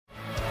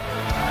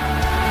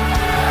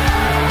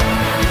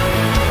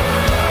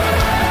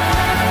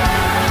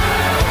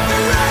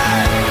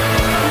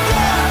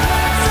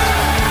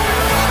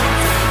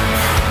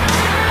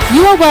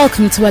You are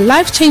welcome to a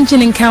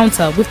life-changing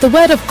encounter with the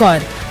Word of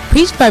God,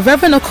 preached by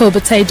Reverend Oko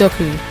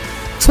Bortei-Doku.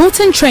 Taught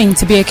and trained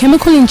to be a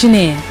chemical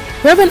engineer,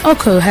 Reverend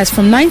Oko has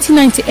from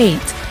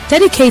 1998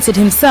 dedicated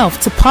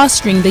himself to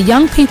pastoring the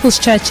young people's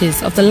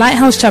churches of the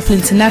Lighthouse Chapel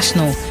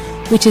International,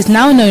 which is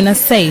now known as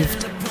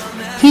Saved.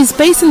 He is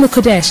based in the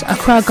Kodesh,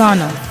 Accra,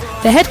 Ghana,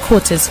 the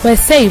headquarters where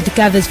Saved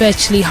gathers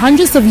virtually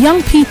hundreds of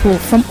young people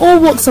from all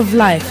walks of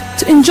life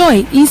to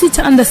enjoy easy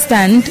to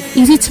understand,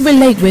 easy to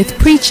relate with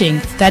preaching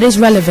that is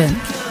relevant.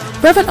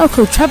 Reverend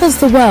Oko travels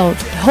the world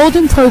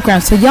holding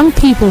programs for young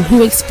people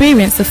who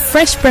experience the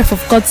fresh breath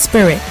of God's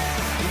Spirit.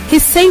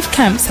 His Saved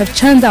camps have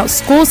churned out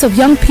scores of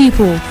young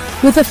people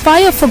with a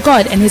fire for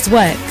God and His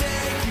work.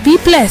 Be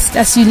blessed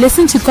as you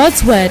listen to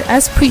God's Word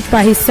as preached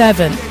by His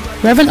servant,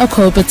 Reverend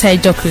Oko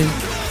Bortei-Doku.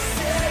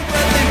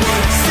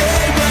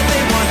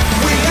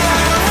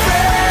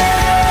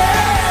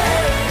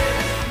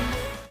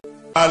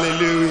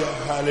 Hallelujah,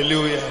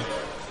 hallelujah.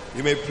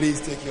 You may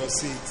please take your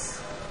seats.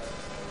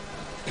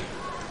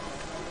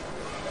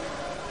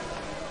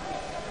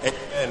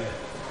 Amen.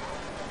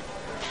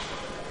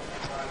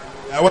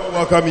 I want to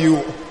welcome you.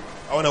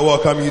 I want to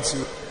welcome you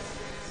to.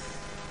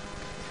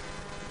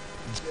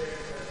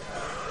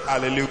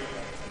 Hallelujah.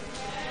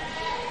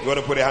 You want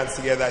to put your hands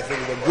together. I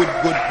think it's a good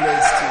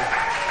place to.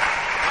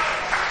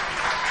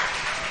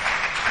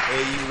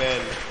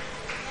 Amen.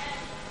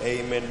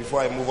 Amen. Before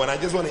I move on, I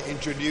just want to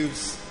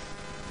introduce.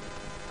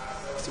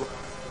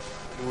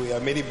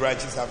 Many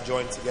branches have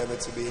joined together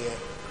to be here.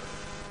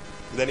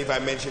 Then if I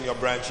mention your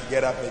branch, you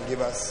get up and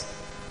give us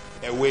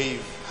a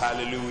wave.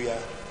 Hallelujah.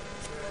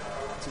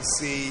 To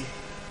see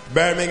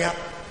Birmingham.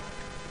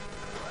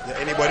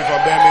 Anybody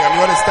from Birmingham? You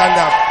want to stand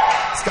up?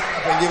 Stand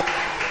up and give.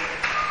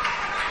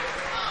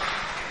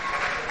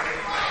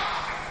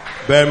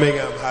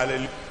 Birmingham.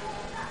 Hallelujah.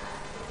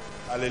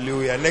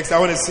 Hallelujah. Next, I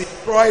want to see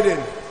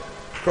Croydon.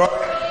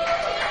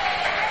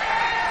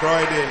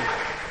 Croydon.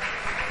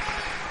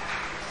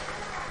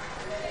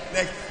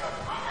 Next,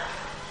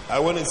 I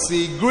want to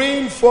see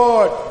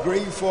Greenford.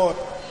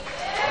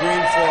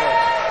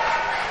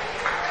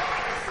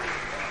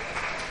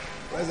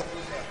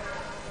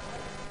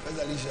 Where's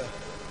Alicia?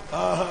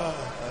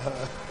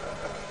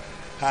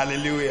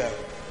 Hallelujah.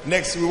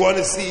 Next, we want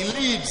to see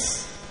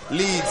Leeds.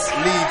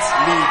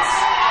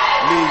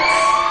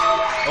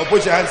 Oh,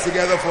 put your hands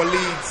together for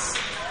Leeds.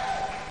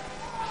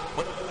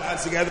 Put your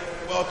hands together.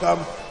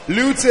 Welcome.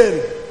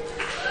 Luton.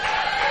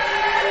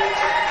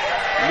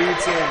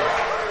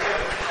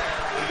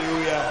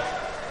 Hallelujah.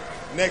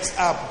 Next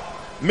up,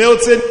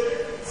 Milton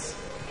Keynes.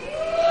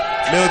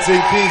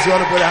 You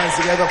want to put your hands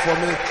together for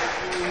Milton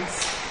Keynes?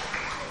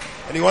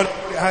 And you want to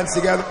put your hands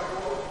together?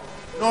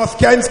 North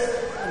Kensington.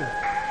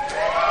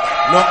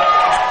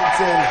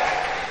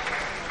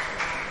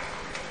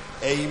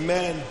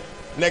 Amen.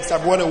 Next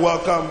up, I want to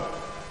welcome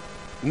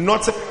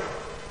Nottingham.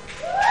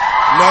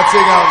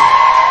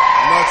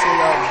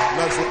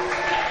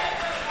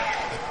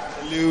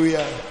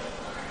 Hallelujah.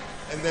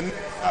 And then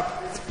next up,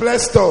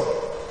 Plaistow.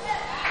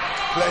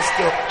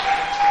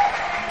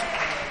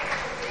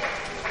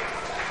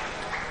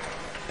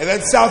 And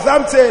then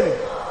Southampton.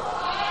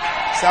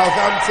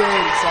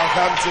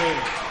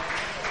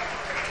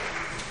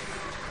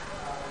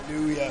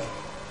 Hallelujah.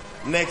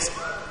 Next, I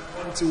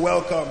want to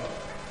welcome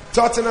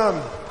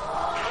Tottenham.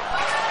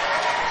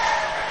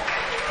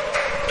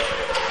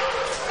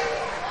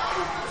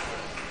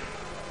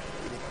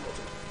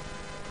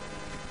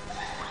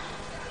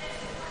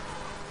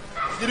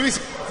 Did we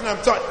see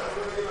Tottenham?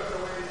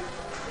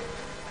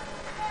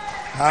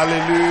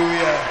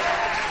 Hallelujah.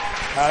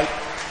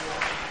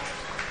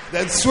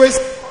 Then Swiss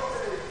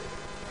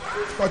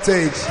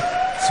Cottage.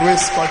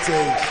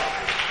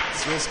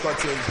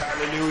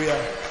 Hallelujah.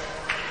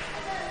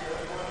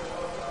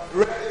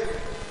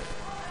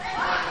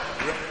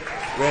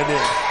 Ready.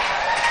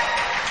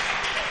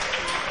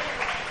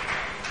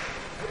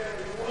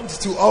 I want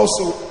to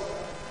also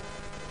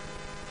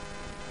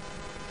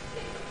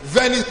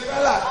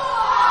Venezuela.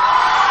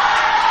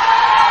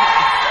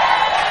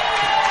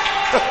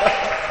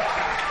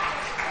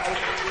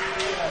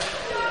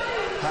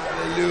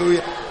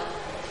 Hallelujah.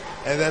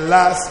 And then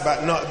last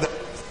but not the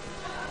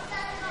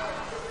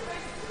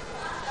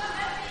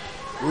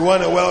we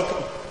want to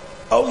welcome.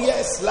 Oh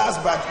yes,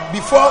 last but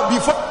before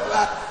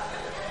last,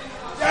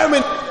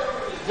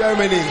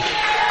 Germany.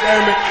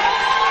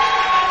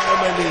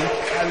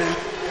 Hallelujah.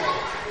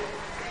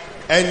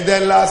 And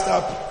then last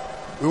up,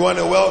 we want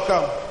to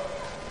welcome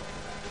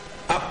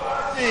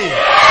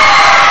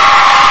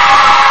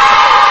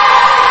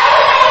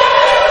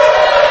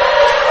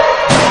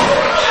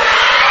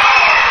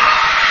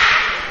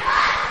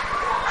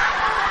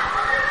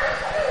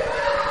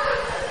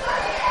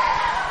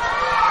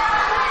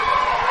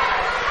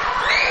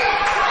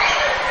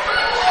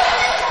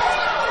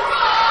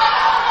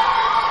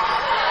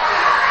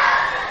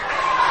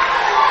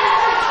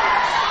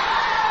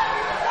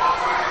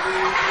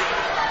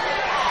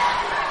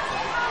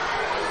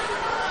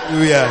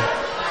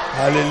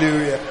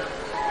Hallelujah.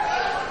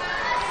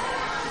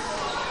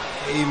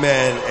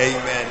 Amen.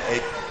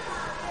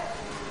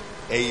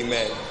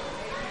 Amen.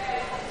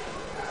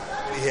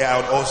 Here I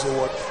would also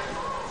watch.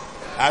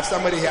 I have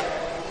somebody here.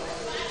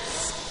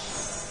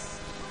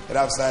 I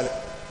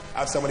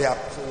have somebody here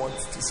who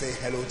wants to say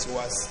hello to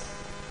us.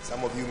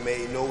 Some of you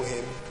may know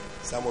him.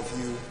 Some of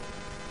you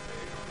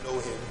know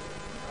him.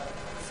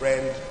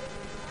 Friend.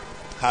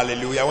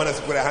 Hallelujah. I want us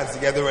to put our hands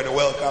together and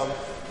welcome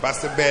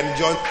Pastor Ben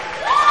John.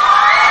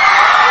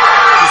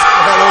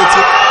 Hello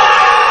to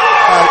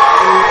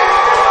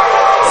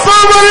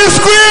somebody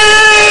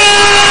scream!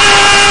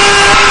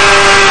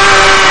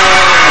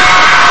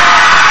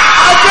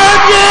 I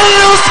can't hear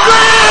you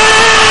scream!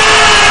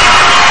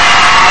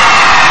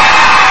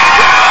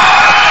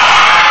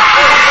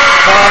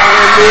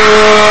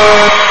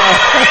 Hallelujah!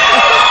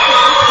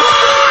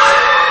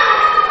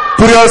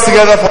 Put your hands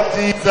together for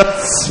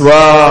Jesus.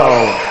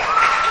 Wow.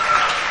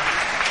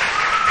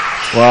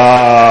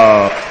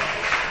 Wow.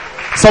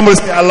 Somebody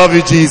say, I love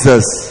you,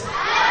 Jesus.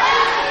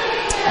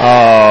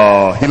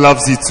 Oh, he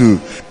loves you too.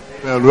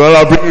 Well,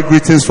 I'll bring you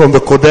greetings from the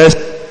Kodesh.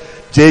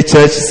 J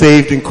Church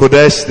Saved in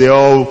Kodesh. They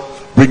all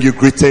bring you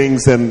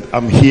greetings, and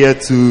I'm here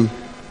to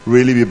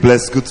really be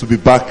blessed. Good to be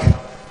back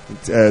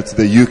to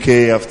the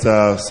UK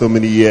after so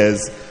many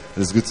years.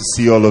 And it's good to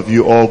see all of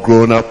you all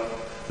grown up.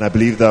 And I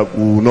believe that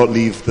we will not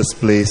leave this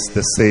place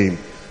the same.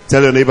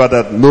 Tell your neighbor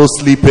that no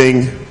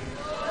sleeping.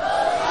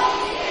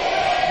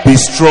 Be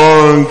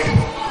strong.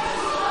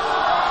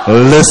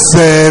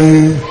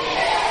 Listen.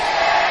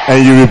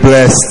 And you'll be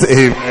blessed.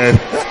 Amen.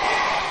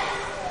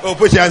 Oh,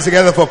 put your hands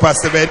together for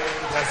Pastor Ben. Put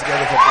your hands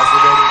together for Pastor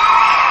Ben.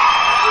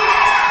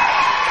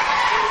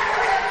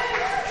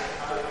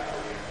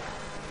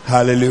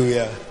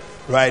 Hallelujah.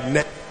 Right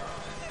now,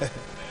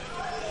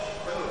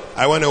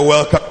 I want to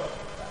welcome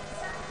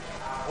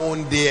our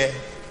own dear.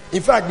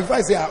 In fact, before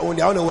I say our own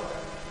dear, I want to welcome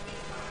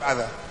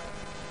Father.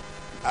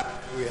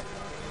 Hallelujah.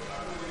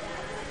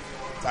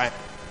 Time.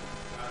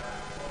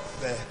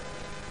 There.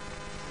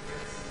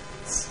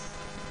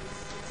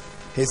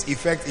 His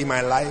effect in my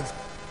life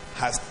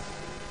has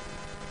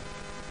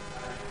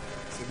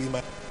to be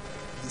my.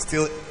 He's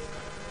still.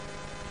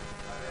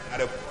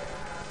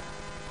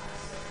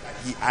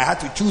 I had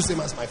to choose him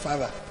as my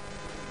father.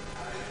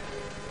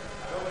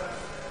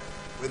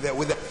 With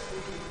the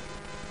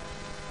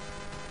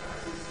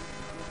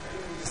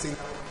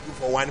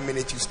for 1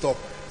 minute, you stop.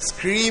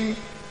 Scream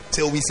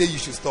till we say you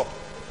should stop.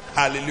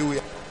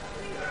 Hallelujah.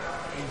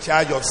 In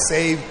charge of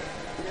save.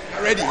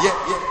 Ready? Yeah.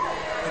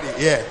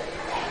 Ready? Yeah.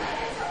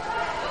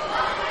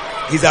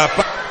 He's our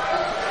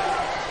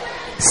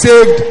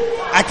saved.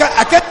 I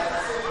can't.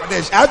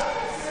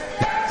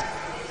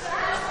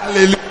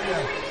 Hallelujah.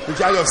 In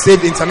charge of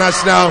Saved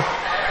International.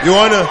 You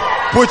want to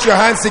put your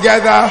hands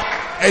together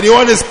and you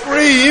want to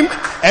scream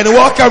and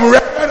welcome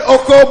Reverend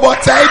Oko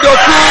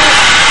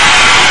Bortei-Doku.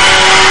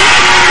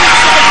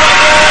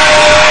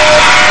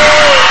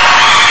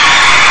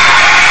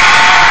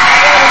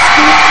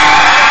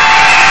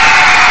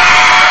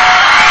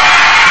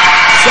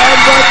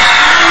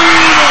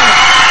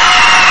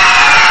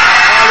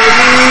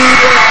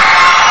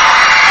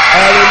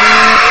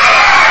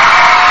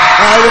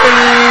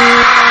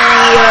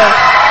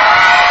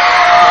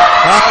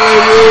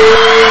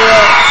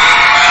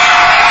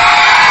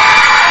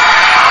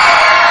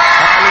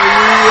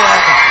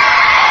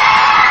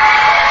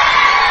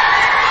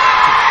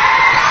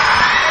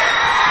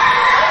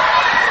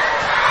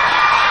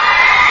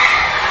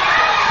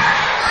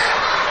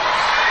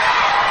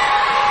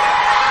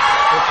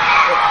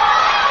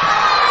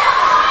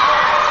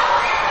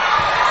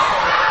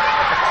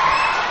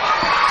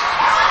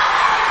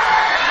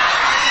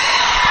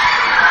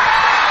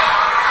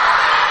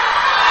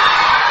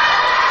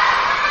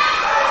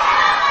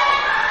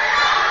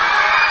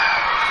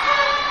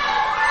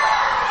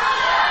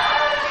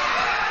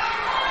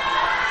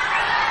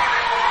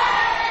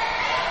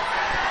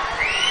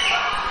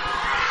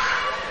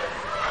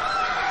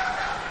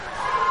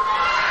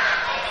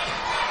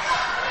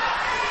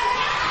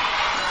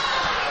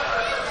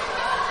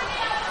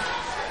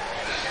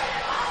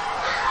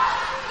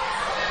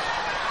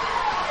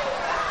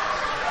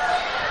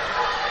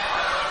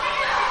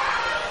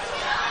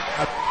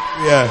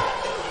 Yeah.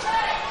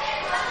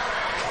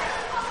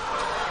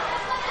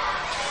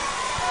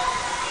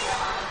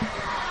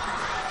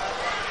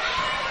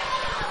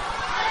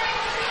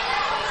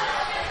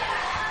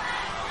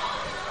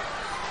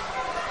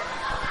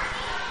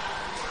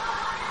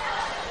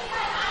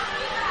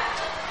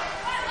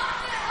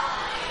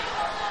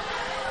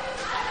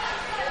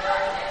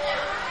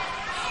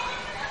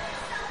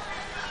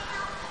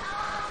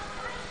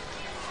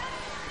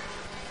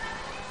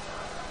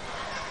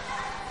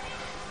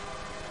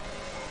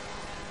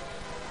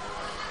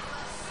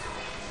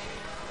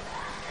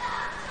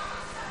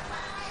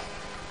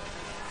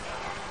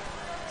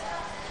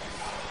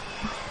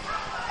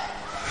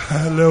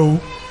 Hello.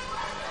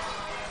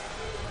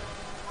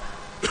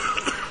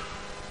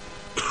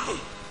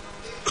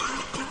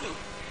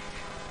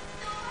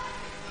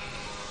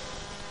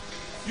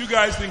 You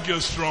guys think you're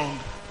strong?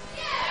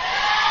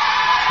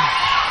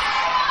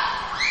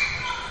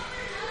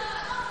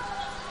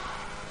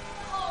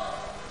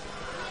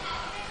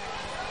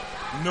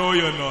 No,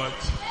 you're not.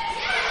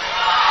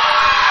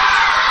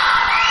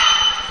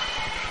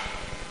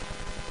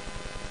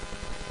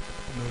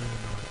 No, you're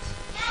not.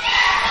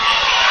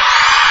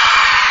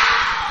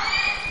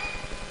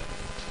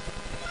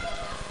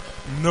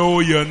 No,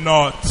 you're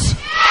not.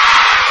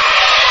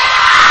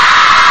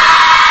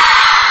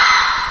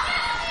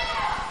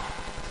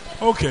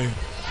 Okay.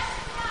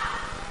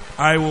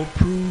 I will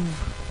prove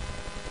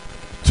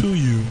to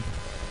you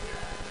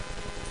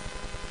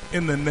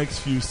in the next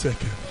few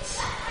seconds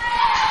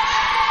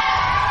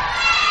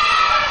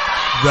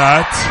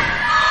that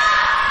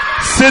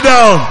sit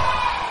down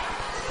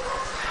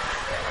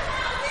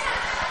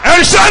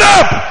and shut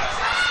up.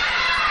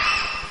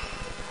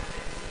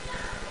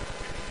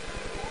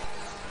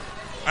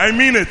 I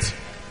mean it.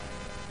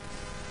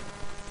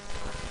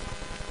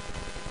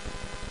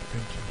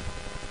 Thank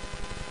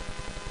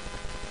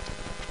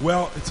you.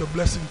 Well, it's a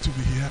blessing to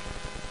be here.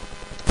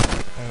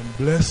 I am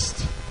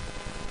blessed.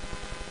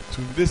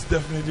 This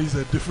definitely is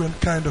a different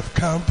kind of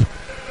camp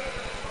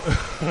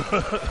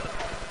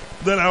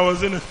than I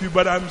was in a few,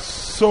 but I'm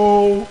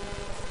so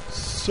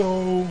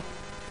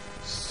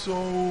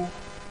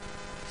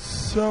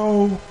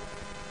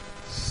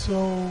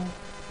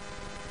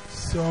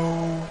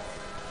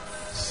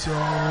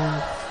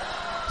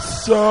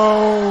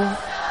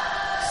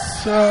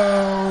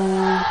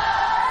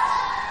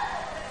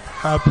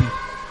happy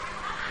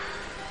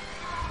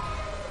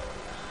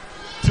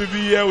to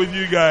be here with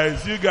you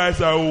guys. You guys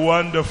are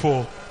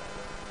wonderful.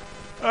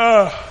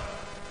 I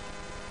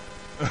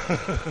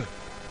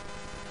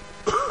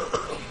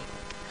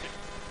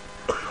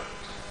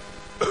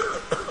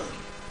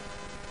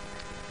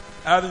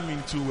haven't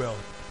been too well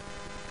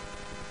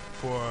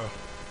for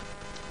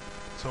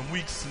some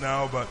weeks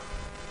now, but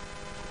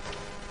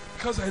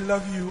because I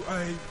love you,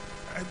 I'm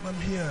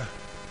here.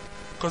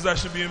 Because I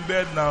should be in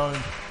bed now.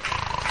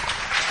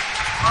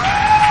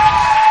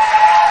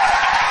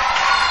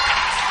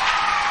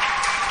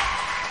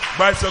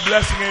 But it's a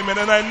blessing, amen.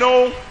 And I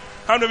know,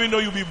 how many of you know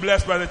you'll be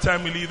blessed by the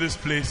time we leave this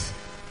place?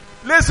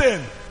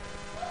 Listen,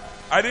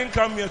 I didn't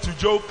come here to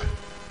joke.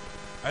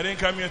 I didn't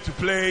come here to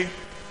play.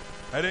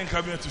 I didn't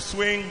come here to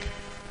swing.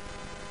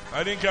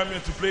 I didn't come here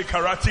to play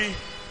karate.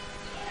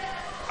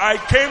 I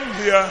came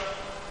here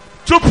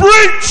to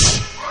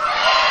preach.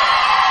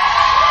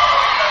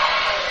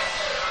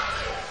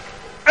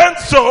 And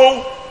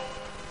so,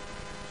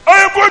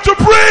 I am going to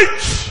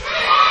preach.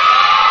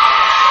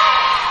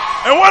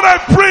 And when I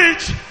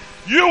preach,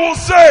 you will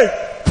say,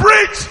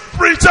 preach,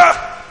 preacher.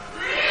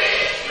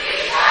 Preach,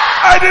 preacher.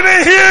 I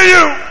didn't hear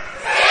you.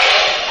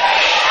 Preach,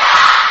 preacher.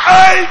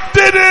 I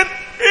didn't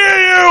hear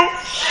you.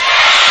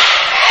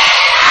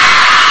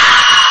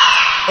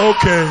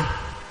 Okay,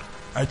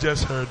 I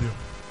just heard you.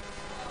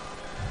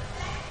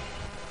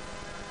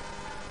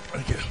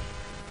 Okay.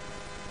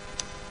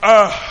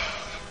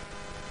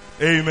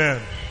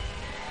 Amen.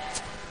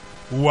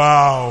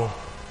 Wow.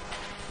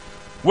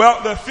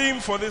 Well, the theme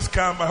for this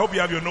camp, I hope you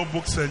have your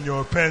notebooks and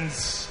your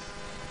pens.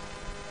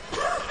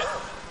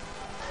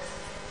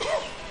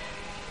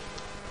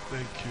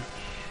 Thank you.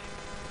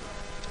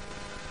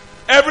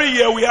 Every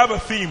year we have a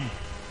theme.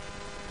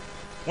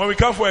 When we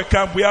come for a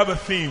camp, we have a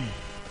theme.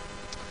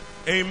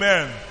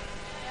 Amen.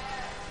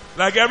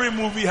 Like every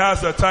movie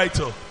has a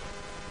title.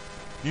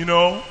 You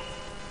know?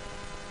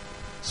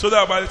 So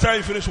that by the time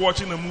you finish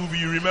watching the movie,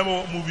 you remember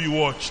what movie you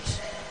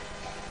watched.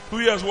 Who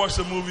here has watched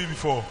a movie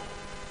before?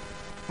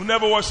 Who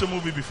never watched a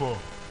movie before?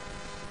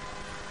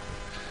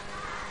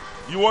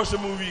 You watched a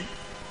movie?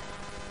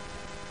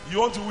 You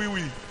want to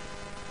wee-wee?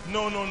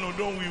 No,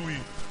 don't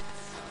wee-wee.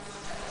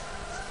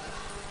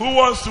 Who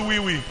wants to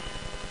wee-wee?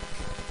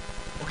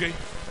 Okay.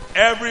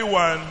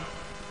 Everyone,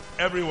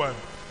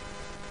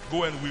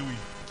 go and wee-wee.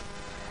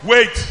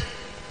 Wait.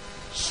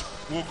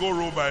 We'll go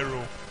row by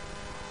row.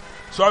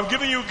 So I'm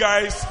giving you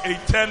guys a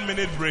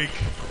 10-minute break.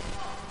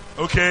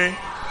 Okay?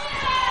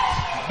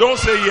 Don't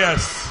say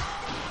yes.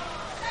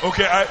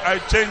 Okay, I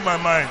changed my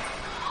mind.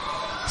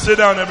 Sit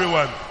down,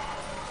 everyone.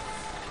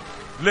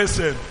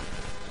 Listen.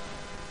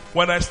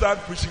 When I start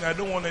preaching, I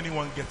don't want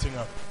anyone getting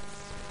up.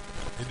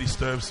 It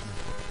disturbs me.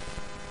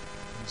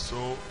 And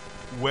so,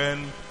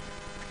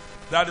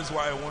 that is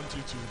why I want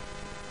you to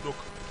look.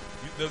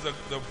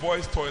 The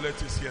boys' toilet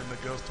is here and the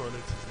girls' toilet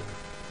is there.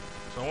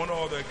 So I want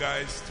all the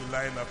guys to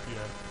line up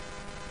here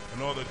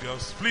and all the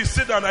girls. Please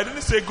sit down. I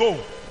didn't say go.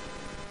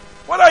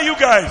 What are you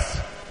guys?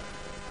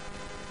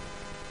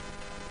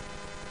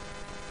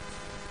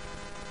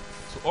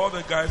 So all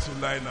the guys who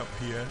line up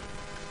here,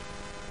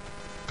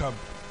 come.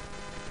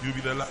 You'll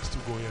be the last to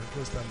go here.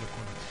 Go stand in the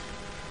corner.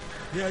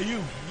 Yeah,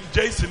 you.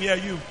 Jason, yeah,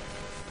 you.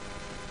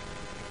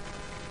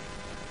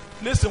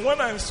 Listen, when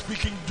I'm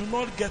speaking, do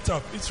not get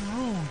up. It's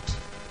rude.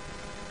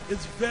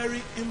 It's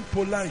very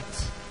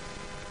impolite.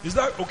 Is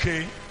that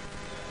okay?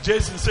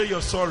 Jason, say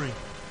you're sorry.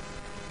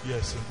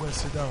 Yes, go and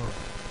sit down.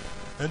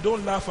 And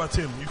don't laugh at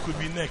him. You could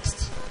be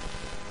next.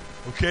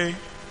 Okay?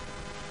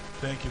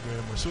 Thank you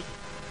very much. So,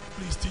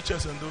 please,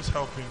 teachers and those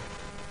helping,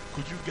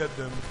 could you get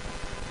them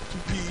to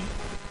pee?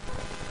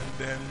 And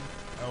then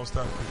I will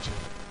start preaching.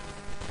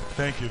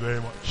 Thank you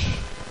very much.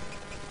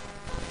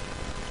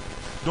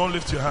 Don't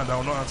lift your hand. I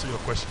will not answer your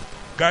question.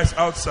 Guys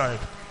outside.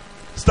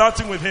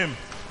 Starting with him.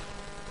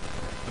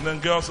 And then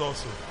girls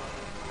also.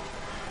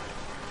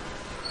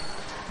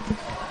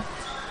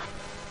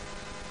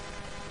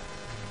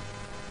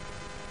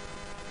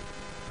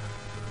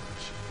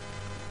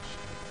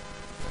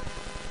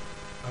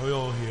 Are we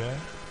all here?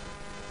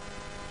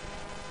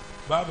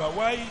 Baba,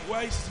 why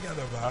are you sitting at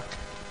the back?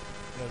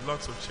 There are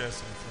lots of chairs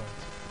in front.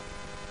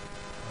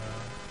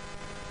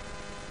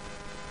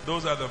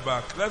 Those at the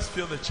back. Let's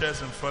fill the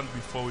chairs in front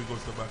before we go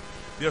to the back.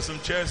 There are some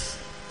chairs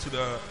to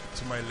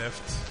my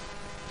left.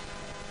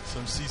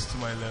 Some seats to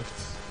my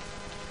left.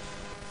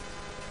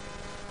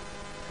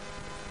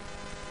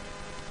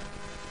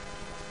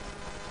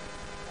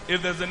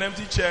 If there's an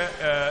empty chair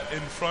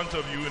in front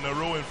of you, in a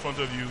row in front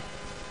of you,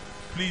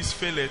 please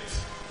fill it.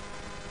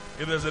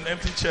 If there's an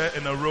empty chair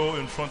in a row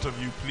in front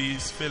of you,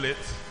 please fill it.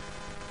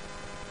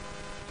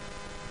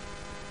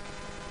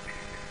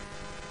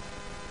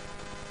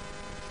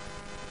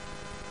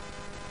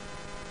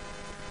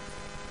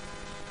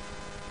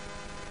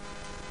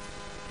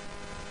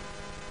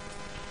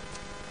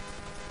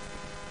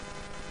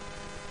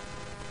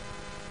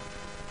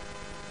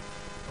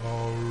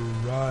 All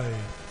right.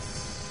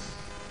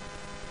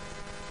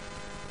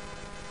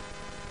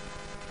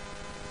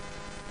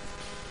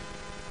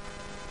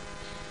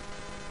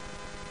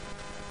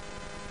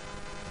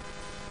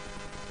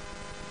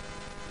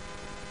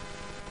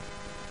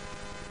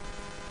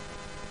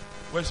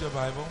 Where's your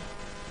Bible?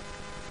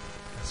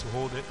 Let's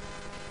hold it.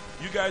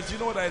 You guys, you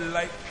know what I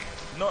like?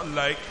 Not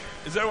like.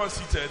 Is everyone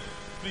seated?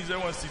 Please,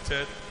 everyone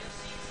seated?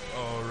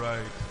 All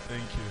right.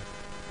 Thank you.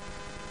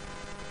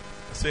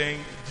 Saying,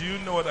 do you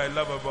know what I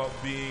love about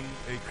being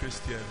a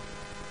Christian?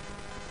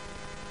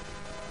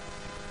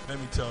 Let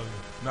me tell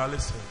you. Now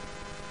listen.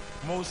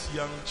 Most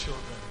young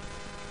children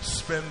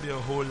spend their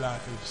whole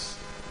lives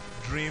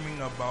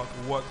dreaming about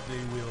what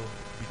they will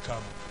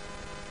become.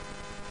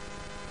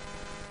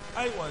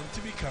 I want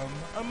to become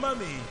a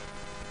mummy.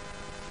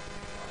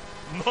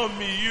 Not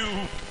me,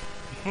 you.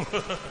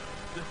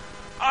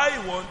 I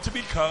want to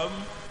become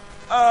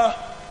a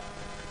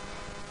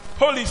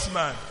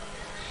policeman,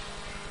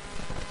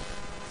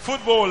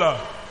 footballer,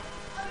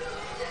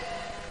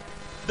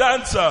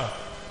 dancer,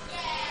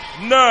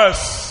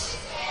 nurse,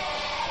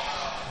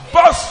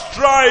 bus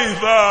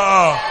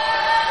driver.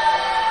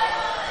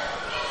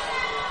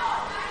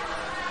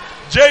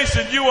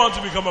 Jason, you want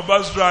to become a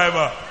bus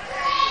driver?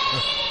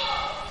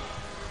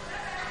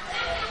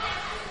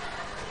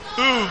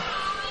 Who?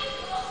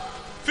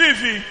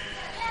 Fifi.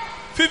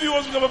 Fifi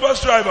wants to become a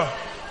bus driver.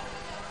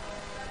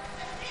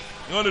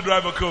 You want to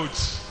drive a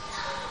coach?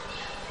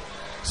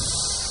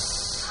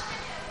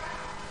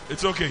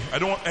 It's okay.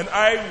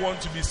 I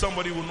want to be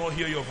somebody who will not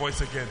hear your voice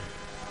again.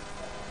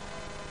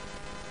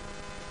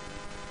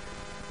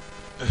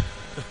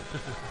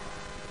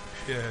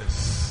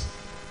 Yes.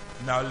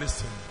 Now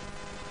listen.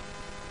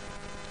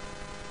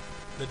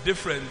 The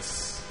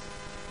difference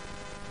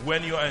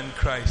when you are in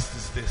Christ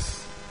is this.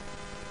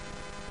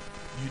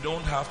 You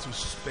don't have to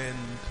spend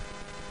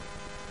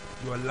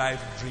your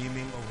life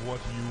dreaming of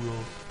what you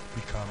will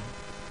become.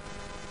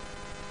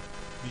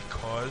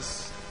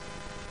 Because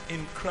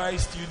in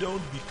Christ you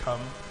don't become,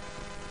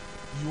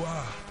 you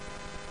are.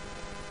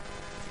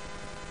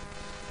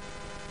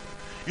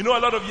 You know,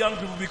 a lot of young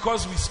people,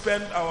 because we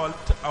spend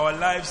our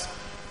lives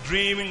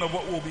dreaming of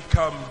what we'll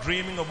become,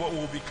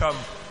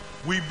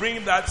 we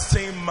bring that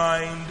same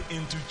mind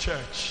into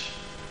church.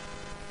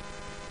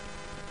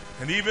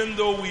 And even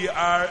though we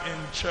are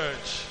in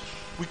church,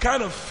 we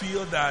kind of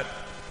feel that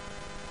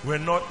we're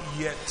not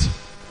yet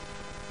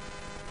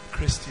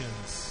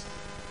Christians.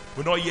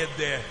 We're not yet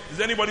there. Is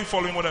anybody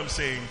following what I'm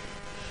saying?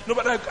 No,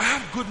 but I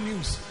have good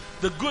news.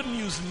 The good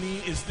news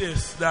is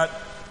this, that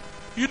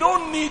you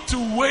don't need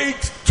to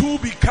wait to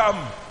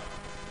become.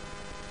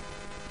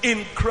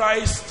 In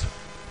Christ,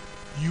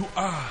 you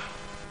are.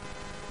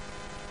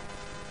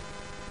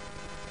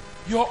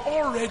 You're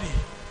already.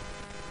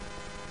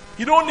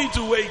 You don't need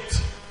to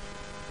wait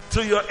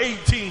till you're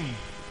 18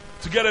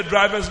 to get a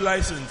driver's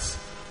license.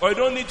 Or you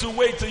don't need to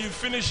wait till you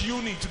finish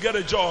uni to get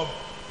a job.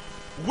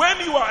 When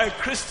you are a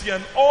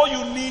Christian, all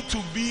you need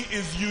to be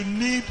is you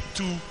need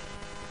to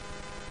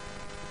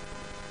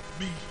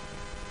be.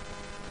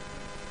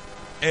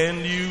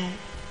 And you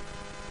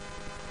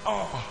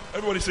are.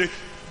 Everybody say,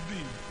 be.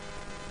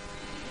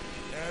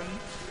 And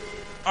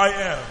I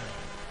am.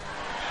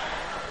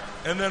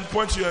 And then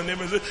point to your name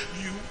and say,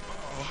 you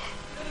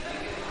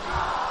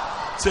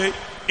are. Say,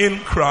 in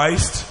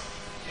Christ,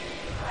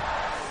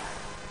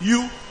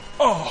 you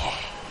are.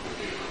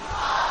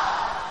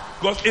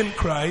 Because in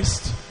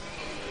Christ,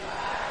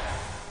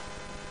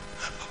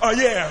 I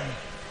am.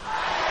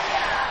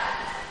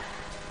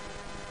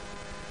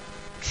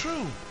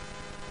 True.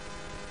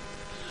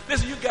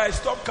 Listen, you guys,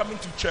 stop coming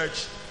to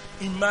church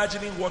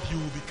imagining what you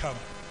will become.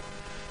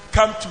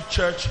 Come to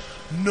church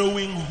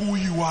knowing who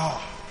you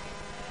are.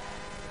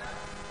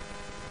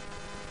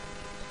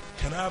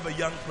 Can I have a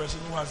young person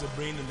who has a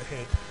brain in the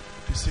head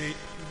to say,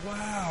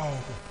 wow.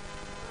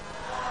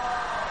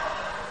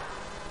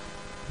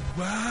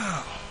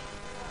 Wow.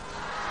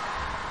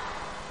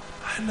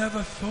 I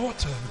never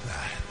thought of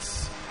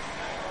that.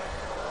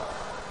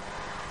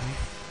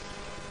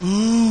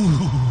 Ooh.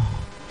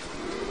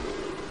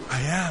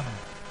 I am.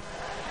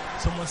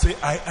 Someone say,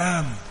 I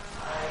am.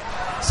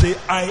 Say,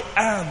 I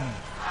am.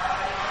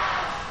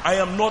 I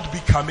am not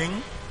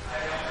becoming.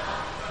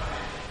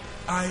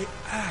 I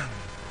am.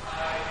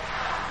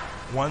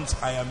 Once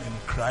I am in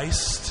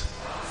Christ,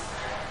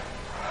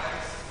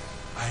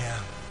 I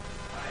am.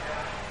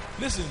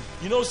 Listen,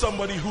 you know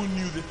somebody who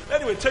knew this.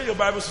 Anyway, turn your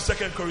Bibles to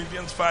 2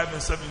 Corinthians 5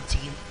 and 17,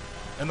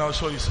 and I'll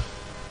show you some.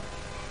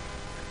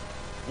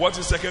 What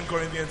is 2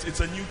 Corinthians? It's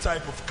a new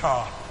type of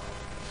car.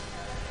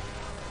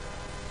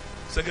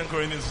 2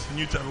 Corinthians is a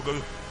new type of car.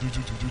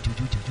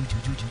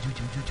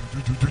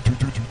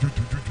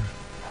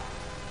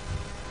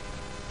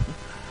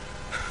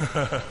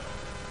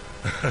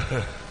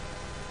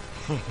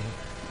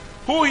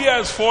 Who here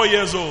is 4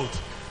 years old?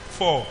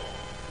 4.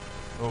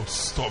 Oh,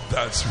 stop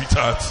that,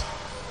 sweetheart.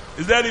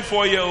 Is there any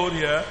 4-year-old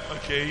here?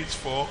 Okay, he's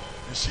 4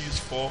 and she's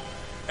 4.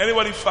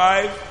 Anybody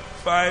 5?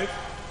 5?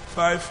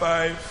 5,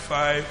 5,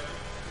 5.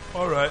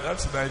 All right,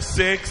 that's nice.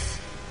 6.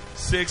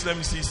 6, let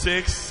me see.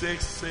 6,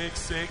 6, 6,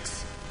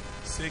 6,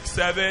 6,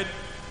 7,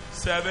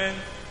 7,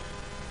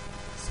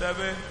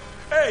 7.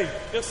 Hey,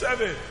 you're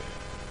 7.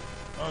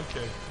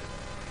 Okay.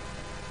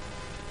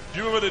 Do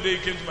you remember the day you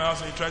came to my house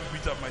and you tried to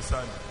beat up my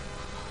son?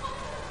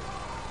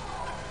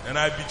 And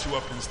I beat you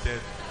up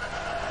instead.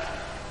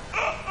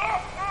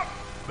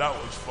 That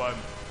was fun.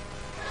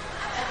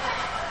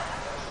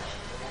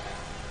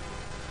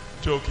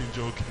 Joking.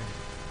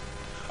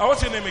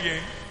 What's your name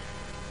again?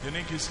 Your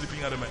name keeps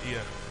slipping out of my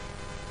ear.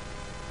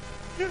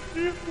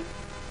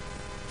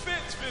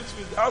 Fitz.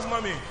 How's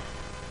mommy?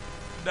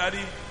 Daddy?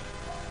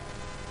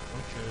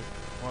 Okay,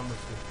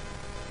 wonderful.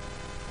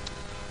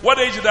 What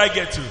age did I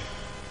get to?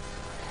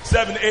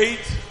 7, 8?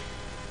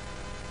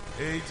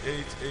 8.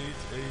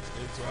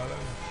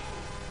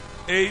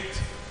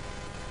 8.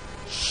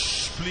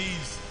 Shh,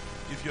 please.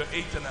 If you're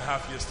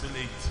 8.5, you're still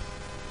 8.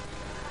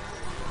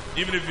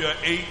 Even if you're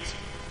 8,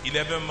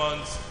 11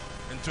 months,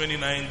 and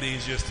 29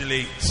 days, you're still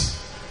 8.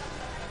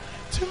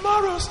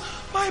 Tomorrow's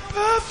my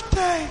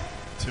birthday.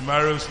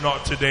 Tomorrow's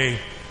not today.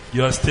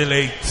 You're still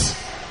 8.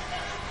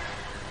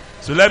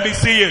 So let me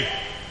see you.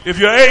 If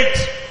you're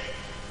 8.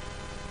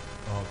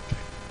 Okay.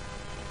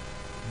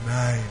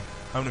 9.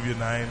 How many of you are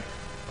 9?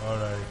 All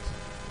right.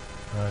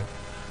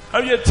 How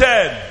many of you are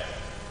 10?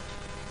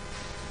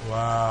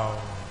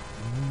 Wow.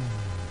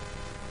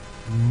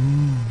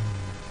 Ooh.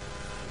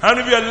 How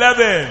many of you are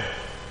 11?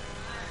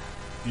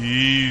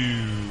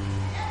 You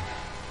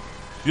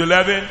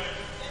 11?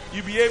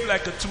 You behave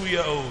like a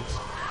 2-year-old.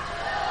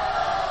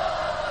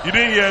 You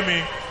didn't hear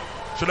me?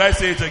 Should I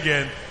say it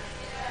again?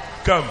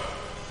 Come.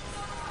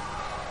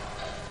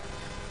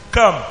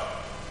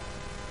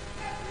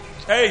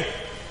 Hey,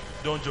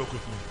 don't joke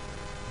with me.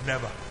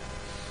 Never.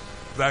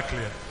 Is that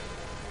clear?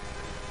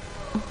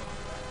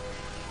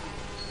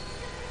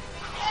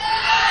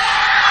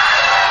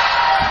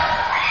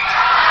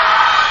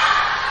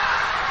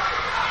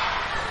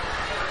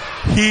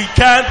 He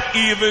can't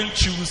even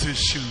choose his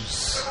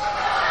shoes.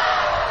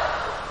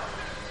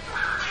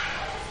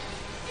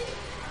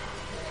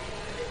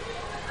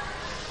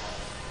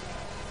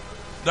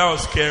 That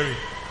was scary.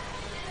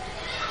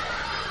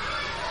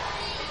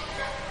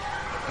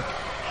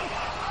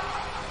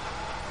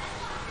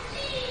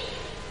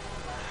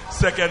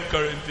 Second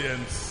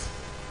Corinthians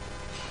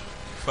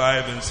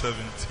 5 and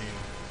 17.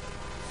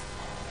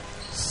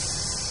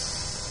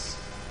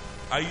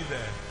 Are you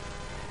there?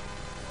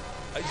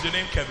 Is your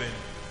name Kevin?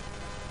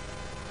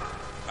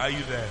 Are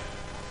you there?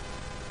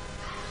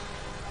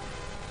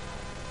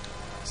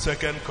 2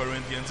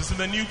 Corinthians. It's in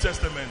the New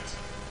Testament.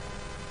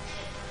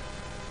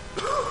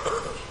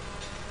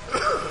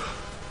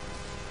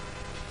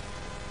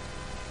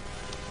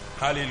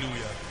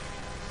 Hallelujah.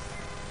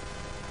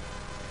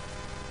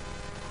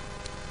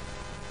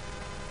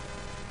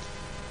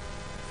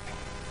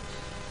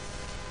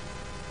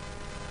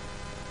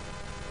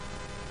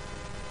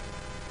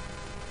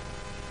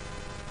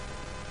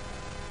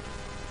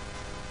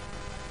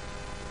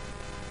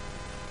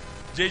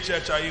 J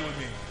Church, are you with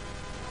me?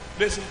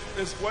 Listen,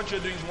 what you're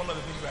doing is one of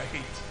the things I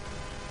hate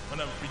when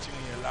I'm preaching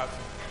and you're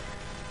laughing.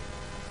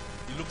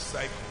 You look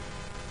psycho.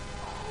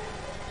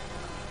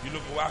 You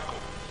look wacko.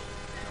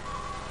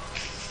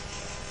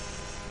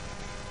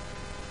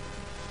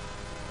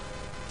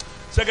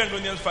 Second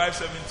Corinthians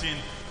 5:17.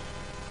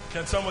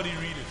 Can somebody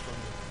read it for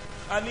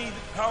me?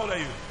 How old are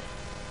you?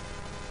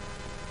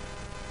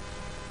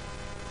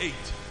 8.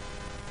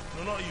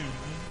 No, not you.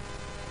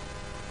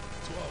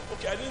 12.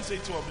 Okay, I didn't say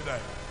 12, did I?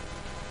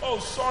 Oh,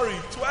 sorry,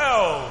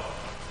 12.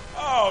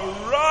 All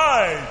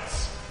right.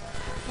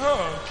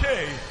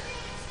 Okay.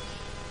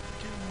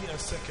 Give me a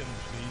second,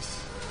 please.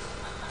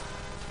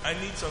 I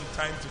need some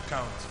time to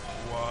count.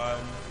 1,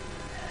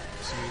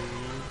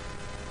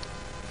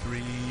 2,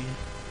 3.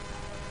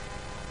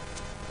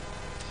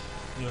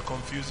 You're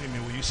confusing me.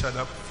 Will you shut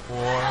up? 4.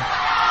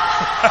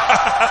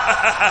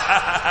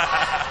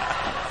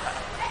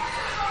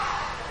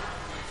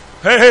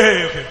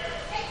 Hey, okay.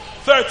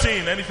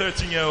 13. Any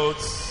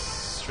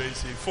 13-year-olds?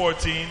 Tracy.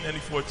 14. Any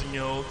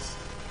 14-year-olds?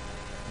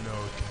 No,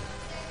 okay.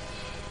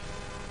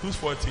 Who's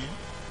 14?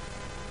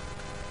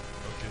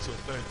 Okay, so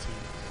 13.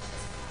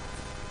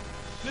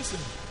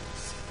 Listen,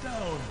 sit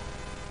down.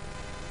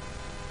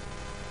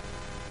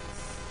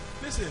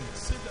 Listen,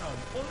 sit down.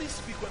 Only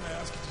speak when I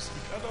ask you to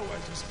speak.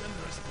 Otherwise, you spend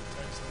the rest of the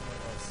time somewhere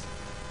else.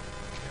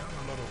 Okay, I have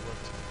a lot of work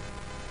to do.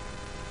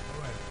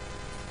 All right.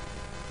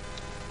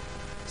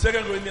 2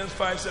 Corinthians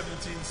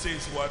 5:17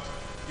 says what?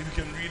 If you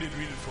can read it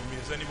for me.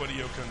 Is anybody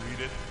here who can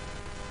read it?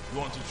 You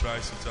want to try,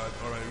 sweetheart?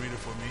 All right, read it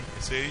for me.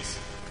 It says,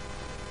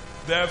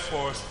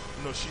 therefore,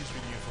 no, she's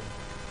reading it for me.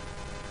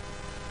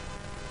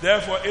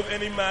 Therefore, if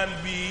any man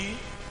be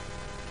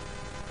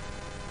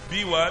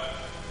what?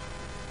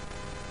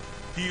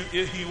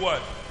 He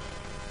what?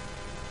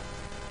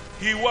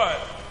 He what?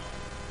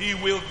 He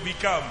will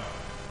become.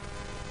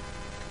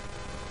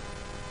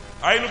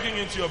 Are you looking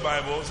into your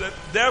Bible? It said,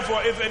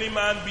 therefore, if any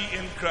man be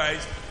in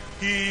Christ,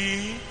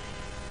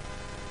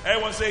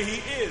 everyone say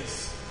he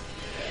is.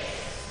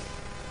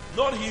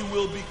 Not he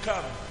will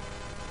become.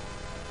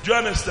 Do you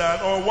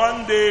understand? Or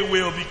one day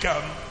will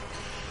become.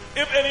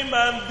 If any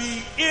man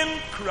be in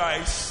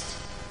Christ,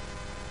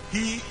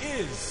 he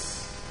is.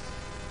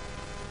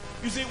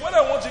 You see, what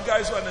I want you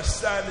guys to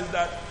understand is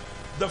that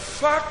the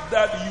fact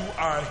that you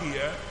are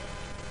here,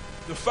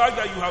 the fact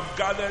that you have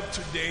gathered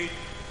today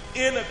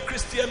in a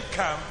Christian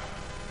camp,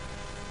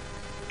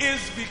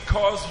 is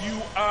because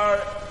you are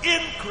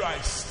in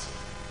Christ.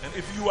 And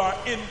if you are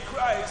in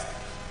Christ,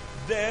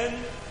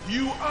 then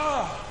you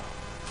are.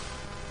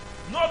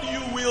 Not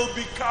you will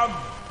become.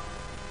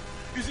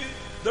 You see,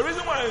 the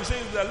reason why I'm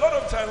saying is that a lot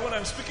of times when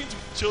I'm speaking to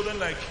children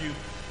like you,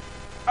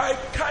 I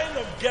kind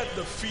of get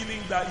the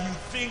feeling that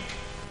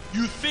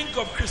you think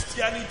of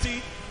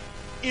Christianity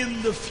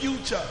in the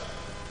future.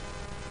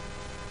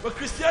 But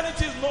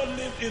Christianity is not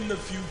lived in the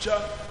future.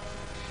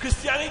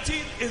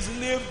 Christianity is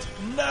lived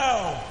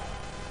now.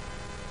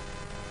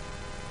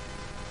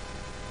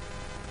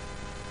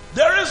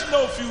 There is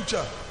no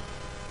future.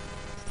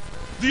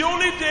 The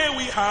only day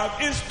we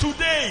have is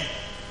today.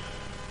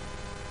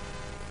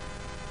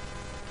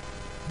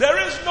 There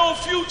is no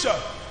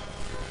future.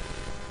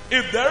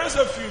 If there is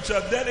a future,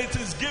 then it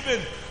is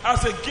given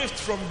as a gift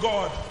from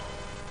God.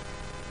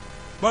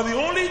 But the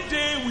only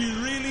day we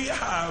really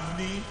have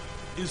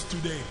is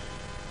today.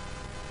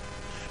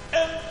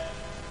 And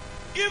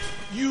if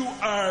you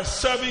are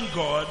serving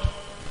God,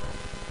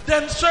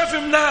 then serve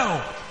Him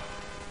now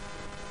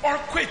or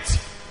quit.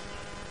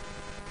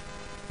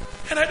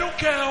 And I don't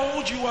care how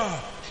old you are.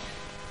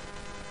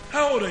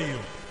 How old are you?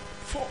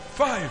 4,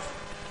 5.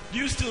 Do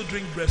you still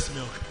drink breast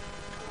milk?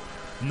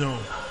 No.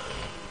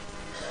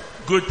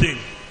 Good thing.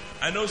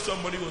 I know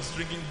somebody was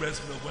drinking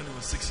breast milk when he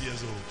was 6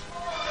 years old.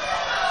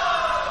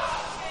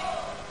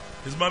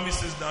 His mommy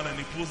sits down and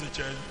he pulls the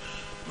chair.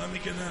 Mommy,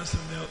 can I have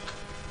some milk?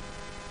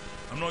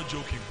 I'm not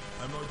joking.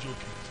 I'm not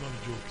joking. It's not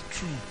a joke. It's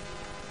true.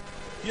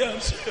 Yeah, I'm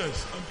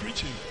serious. I'm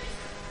preaching.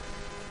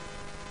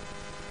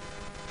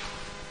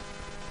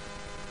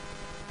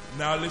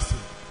 Now listen.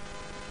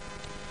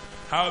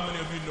 How many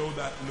of you know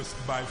that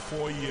by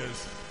 4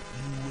 years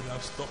you would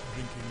have stopped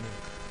drinking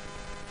milk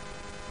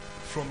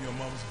from your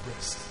mom's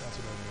breast? That's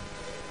what I mean.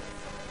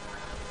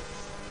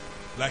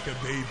 Like a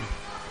baby.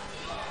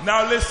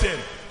 Now listen.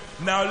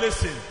 Now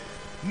listen.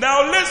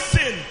 Now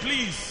listen,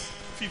 please.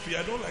 Fifi,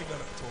 I don't like that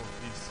at all.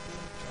 Please.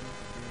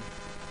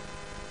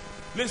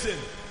 Listen.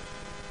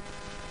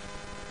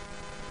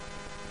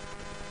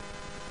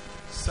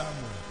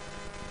 Samuel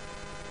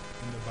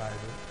in the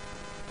Bible,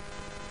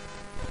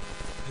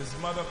 his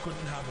mother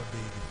couldn't have a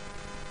baby.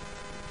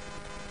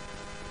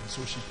 And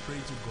so she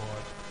prayed to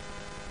God,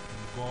 and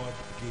God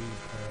gave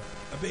her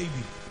a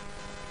baby.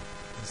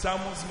 And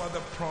Samuel's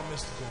mother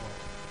promised God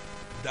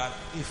that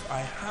if I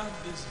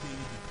have this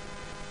baby,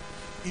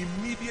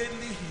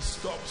 immediately he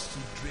stops to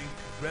drink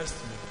breast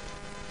milk,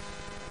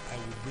 I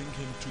will bring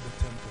him to the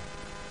temple.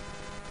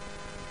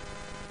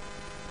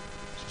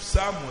 So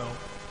Samuel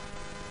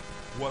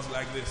was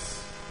like this.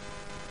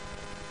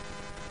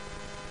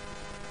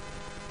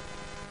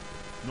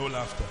 No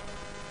laughter.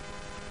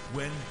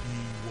 When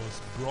he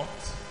was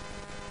brought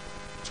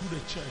to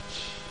the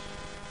church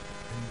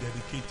and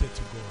dedicated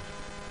to God.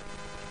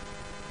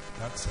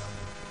 That's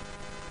Samuel.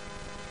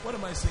 What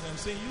am I saying? I'm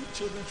saying you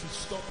children should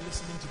stop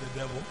listening to the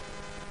devil.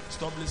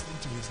 Stop listening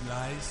to his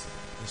lies.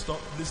 And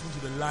stop listening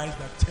to the lies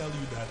that tell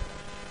you that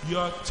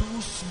you're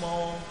too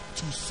small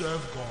to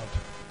serve God.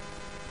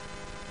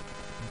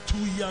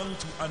 Too young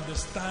to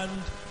understand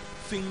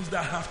things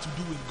that have to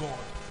do with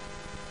God.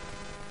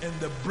 And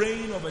the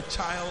brain of a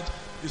child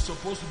is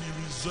supposed to be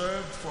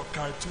reserved for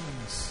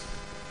cartoons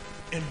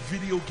and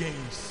video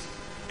games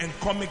and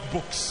comic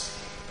books.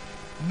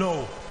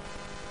 No.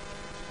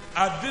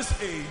 At this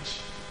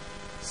age,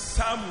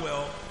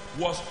 Samuel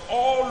was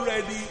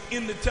already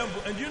in the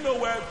temple. And you know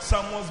where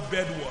Samuel's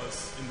bed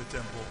was in the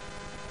temple?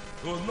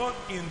 It was not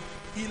in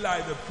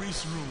Eli the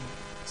priest's room.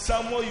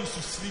 Samuel used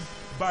to sleep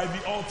by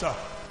the altar.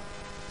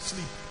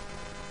 Sleep.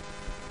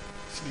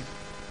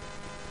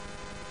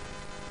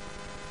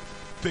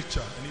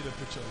 Picture. I need a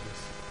picture of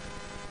this.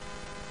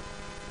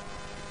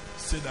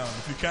 Sit down.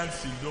 If you can't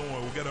see, don't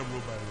worry. We'll get a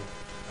row by row.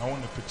 I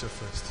want the picture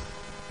first.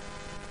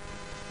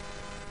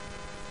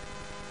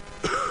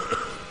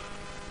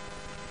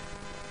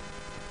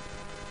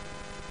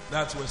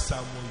 That's where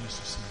Samuel used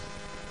to sleep.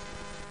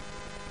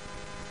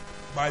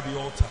 By the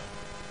altar.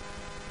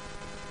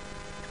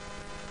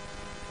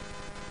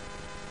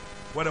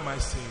 What am I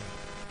saying?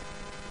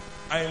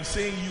 I am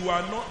saying you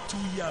are not too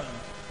young,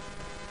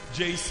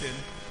 Jason,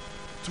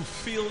 to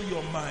fill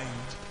your mind,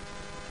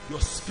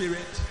 your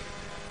spirit,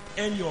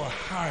 and your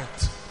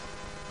heart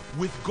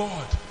with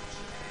God.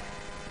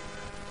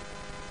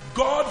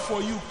 God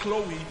for you,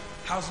 Chloe,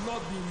 has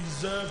not been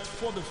reserved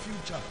for the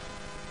future.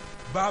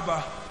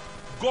 Baba,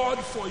 God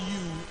for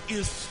you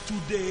is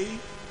today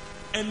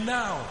and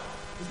now.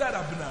 Is that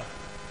Abna?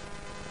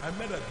 I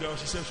met a girl,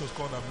 she said she was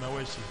called Abna.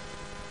 Where is she?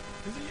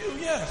 Is it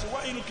you? Yeah. So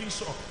why are you looking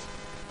soft?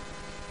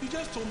 You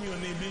just told me your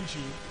name, didn't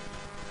you?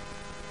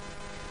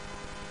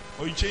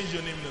 Or you changed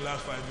your name in the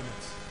last 5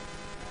 minutes?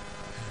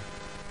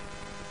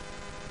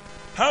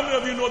 How many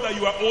of you know that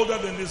you are older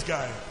than this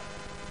guy?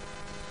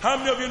 How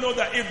many of you know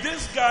that if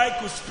this guy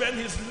could spend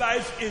his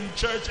life in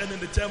church and in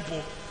the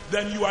temple,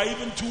 then you are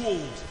even too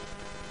old?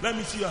 Let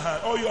me see your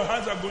hand. Oh, your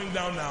hands are going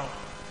down now.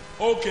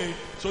 Okay,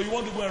 so you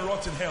want to go and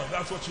rot in hell.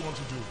 That's what you want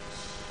to do.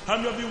 How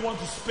many of you want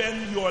to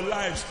spend your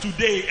lives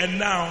today and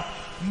now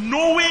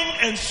knowing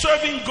and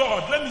serving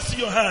God? Let me see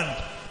your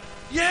hand.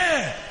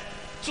 Yeah.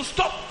 So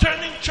stop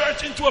turning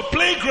church into a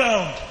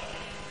playground.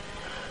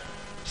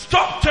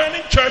 Stop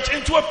turning church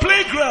into a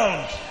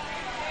playground.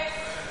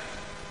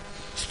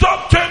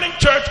 Stop turning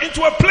church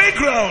into a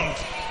playground.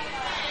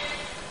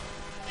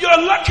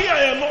 You're lucky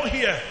I am not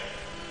here.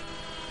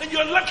 And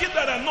you're lucky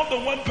that I'm not the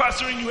one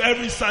pastoring you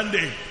every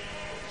Sunday.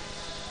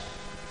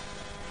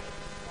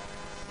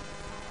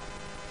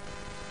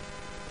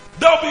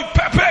 There'll be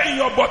pepper in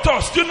your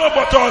bottles. Do you know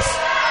bottles?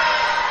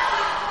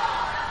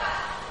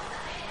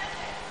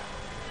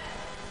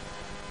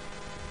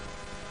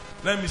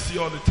 Let me see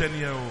all the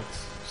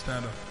 10-year-olds.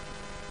 Stand up.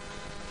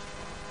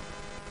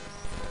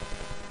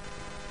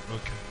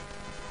 Okay.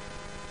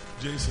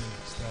 Jason,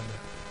 stand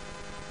up.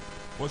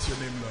 What's your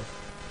name, love?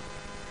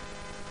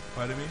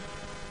 Pardon me?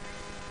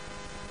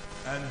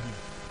 Andy.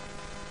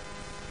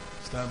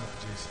 Stand up,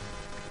 Jason.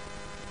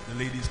 The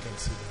ladies can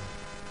sit down.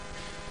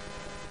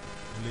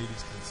 The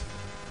ladies can sit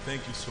down.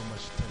 Thank you so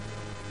much,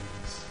 10-year-old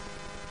ladies.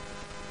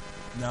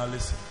 Now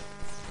listen.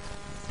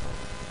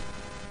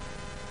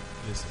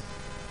 Listen.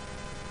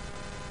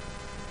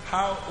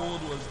 How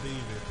old was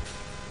David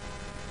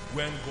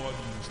when God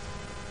used him?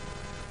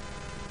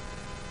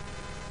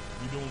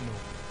 You don't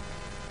know.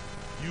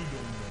 You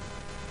don't know.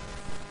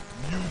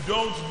 You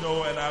don't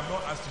know, and I have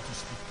not asked you to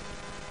speak.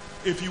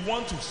 If you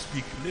want to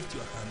speak, lift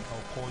your hand.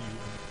 I'll call you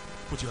and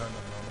put your hand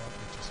on my mouth.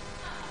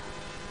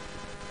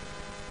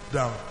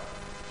 Down.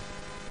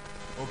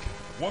 Okay.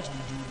 What we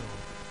do know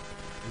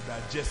is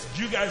that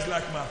do you guys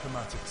like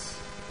mathematics?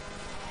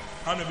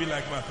 How many of you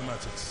like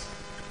mathematics?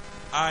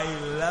 I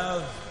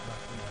love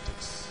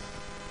mathematics.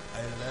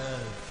 I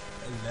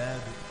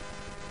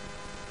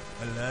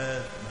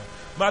love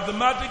it.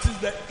 Mathematics is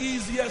the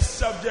easiest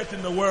subject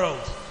in the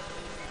world.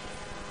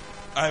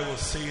 I will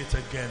say it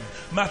again.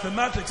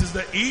 Mathematics is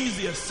the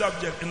easiest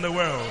subject in the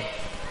world.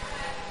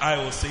 I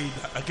will say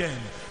that again.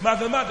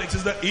 Mathematics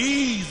is the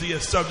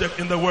easiest subject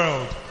in the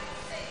world.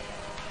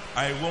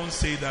 I won't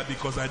say that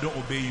because I don't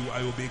obey you,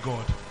 I obey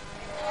God.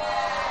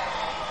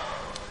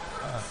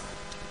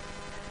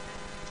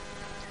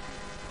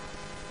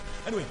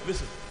 Anyway,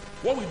 listen.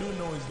 What we do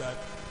know is that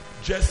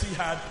Jesse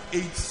had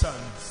 8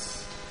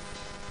 sons.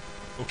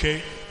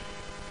 Okay?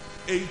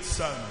 8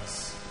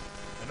 sons.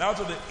 And out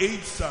of the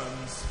 8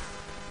 sons,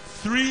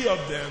 3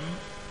 of them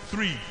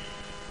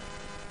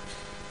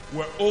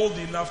were old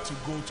enough to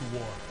go to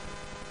war.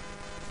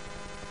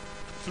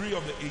 3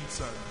 of the 8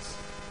 sons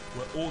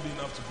were old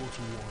enough to go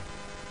to war.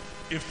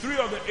 If 3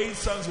 of the 8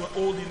 sons were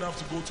old enough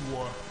to go to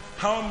war,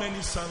 how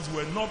many sons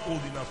were not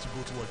old enough to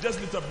go to war? Just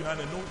lift up your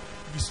hand and know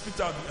if you spit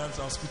out the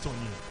answer, I'll spit on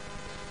you.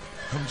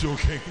 I'm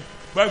joking.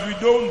 But if you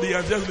don't, the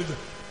answer, just lift up.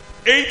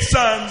 8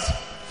 sons,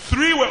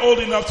 3 were old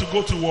enough to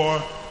go to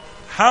war.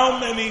 How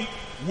many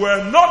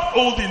were not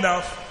old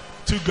enough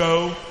to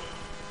go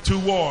to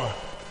war?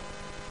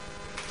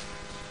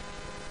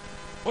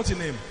 What's your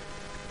name?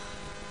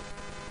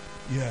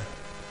 Yeah.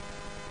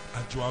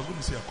 Ajua. I'm going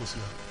to say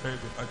Akosia. Very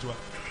good. Ajua.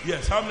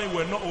 Yes. How many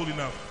were not old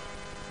enough?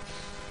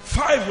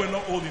 5 were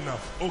not old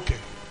enough. Okay.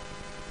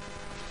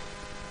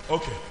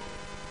 Okay.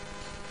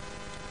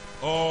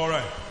 All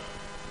right.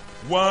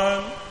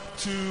 1,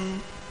 2,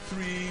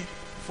 3,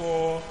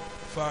 4,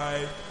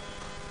 5,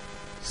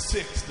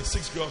 6. The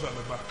 6 girls at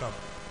the back. Come.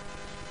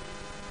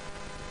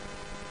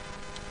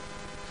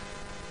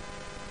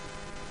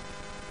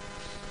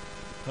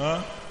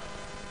 Huh?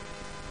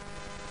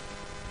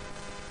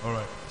 All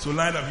right. So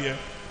line up here.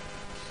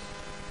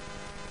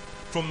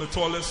 From the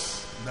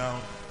tallest down.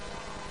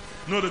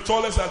 No, the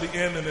tallest at the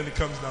end and then it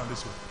comes down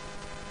this way.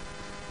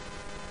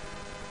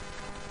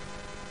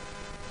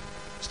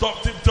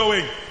 Stop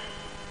tiptoeing.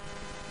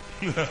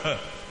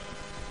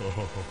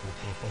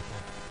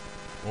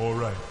 All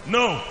right.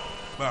 No.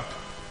 Back.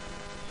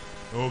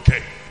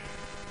 Okay.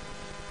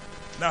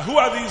 Now, who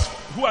are these?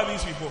 Who are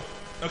these people?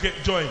 Okay,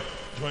 join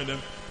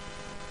them.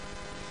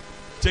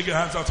 Take your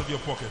hands out of your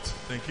pocket.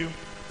 Thank you.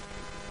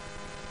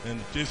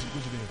 And Jason, go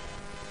to the end.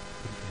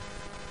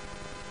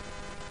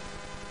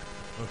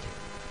 Okay.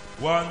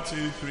 1,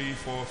 2, 3,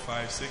 4,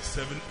 5, 6,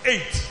 7,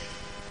 8.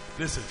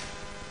 Listen.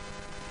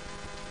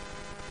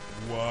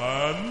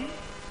 1,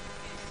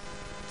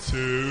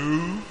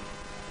 2,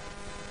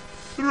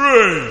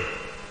 3.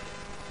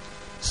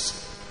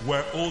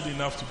 We're old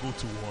enough to go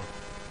to war.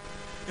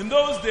 In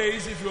those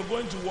days, if you were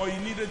going to war, you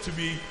needed to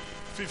be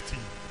 15.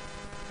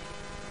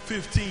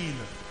 15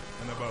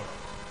 and above.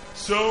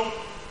 So,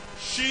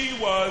 she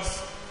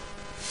was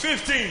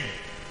 15.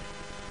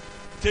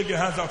 Take your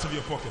hands out of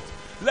your pocket.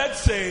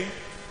 Let's say,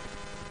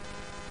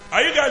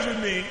 are you guys with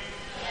me?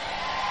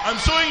 I'm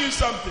showing you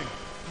something.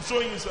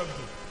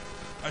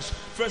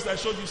 First, I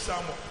showed you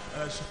Samuel,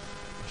 and I show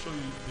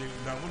you David.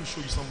 Now, I'm going to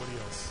show you somebody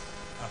else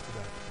after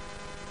that.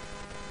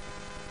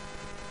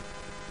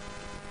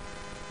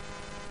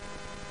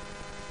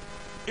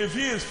 If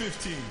he is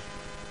 15,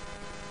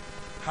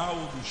 how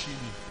old will she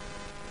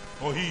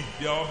be? Or he?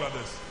 They are all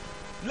brothers.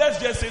 Let's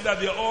just say that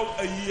they're all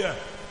a year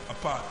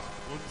apart.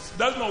 It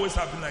doesn't always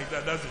happen like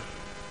that, does it?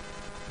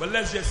 But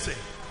let's just say.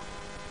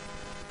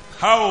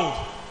 How old?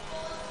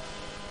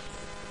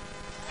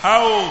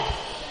 How old?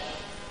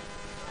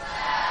 12,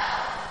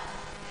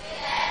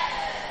 11,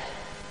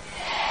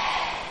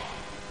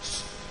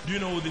 10. Do you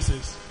know who this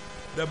is?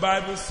 The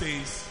Bible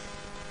says,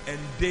 and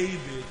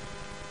David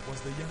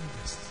was the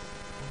youngest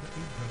of the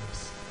 8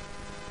 brothers.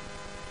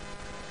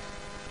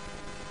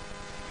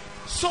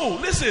 So,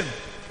 listen.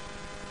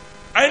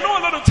 I know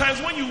a lot of times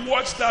when you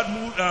watch that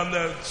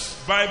the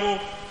Bible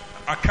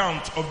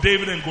account of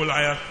David and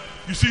Goliath,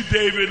 you see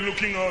David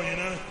looking on,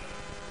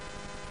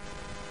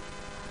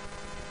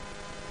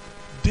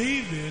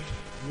 David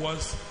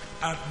was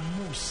at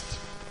most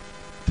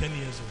 10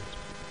 years old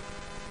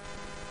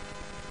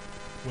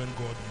when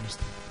God used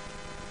him.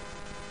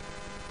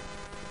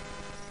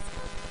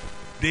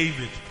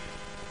 David,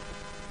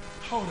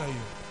 how old are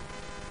you?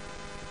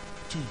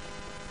 2.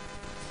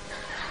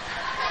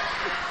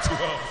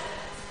 12.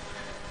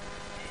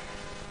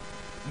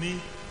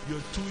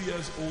 You're 2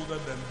 years older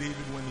than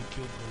David when he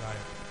killed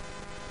Goliath.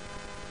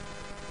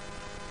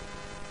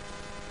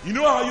 You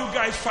know how you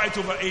guys fight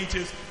over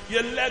ages?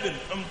 You're 11,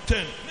 I'm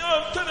 10. No,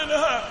 I'm 10 and a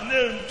half.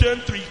 No, I'm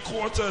 10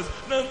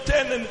 3/4. No, I'm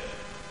 10 and...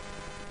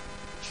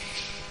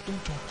 Shh,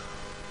 don't talk.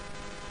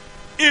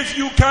 If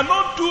you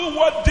cannot do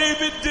what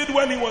David did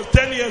when he was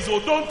 10 years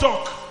old, don't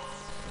talk.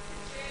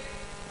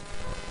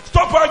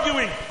 Stop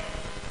arguing.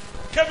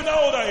 Kevin,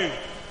 how old are you?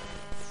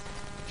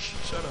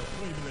 Shut up.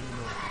 Don't even let me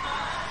know.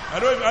 I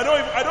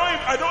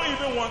don't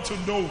even want to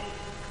know.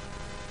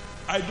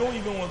 I don't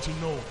even want to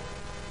know.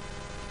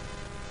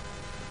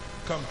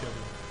 Come,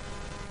 Kevin.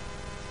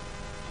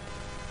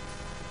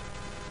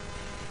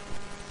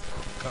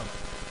 Come.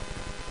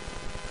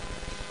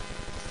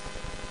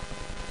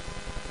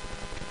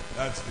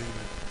 That's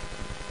David.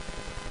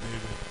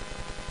 David.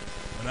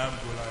 And I'm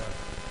Goliath.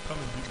 Come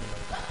and beat me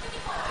like that.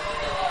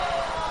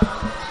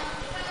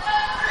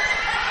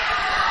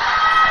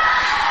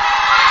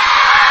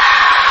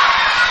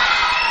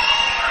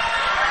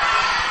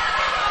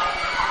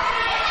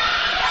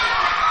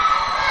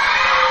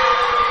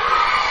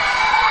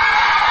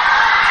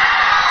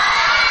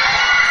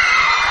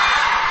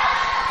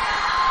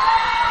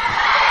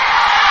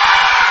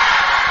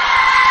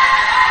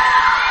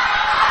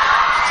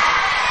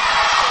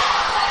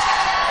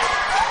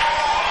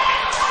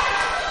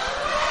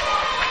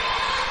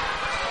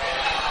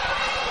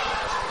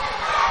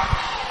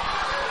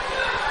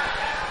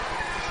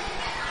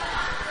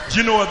 Do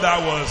you know what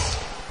that was?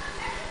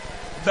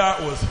 That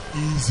was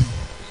easy.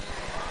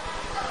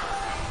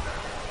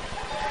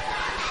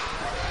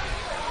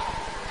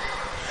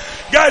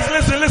 Guys,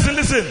 listen.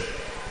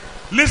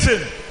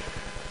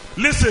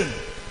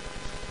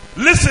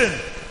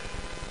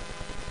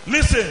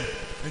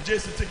 And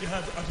Jason, take your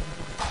hands out of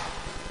your pocket.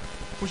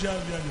 Put your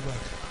hands behind your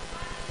back.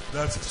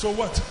 That's it. So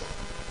what?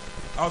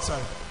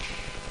 Outside.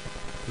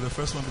 You're the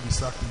first one to be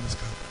sacked in this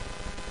camp.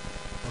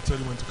 I'll tell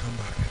you when to come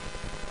back.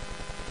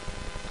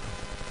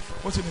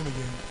 What's your name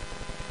again?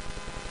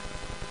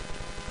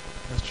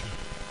 That's true.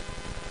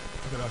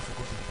 How could I have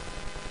forgotten?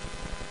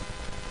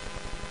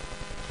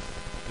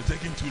 You're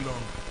taking too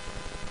long.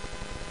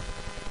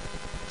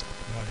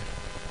 Right.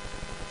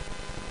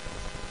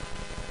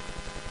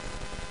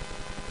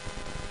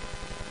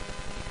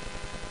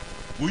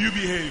 Will you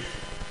behave?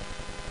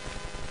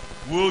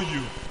 Will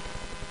you?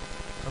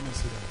 Come and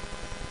sit down.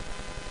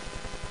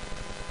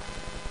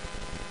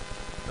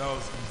 That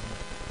was easy.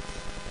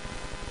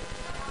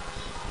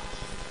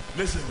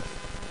 Listen.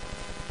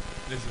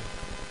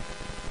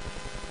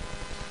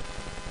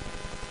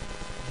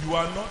 You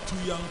are not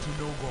too young to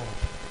know God.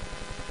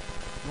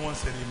 No one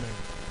said amen.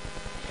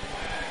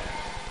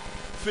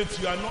 Fitz,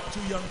 you are not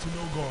too young to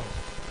know God.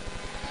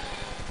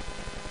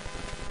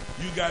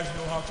 You guys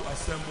know how to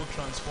assemble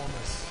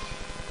transformers,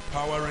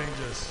 Power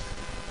Rangers.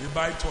 They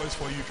buy toys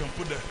for you. You can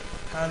put the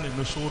hand in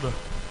the shoulder,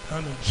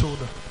 hand in the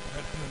shoulder,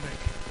 head in the neck,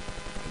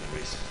 in the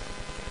waist,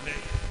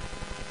 neck.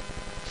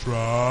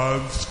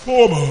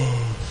 Transformers.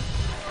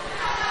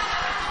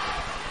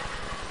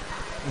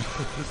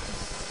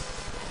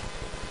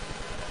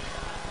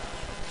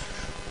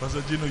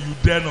 Pastor Gino, you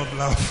dare not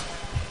laugh.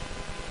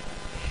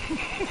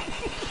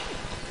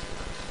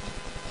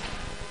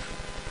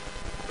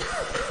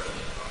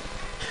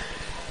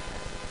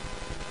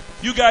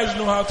 You guys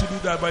know how to do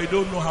that, but you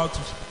don't know how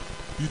to.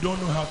 You don't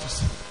know how to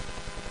say.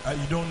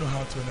 You don't know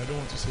how to, and I don't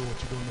want to say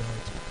what you don't know how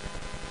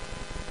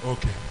to.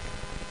 Okay.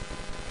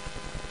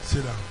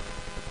 Sit down.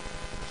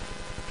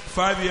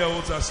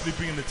 5-year-olds are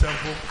sleeping in the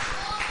temple.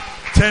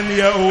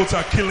 10-year-olds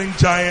are killing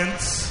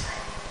giants.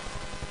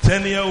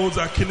 10-year-olds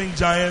are killing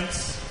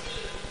giants.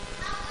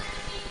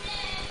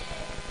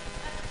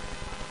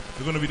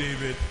 You're going to be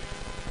David.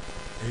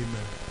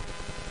 Amen.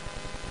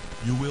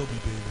 You will be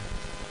David.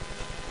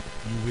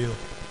 You will.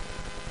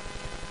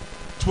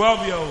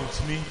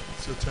 12-year-olds, me,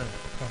 it's your turn.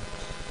 Come.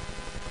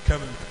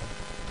 Kevin, come.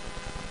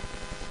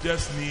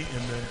 Just me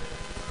and then.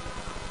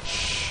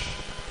 Shh.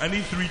 I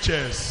need 3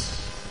 chairs.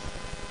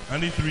 I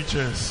need 3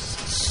 chairs.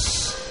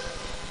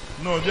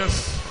 No,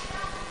 just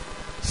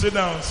sit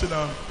down, sit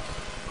down.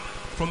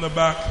 From the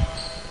back,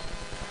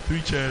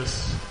 3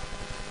 chairs.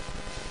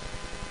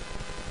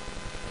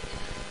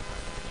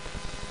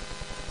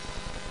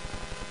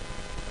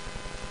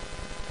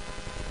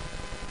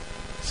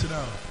 Sit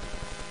down.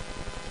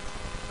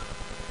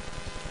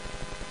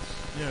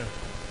 Yeah.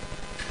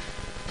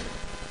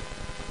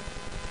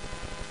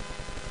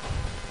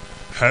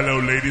 Hello,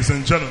 ladies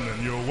and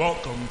gentlemen. You're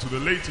welcome to the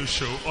latest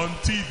show on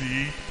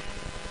TV,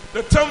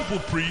 The Temple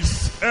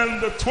Priests and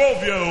the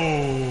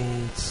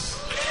 12-year-olds.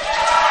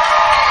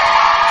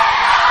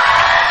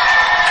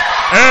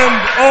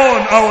 And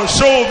on our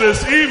show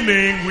this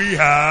evening, we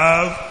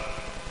have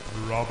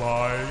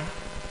Rabbi,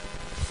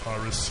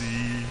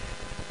 Pharisee,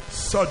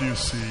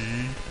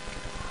 Sadducee,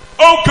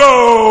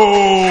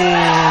 Oko.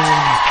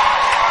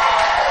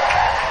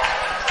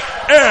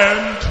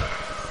 And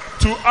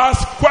to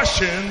ask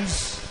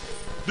questions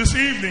this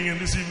evening, in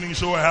this evening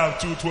show, I have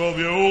 2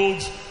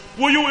 12-year-olds.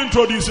 Will you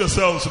introduce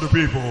yourselves to the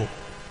people?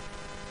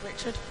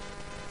 Richard.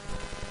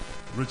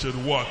 Richard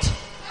what?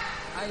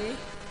 Aye.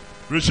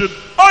 Richard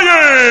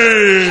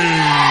Aye.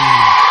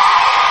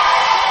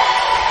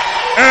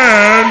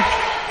 And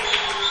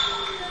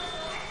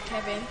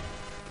Kevin.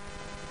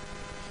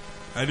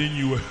 I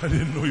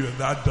didn't know you were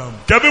that dumb.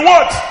 Kevin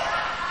what?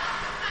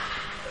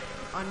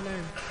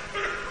 Unknown.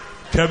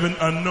 Kevin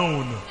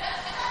Unknown.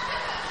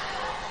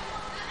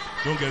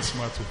 Don't get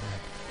smart with me.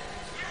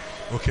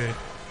 Okay.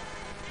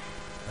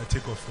 I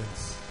take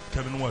offense.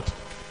 Kevin what?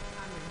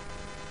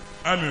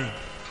 Amun.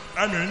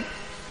 Amun.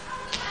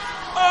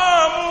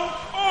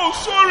 Oh,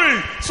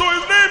 sorry. So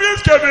his name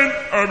is Kevin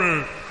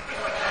Amun.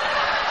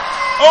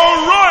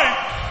 All right.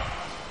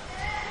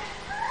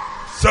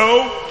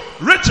 So,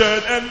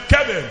 Richard and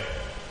Kevin,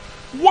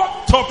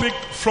 what topic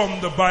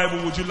from the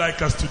Bible would you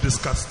like us to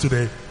discuss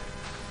today?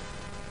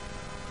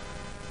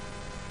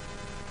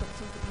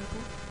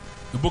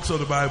 The books of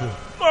the Bible.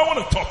 No, I want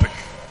a topic.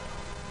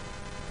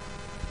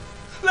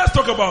 Let's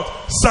talk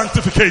about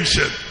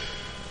sanctification.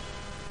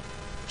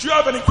 Do you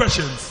have any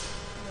questions?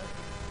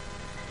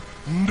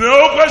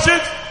 No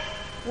questions?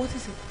 What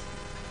is it?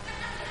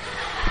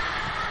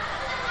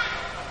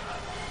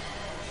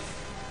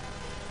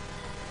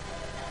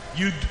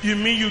 You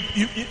mean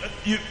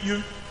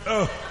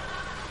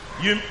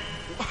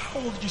how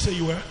old did you say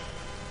you were?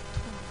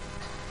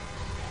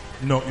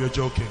 No, you're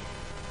joking.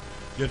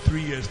 You're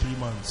 3 years, 3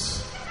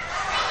 months.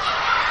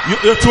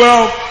 You're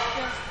 12.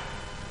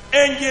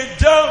 And you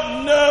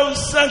don't know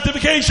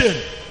sanctification.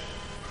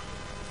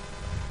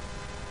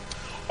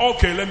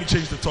 Okay, let me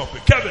change the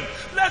topic. Kevin,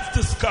 let's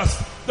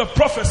discuss the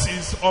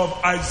prophecies of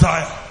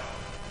Isaiah.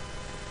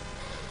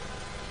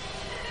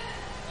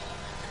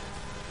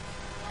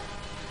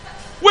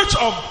 Which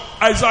of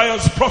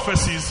Isaiah's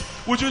prophecies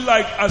would you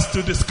like us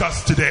to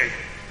discuss today?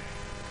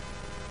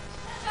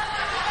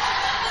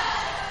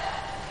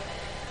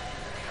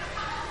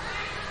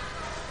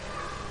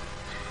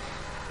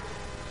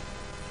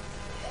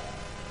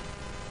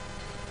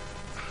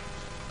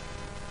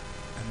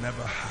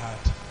 Never had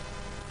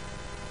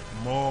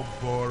more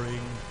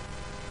boring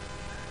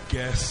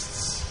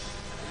guests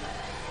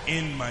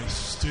in my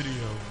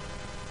studio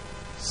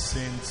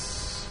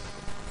since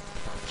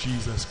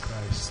Jesus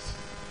Christ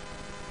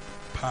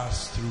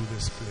passed through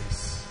this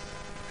place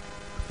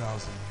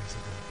 1,000 years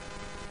ago.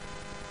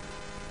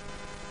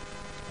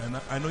 And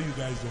I know you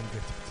guys don't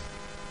get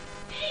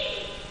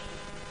it.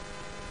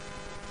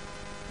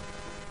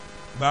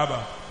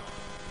 Baba,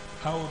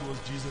 how old was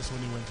Jesus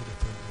when he went to the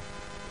temple?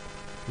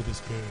 With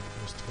his parents,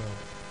 he was 12.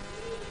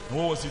 And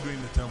what was he doing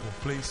in the temple?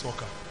 Playing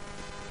soccer.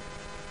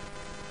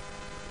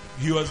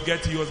 He was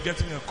getting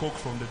a Coke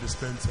from the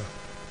dispenser.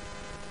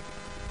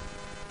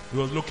 He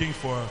was looking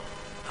for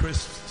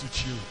crisps to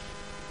chew.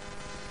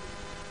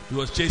 He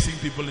was chasing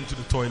people into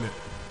the toilet.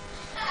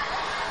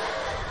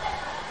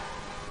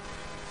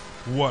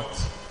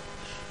 What?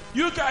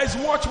 You guys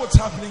watch what's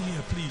happening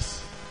here,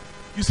 please.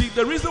 You see,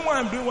 the reason why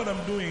I'm doing what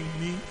I'm doing,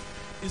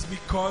 is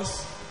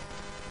because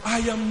I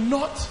am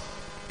not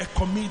a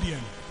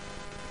comedian.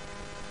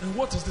 And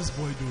what is this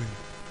boy doing?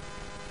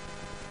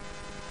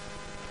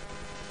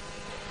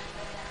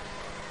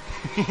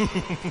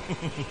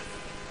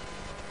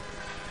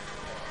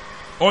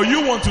 Or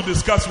you want to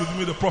discuss with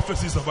me the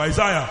prophecies of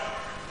Isaiah?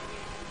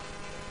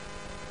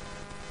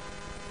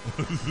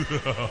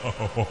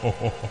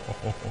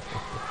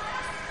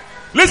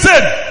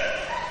 Listen.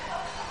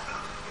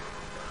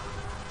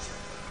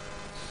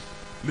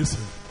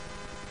 Listen.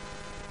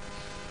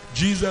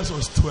 Jesus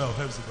was 12.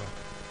 Hepzibah.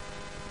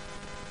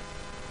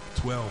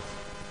 12.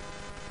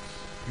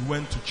 He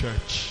went to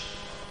church.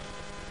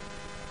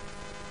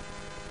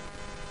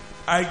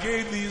 I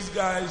gave these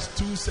guys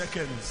 2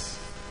 seconds.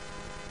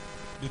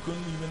 They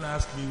couldn't even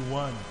ask me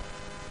one.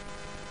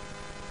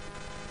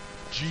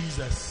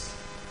 Jesus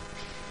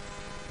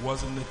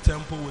was in the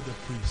temple with the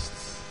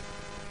priests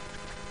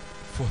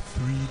for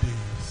 3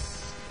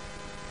 days.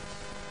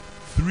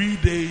 3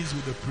 days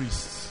with the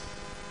priests.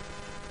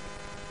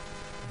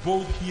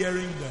 Both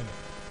hearing them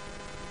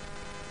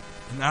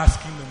and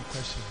asking them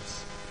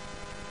questions.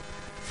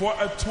 For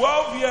a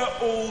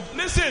 12-year-old,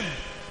 listen,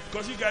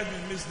 because you guys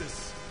may miss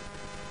this.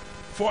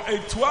 For a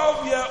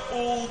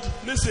 12-year-old,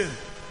 listen,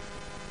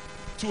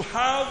 to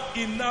have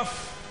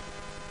enough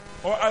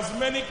or as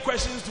many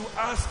questions to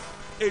ask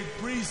a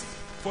priest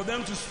for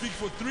them to speak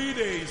for 3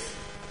 days,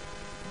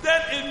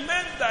 then it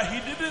meant that he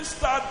didn't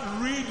start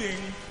reading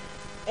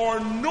or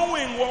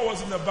knowing what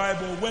was in the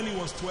Bible when he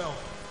was 12.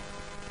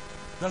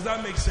 Does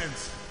that make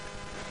sense?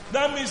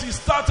 That means he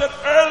started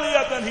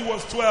earlier than he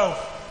was 12.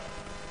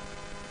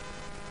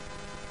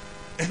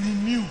 And he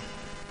knew.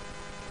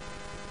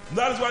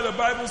 That is why the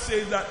Bible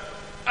says that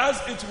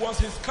as it was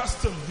his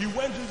custom, he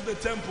went into the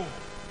temple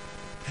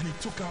and he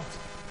took out.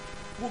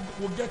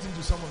 We'll get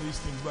into some of these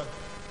things, but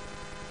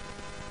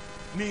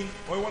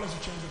or you want us to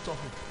change the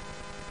topic?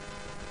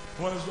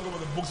 I want us to talk about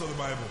the books of the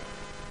Bible.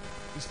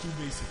 It's too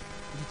basic.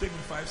 It will take me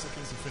 5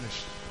 seconds to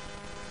finish.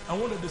 I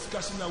want a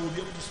discussion that we'll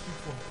be able to speak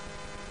for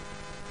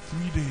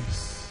 3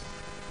 days.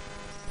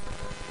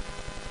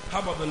 How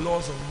about the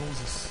laws of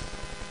Moses?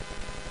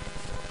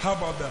 How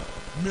about the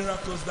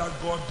miracles that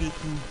God did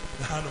through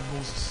the hand of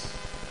Moses?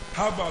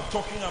 How about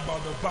talking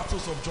about the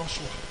battles of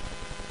Joshua?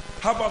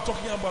 How about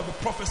talking about the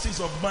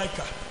prophecies of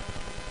Micah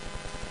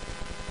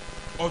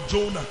or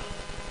Jonah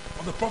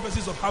or the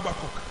prophecies of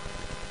Habakkuk?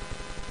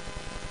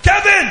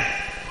 Kevin!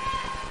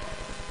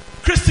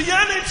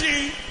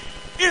 Christianity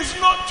is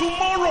not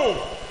tomorrow.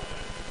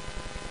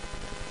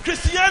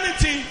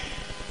 Christianity,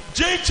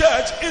 J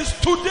Church, is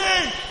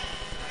today.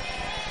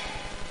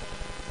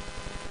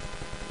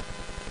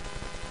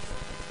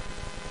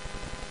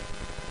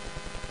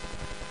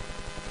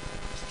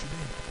 It's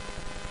today.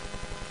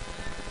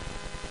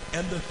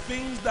 And the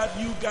things that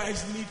you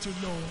guys need to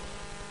know,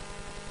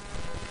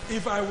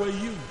 if I were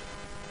you,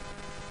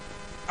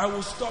 I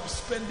would stop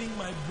spending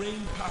my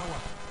brain power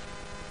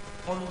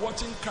on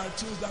watching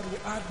cartoons that will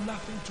add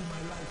nothing to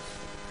my life.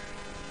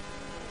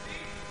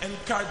 And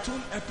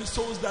cartoon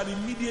episodes that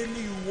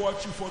immediately you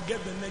watch, you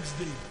forget the next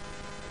day.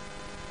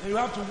 And you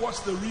have to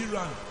watch the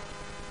rerun.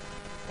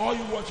 Or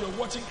you're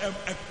watching a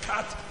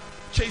cat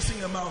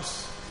chasing a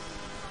mouse.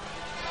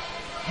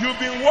 You've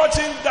been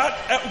watching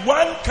that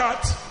one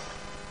cat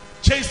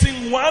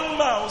chasing one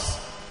mouse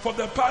for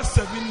the past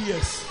 7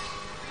 years.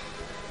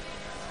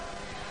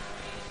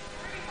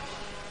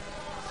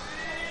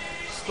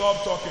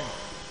 Stop talking.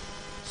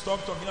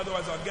 Stop talking,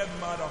 otherwise I'll get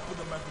mad, I'll put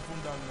the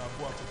microphone down and I'll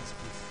go out of this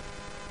place.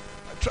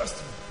 Trust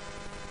me.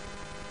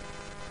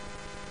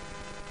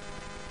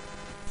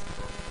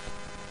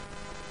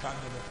 Can't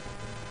develop what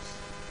knows.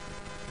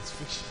 It's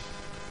fiction.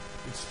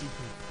 It's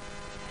stupid.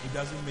 It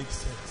doesn't make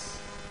sense.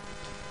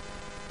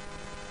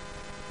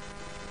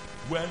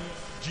 When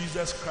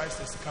Jesus Christ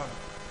has come,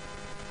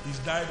 He's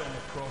died on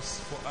the cross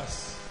for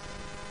us.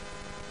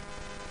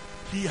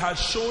 He has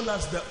shown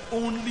us the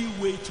only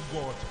way to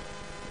God.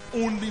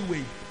 Only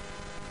way.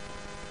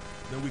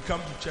 Then we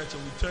come to church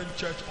and we turn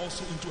church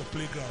also into a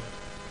playground.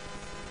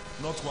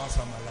 Not whilst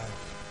I'm alive.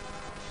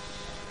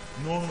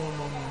 No.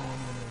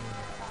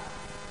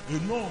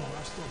 No,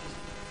 I stopped.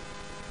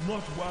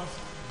 Not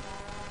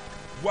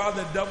while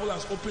the devil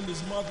has opened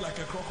his mouth like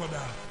a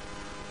crocodile.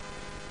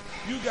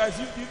 You guys,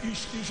 you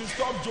should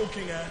stop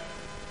joking,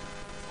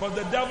 because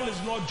the devil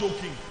is not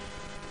joking.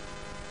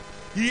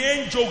 He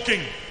ain't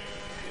joking.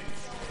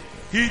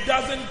 He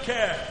doesn't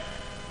care.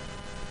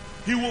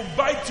 He will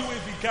bite you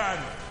if he can.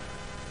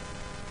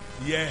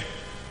 Yeah.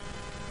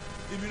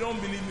 If you don't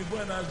believe me, go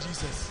and ask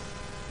Jesus.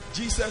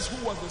 Jesus,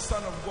 who was the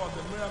Son of God,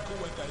 the miracle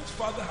worker, his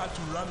father had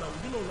to run away.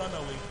 You know, run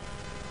away.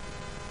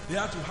 They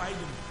had to hide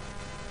him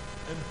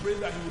and pray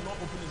that he would not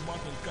open his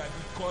mouth and cry,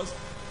 because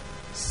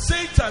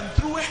Satan,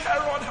 through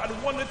Herod, had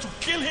wanted to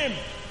kill him.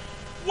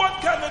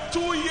 What can a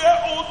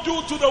 2-year-old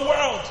do to the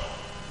world?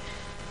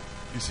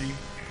 You see,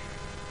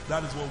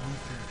 that is what we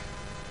think.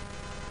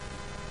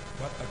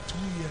 But a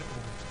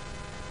 2-year-old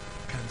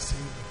can save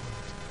the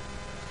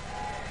world.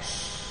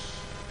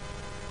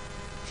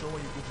 sure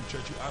when you go to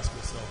church, you ask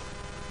yourself,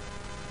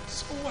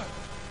 so what?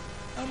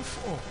 I'm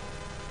 4.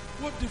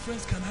 What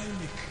difference can I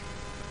make?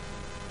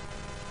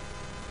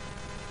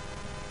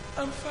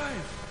 I'm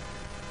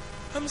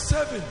 5. I'm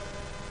 7.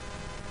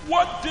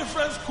 What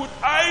difference could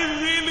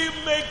I really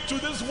make to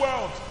this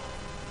world?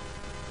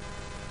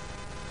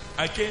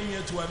 I came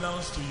here to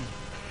announce to you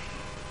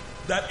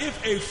that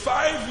if a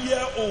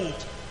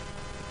 5-year-old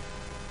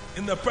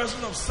in the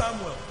person of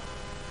Samuel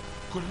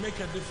could make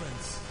a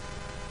difference,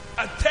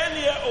 a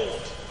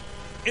 10-year-old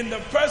in the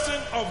person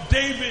of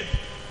David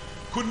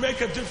could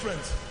make a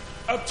difference,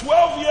 a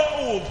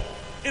 12-year-old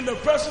in the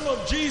person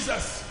of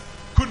Jesus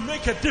could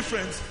make a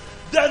difference,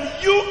 then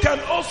you can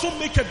also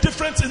make a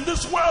difference in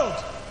this world.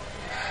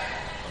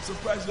 I'm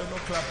surprised you're not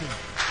clapping.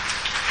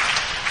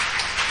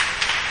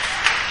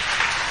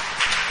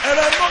 And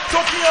I'm not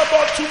talking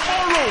about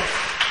tomorrow.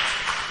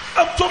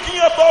 I'm talking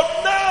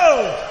about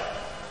now.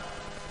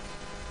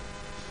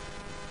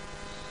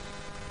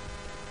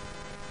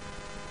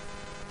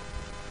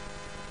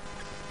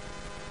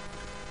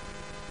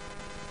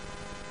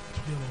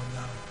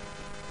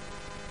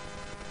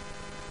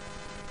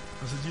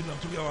 I'm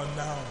talking about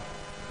now.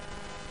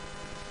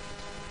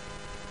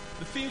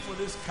 The theme for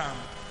this camp,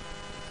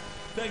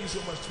 thank you so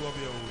much,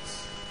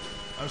 12-year-olds.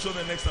 I'm sure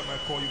the next time I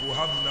call you, we'll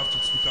have enough to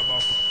speak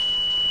about for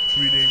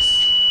 3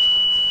 days.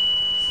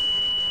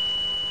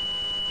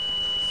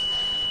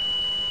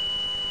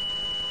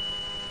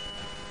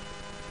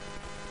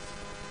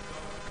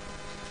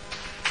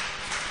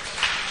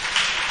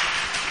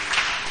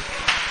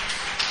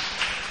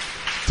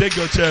 Take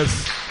your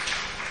chairs.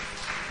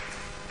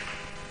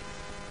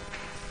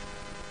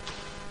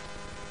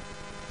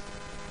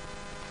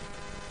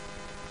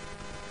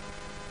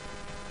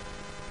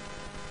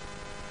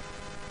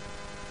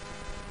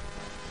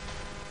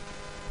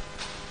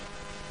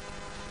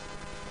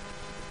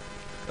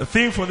 The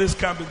theme for this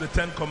camp is the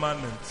 10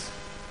 Commandments.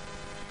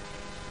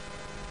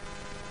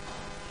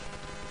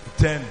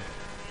 The 10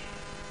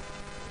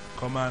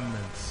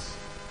 Commandments.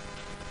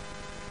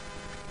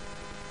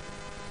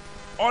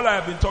 All I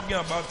have been talking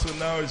about till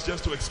now is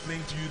just to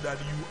explain to you that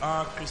you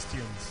are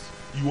Christians.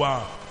 You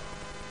are.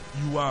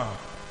 You are.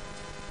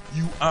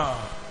 You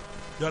are.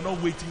 You are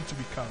not waiting to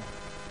become.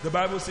 The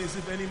Bible says,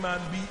 if any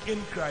man be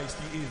in Christ,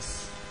 he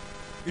is.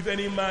 If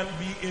any man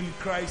be in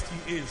Christ,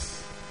 he is.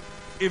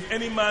 If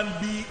any man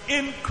be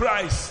in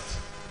Christ,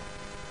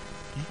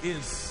 he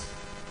is.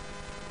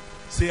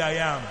 Say, I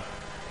am.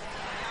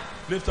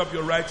 Lift up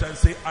your right hand and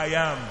say, I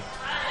am.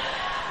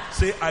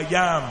 Say, I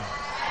am.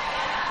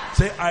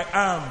 Say, I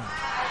am.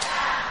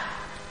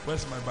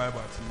 Where's my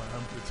Bible? It's in my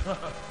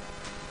armpit.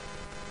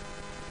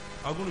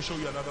 I'm going to show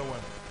you another one.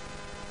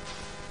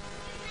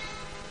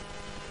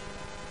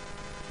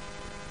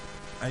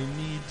 I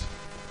need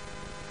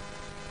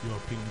your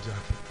pink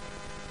jacket.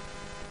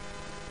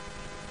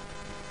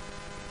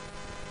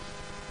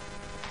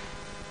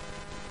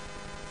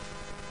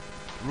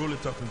 Roll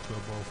it up into a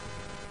ball for me.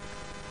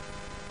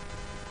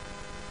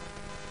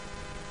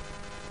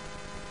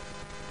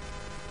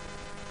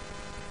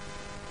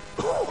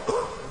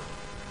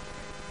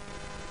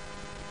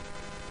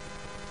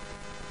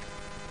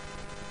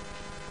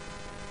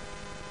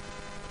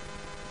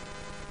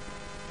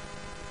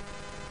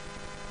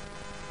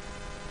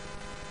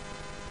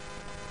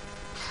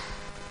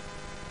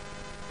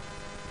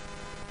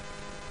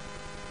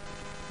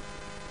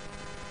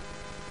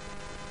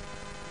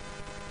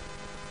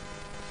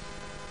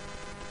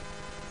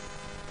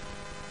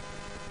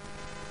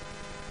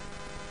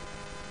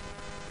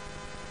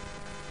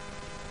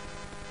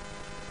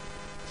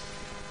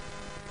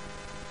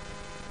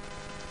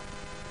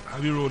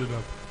 Have you rolled it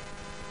up?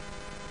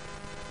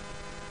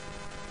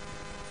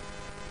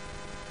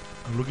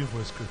 I'm looking for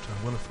a scripture.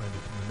 I'm going to find it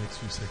in the next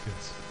few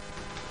seconds.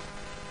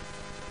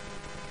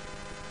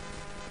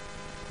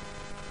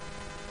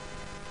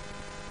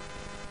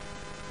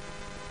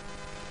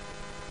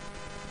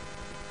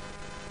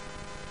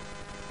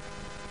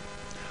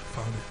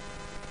 Found it.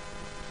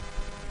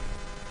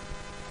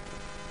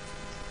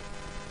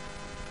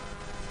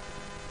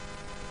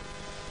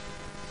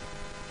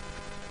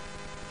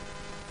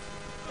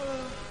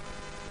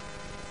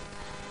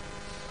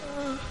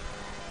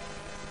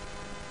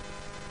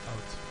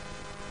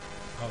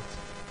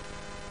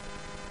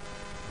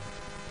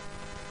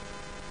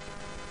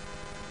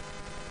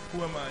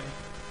 Who am I?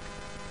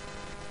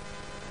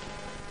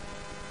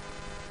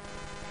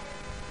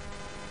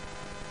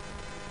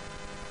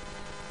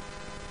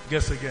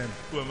 Guess again.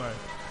 Who am I?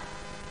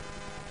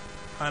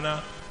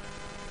 Hannah?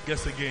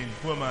 Guess again.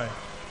 Who am I?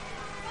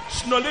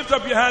 No, lift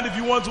up your hand if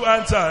you want to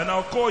answer and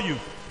I'll call you.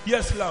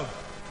 Yes, love.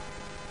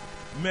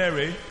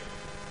 Mary.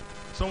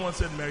 Someone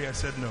said Mary. I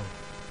said no.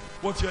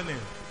 What's your name?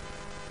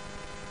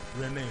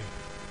 Renee.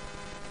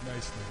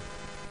 Nice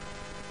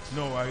name.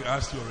 No, I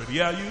asked you already.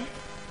 Yeah, you?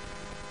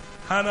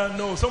 Hannah,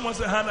 no. Someone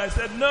said Hannah. I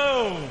said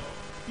no.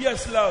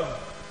 Yes, love.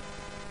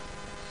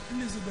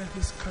 Elizabeth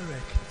is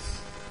correct.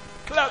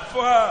 Clap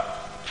for her.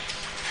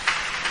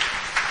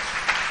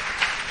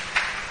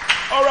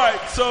 All right,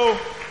 so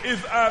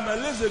if I'm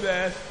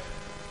Elizabeth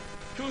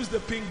Who's the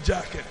pink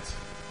jacket?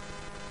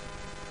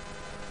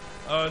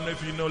 No,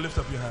 if you know, lift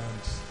up your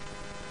hands.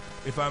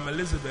 If I'm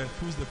Elizabeth,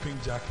 who's the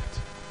pink jacket?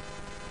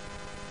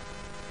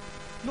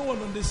 No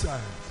one on this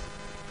side.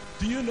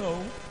 Do you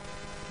know?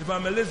 If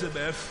I'm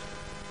Elizabeth,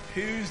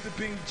 who's the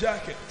pink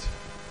jacket?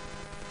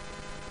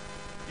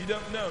 You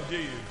don't know, do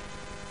you?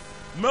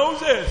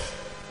 Moses.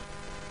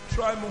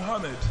 Try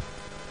Muhammad.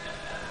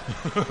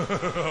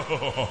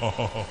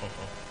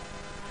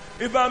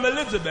 If I'm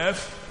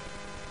Elizabeth,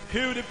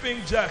 who the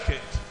pink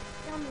jacket?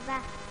 John the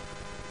Baptist.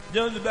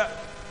 John the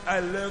Baptist. I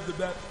love the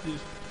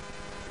Baptist.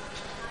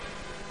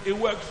 It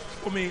works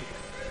for me.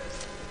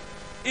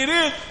 It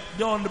is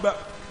John the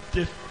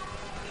Baptist.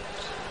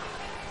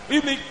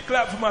 Let me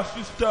clap for my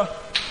sister.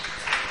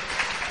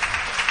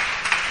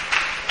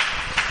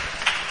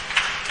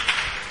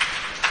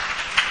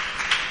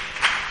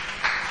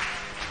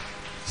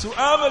 So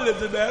I'm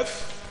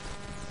Elizabeth.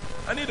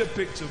 I need a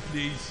picture,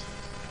 please.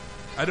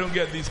 I don't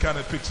get these kind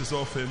of pictures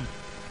often.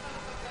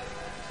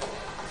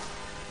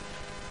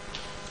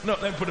 No,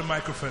 let me put a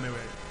microphone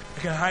away. I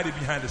can hide it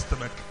behind the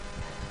stomach.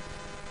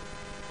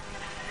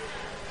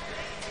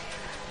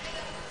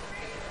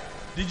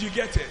 Did you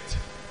get it?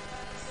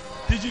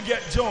 Did you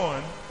get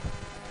John?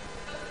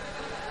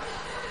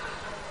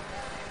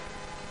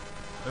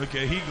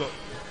 Okay, he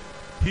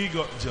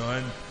got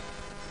John.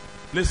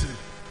 Listen.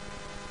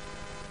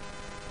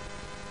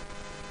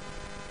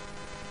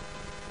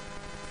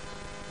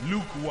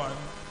 Luke 1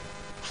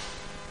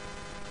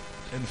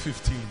 and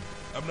 15.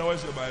 Abner,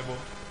 where's your Bible?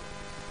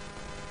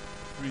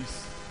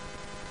 Please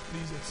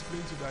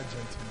explain to that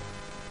gentleman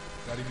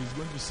that if he's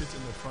going to sit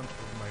in the front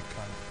of my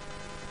car,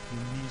 he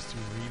needs to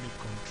really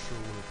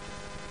control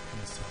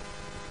himself.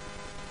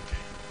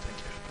 Okay, thank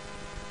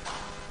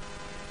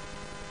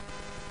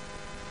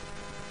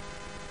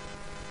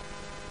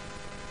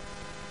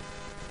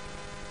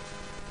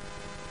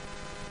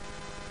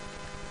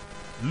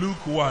you.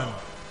 Luke 1.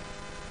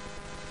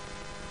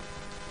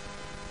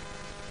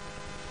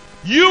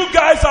 You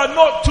guys are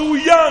not too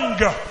young.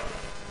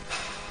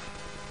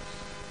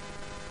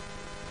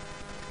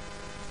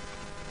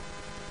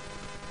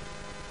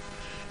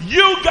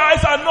 You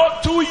guys are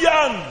not too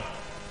young.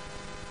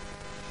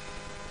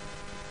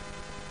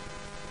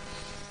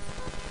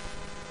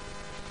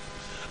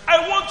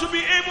 I want to be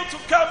able to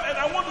come and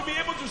I want to be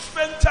able to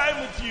spend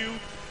time with you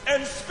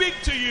and speak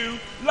to you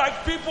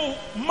like people,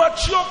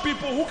 mature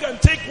people who can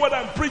take what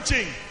I'm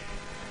preaching.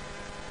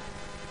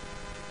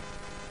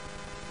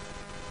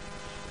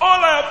 All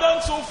I have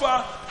done so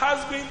far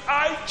has been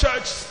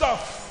church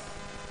stuff.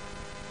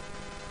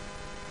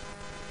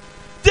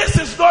 This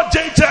is not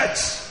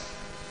J-Church.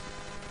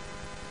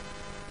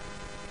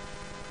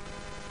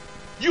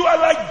 You are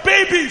like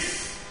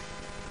babies.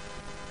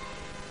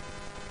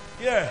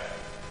 Yeah.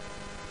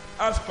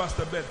 Ask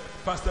Pastor Ben.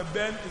 Pastor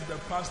Ben is the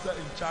pastor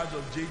in charge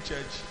of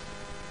J-Church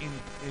in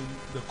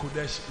the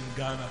Kodesh in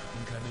Ghana,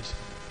 incarnation.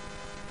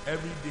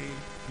 Every day,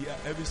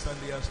 every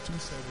Sunday he has 2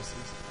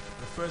 services.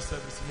 The first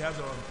service, he has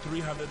around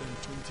 320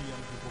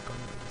 young people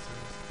coming to the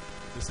service.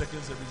 The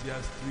second service, he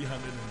has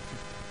 350.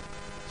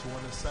 So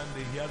on a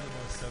Sunday, he has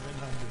about 700,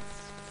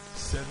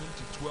 7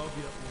 to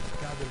 12-year-olds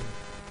gathering.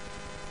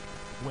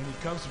 When he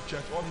comes to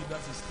church, all he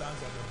does is stands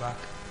at the back.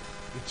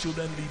 The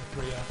children lead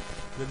prayer.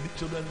 The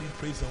children lead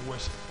praise and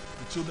worship.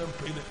 The children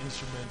play the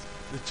instruments.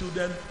 The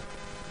children,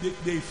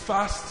 they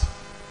fast.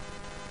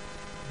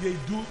 They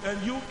do, and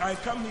I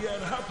come here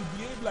and have to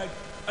behave like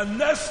a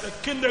nurse, a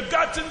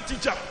kindergarten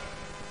teacher.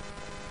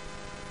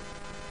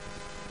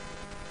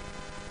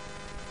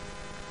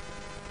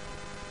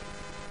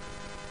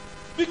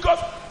 Because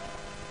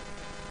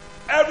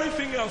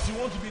everything else you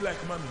want to be like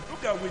mommy.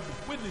 Look at Whitney.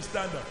 Whitney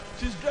stand up.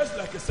 She's dressed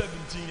like a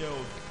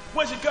 17-year-old.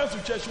 When she comes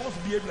to church, she wants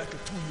to behave like a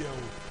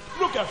 2-year-old.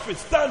 Look at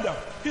Fitz. Stand up.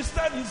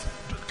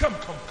 Come.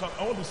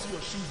 I want to see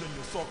your shoes and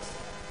your socks.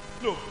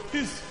 Look,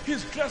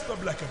 he's dressed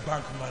up like a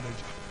bank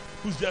manager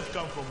who's just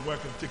come from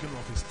work and taken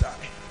off his tie.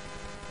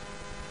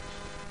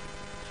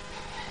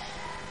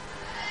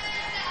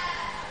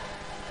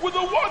 With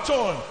a watch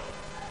on.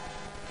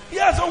 He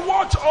has a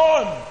watch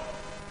on.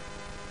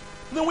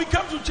 Then we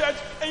come to church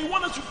and you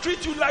want us to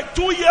treat you like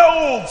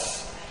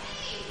 2-year-olds.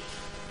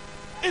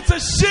 It's a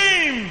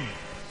shame.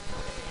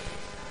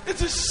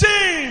 It's a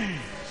shame.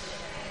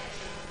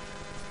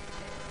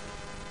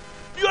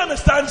 You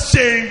understand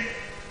shame?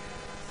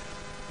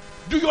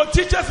 Do your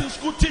teachers in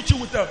school teach you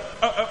with a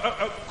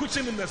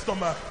cushion in the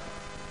stomach?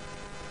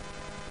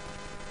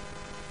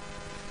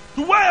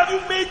 Why have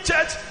you made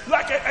church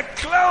like a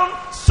clown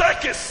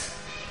circus?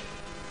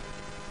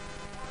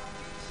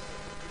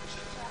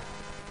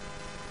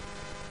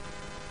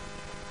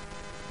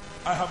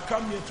 I have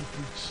come here to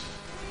preach.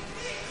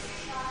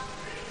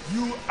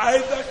 You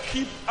either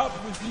keep up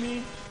with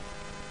me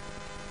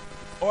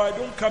or I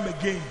don't come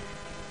again.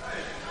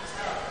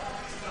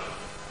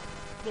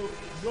 No,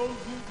 don't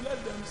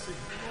let them say,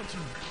 not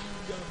you.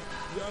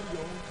 You have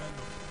your own kind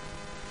of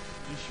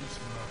issues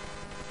now.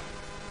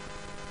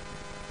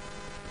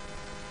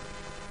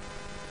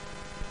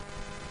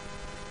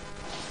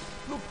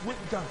 Look,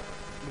 wait down.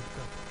 Look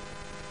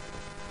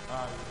down.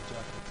 Ah, your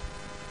jacket.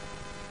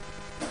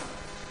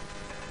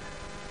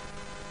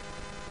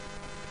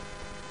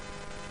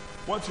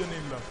 What's your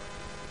name, love?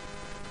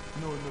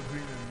 No,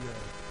 green and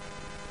yellow.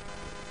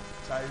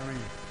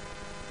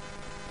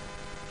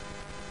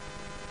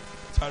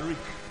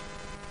 Tariq.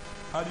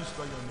 How do you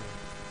spell your name?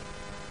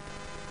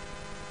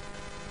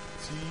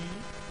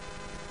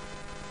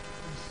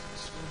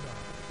 Slow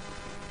down.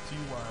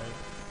 T-Y-R-E-A.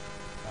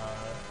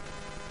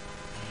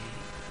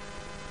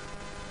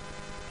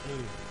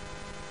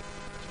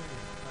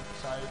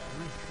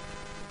 Tariq.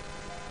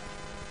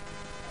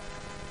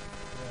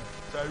 Yeah.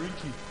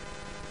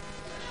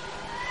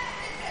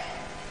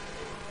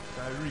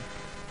 Tariq.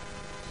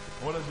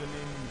 What does your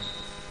name mean?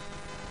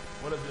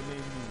 What does your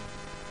name mean?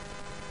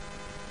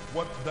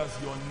 What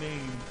does your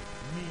name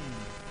mean?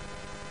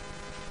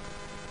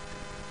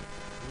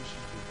 What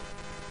should you do?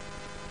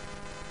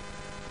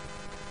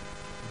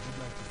 Would you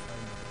like to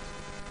find out?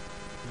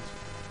 Please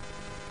come on.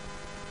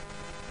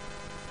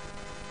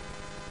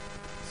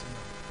 Sit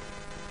down.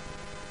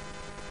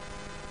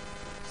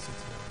 Sit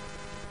down.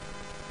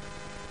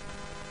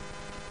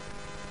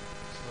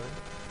 Sorry?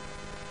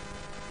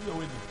 You're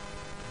with me.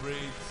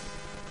 Braids,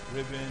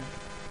 ribbon,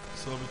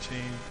 silver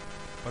chain,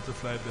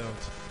 butterfly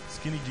belt,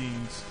 skinny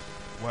jeans,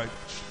 white.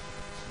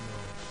 No,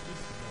 this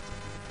is not a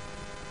baby.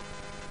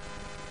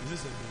 Is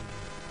this a baby?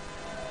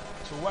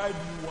 So why do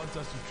you want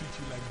us to treat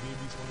you like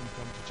babies when we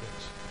come to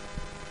church?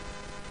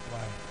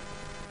 Why?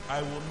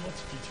 I will not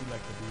treat you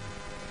like a baby.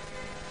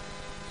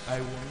 I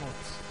will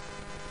not.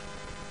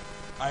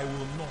 I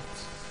will not.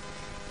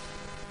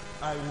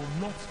 I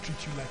will not treat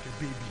you like a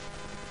baby.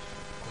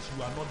 Because you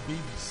are not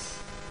babies.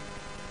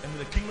 And in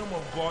the kingdom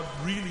of God,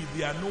 really,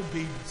 there are no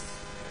babies.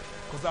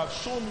 Because I've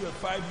shown you a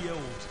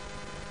 5-year-old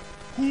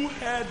who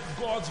heard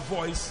God's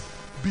voice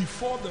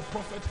before the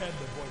prophet heard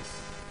the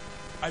voice.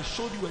 I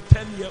showed you a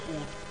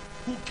 10-year-old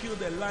who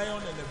killed a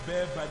lion and a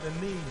bear by the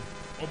name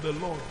of the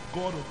Lord,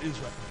 God of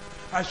Israel.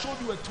 I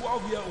showed you a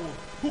 12-year-old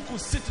who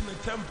could sit in the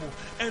temple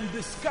and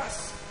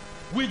discuss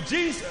with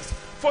Jesus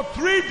for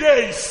 3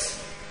 days.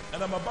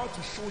 And I'm about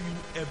to show you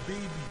a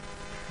baby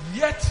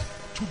yet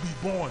to be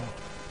born.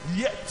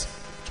 Yet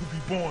to be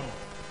born.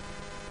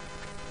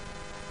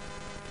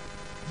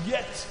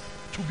 Yet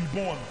to be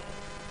born.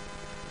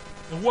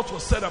 And what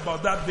was said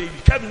about that baby?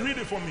 Kevin, read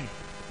it for me.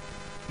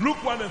 Luke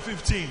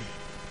 1:15.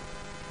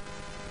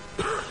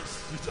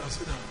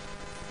 Sit down.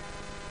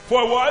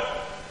 For what?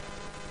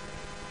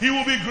 He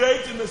will be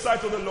great in the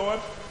sight of the Lord.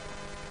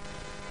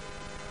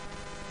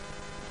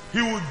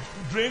 He will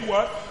drink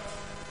what?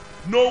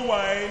 No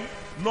wine,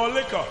 nor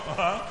liquor.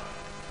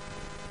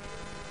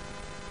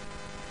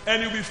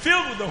 And he'll be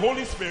filled with the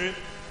Holy Spirit.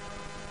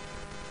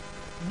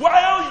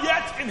 While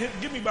yet in his...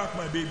 Give me back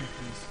my baby,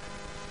 please.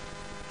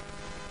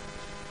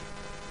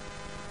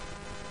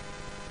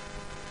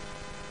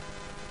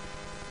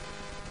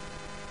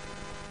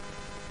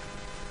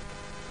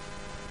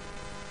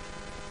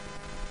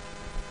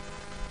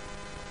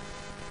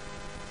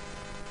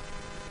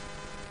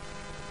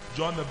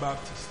 John the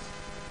Baptist.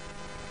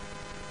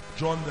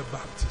 John the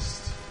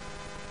Baptist.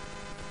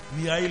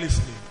 Are you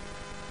listening?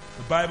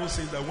 The Bible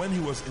says that when he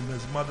was in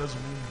his mother's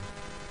womb,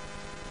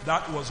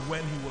 that was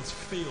when he was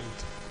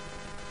filled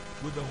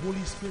with the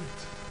Holy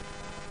Spirit.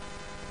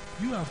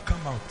 You have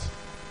come out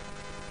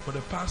for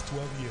the past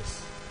 12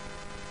 years.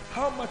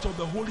 How much of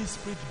the Holy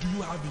Spirit do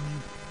you have in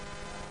you?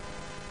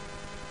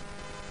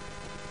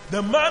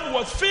 The man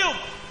was filled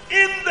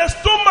in the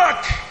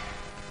stomach.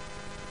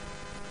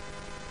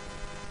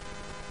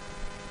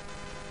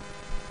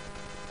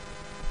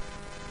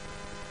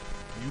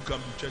 You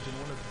come to church and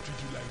want to treat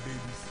you like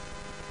babies.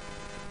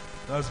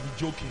 That's be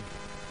joking.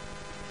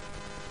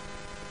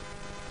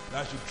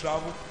 I should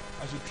travel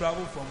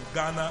from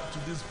Ghana to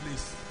this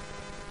place.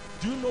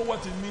 Do you know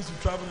what it means to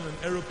travel in an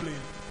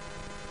aeroplane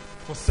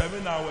for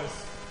 7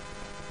 hours?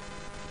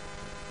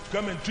 To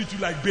come and treat you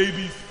like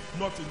babies,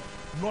 not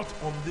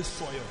on this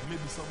soil,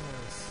 maybe somewhere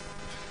else.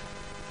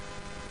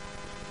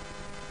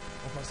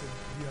 Papa said,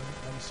 yeah,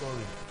 I'm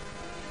sorry.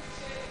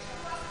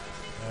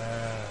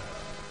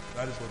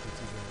 That is what it is.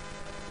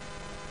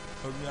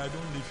 But me, I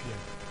don't live here.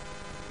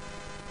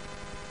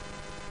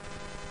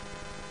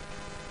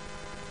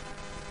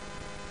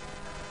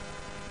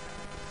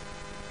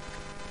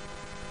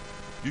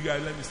 You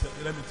guys, let me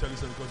tell you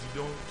something, because you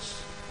don't.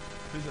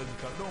 This doesn't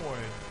count. Don't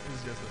worry. This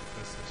is just the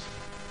first session.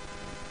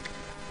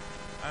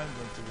 I'm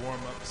going to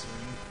warm up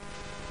soon.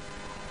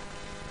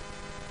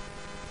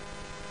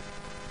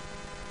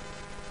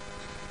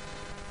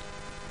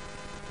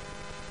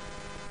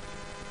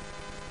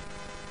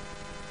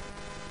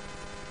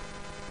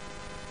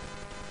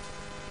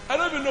 I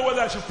don't even know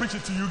whether I should preach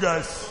it to you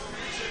guys.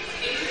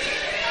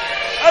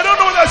 I don't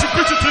know whether I should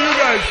preach it to you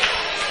guys.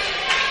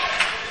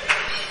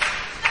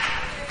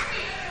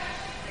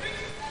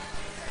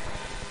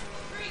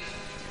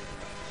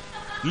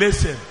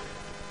 Listen.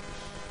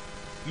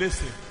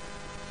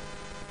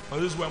 Oh,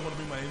 this is where I'm going to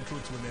bring my intro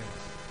to an end.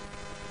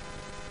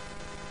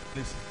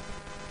 Listen.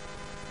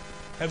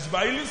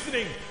 Are you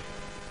listening?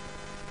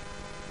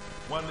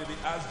 One day they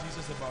asked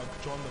Jesus about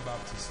John the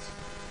Baptist.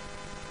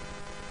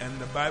 And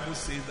the Bible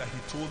says that he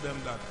told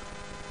them that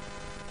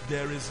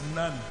there is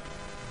none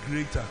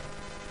greater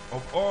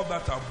of all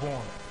that are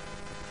born.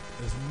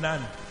 There's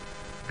none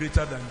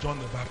greater than John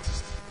the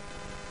Baptist.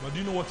 But do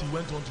you know what he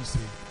went on to say?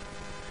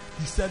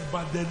 He said,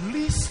 but the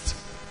least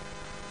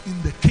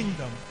in the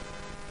kingdom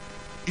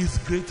is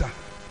greater.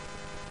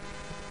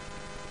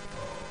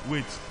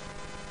 Wait.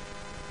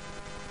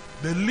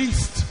 The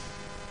least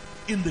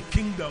in the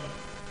kingdom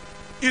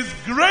is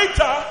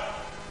greater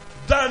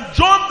than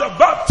John the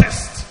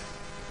Baptist.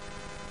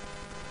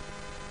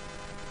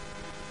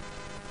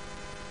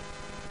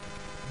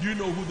 Do you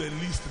know who the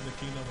least in the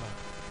kingdom are?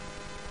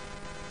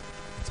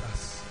 It's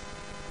us.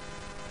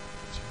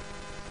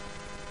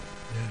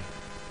 Yeah.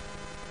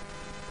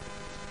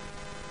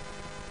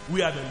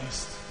 We are the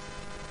least.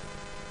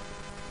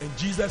 And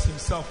Jesus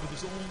himself, with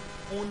his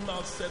own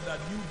mouth, said that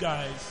you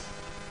guys,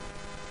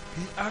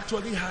 he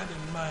actually had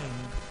in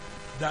mind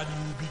that you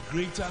will be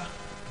greater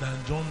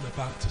than John the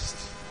Baptist.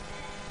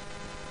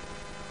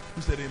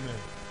 Who said amen?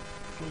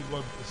 Glory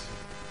God bless you.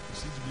 You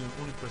seem to be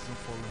the only person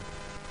following.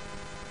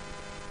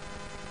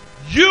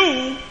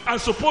 You are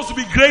supposed to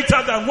be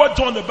greater than what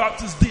John the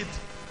Baptist did.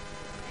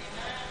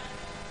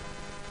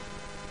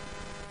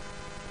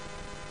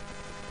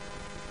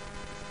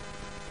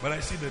 But I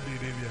see the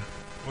behavior,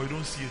 or you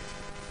don't see it.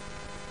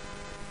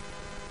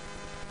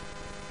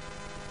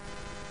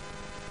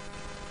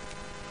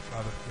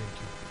 Father, thank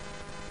you.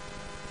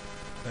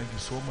 Thank you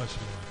so much,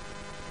 Lord.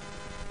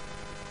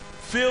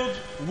 Filled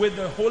with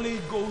the Holy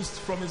Ghost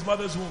from his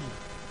mother's womb.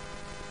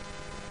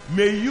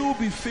 May you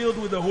be filled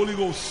with the Holy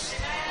Ghost.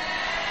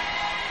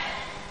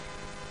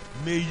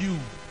 May you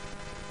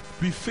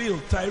be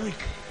filled, Tyreek,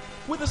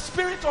 with the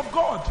Spirit of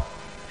God.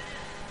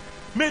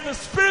 May the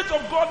Spirit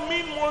of God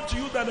mean more to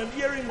you than an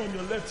earring on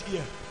your left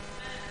ear.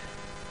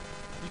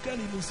 You can't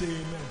even say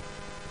amen.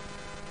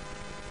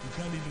 You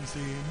can't even say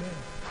amen.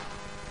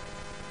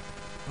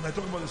 When I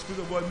talk about the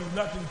Spirit of God, it means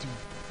nothing to you.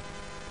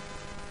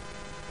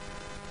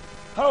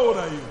 How old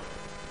are you?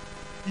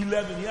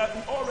 11. He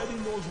already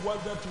knows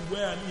whether to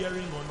wear an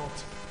earring or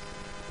not.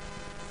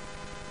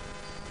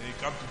 Then you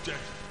come to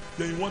church.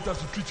 Then you want us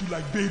to treat you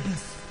like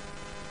babies.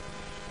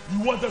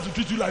 You want us to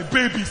treat you like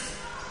babies.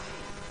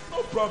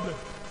 No problem.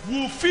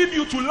 We'll feed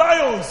you to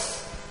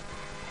lions.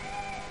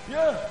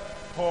 Yeah.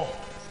 Oh,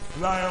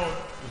 lion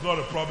is not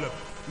a problem.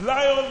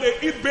 Lion, they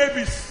eat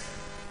babies.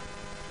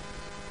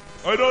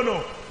 I don't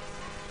know.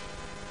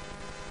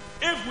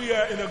 If we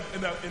are in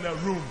a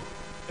room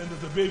and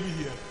there's a baby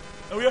here,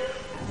 and we are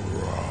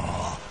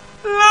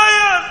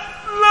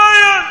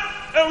lion,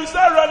 and we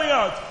start running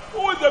out,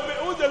 who is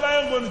the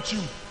lion going to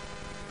chew?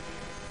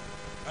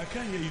 I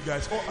can't hear you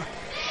guys. Oh,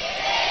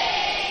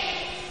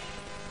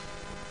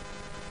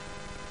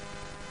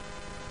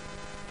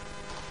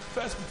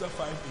 1 Peter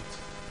 5:8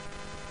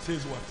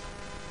 says what?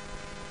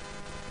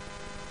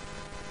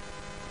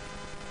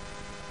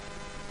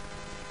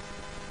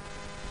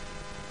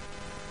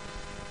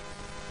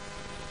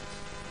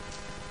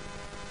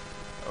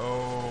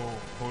 Oh,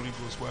 Holy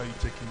Ghost, why are you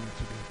taking me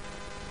today?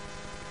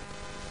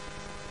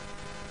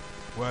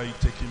 Why are you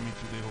taking me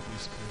today, Holy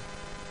Spirit?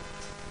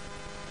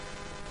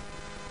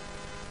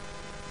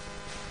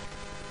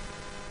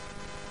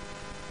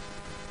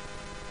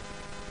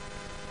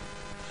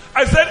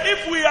 I said,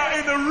 if we are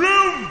in a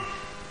room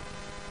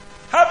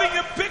having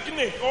a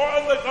picnic, or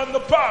in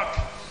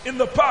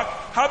the park,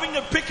 having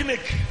a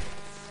picnic,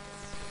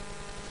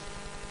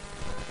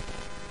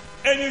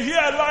 and you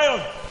hear a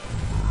lion,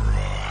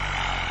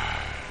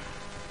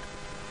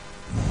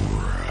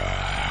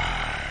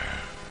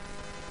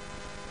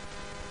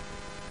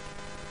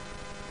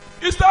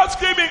 you start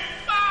screaming,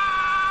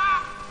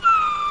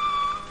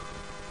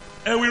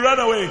 and we run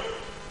away.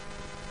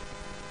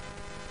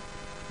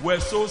 We're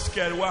so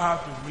scared. What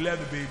happened? We left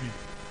the baby.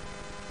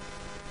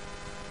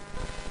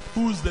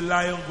 Who's the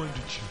lion going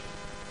to chew?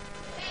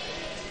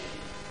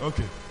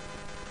 Okay.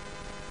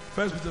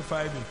 1 Peter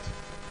 5:8.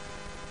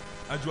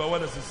 Ajua,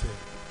 what does it say?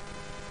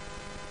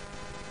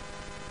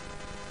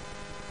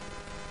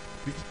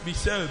 Be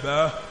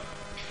sober.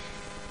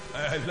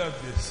 I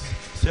love this.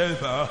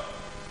 Sober.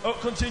 Oh,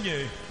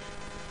 continue.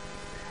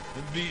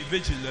 Be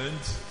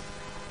vigilant.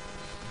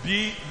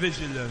 Be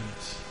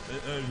vigilant.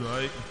 All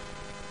right.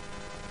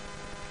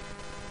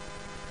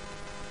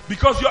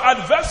 Because your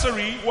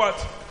adversary,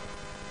 what?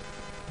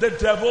 The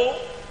devil,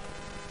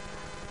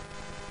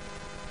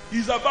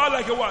 he's about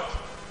like a what?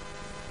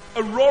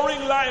 A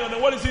roaring lion.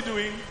 And what is he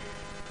doing?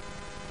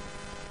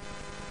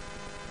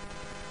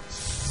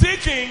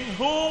 Seeking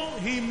whom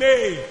he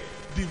may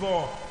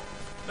devour.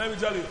 Let me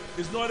tell you,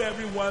 it's not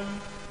everyone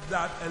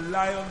that a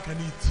lion can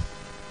eat.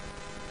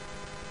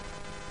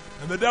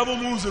 And the devil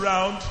moves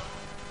around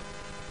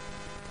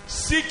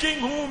seeking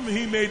whom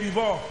he may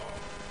devour.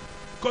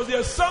 Because there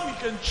are some he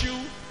can chew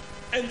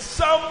and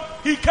some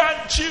he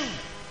can't chew.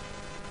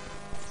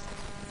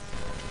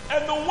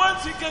 And the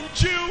ones he can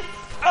chew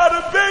are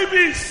the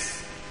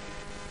babies.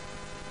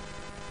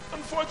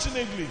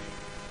 Unfortunately.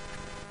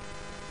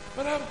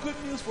 But I have good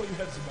news for you,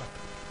 Hetzibah.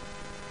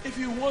 If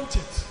you want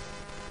it,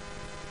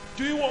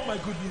 do you want my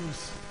good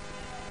news?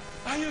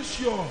 Are you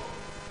sure?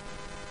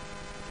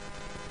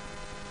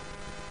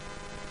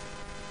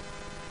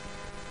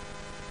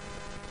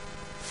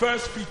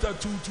 First Peter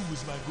 2:2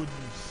 is my good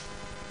news.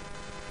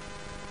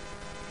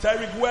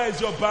 Tariq, where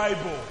is your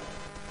Bible?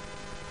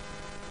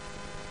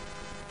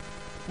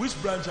 Which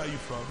branch are you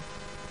from?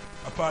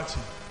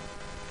 Apache.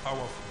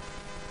 Powerful.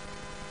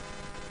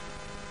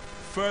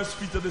 First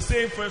Peter, the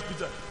same First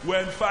Peter.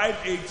 We're in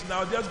 5:8.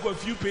 Now just go a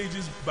few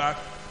pages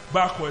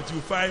backwards.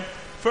 You'll find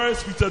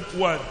First Peter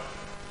 1,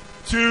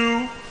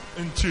 2,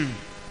 and 2.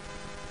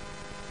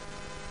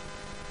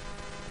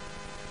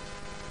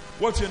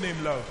 What's your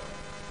name, love?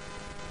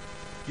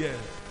 Yes.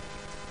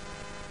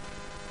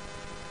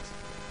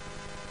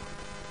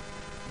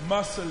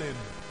 Marceline.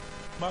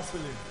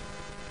 Marceline.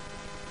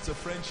 It's a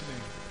French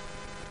name.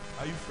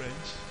 Are you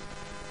French?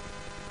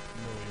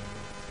 No, you're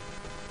not.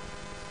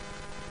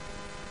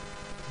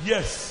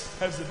 Yes,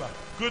 Hezebah.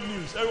 Good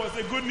news. Everyone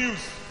say good news.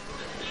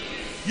 Good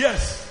news.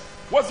 Yes.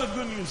 What's the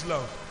good news,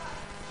 love?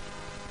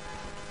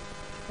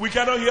 We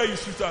cannot hear you,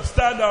 sweetheart.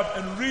 Stand up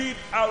and read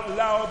out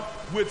loud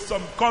with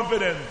some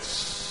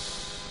confidence.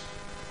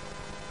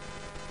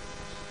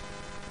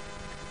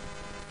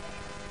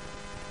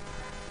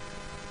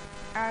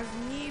 As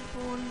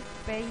newborn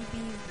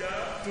babies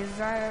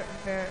desire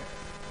the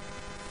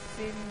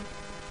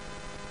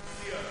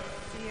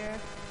sincere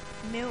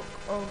milk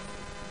of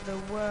the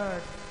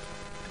word,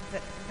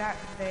 that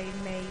they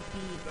may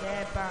be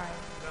thereby,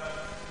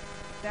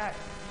 that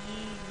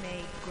ye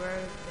may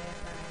grow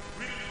thereby.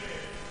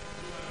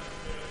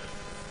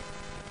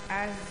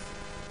 As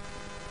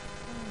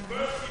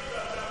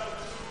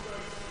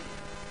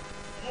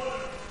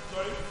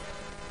Sorry?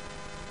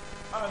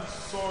 I'm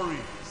sorry.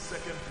 2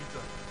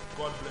 Peter.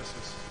 God bless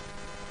us.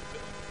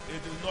 It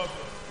is not.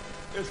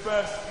 It's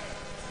first.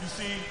 You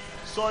see,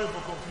 sorry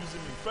for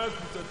confusing me. 1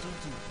 Peter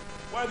 2:2.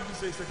 Why did you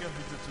say 2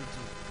 Peter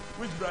 2:2?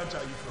 Which branch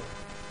are you from?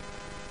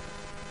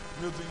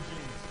 Milton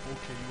Keynes.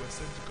 Okay, you were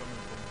sent to come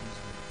and confuse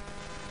me.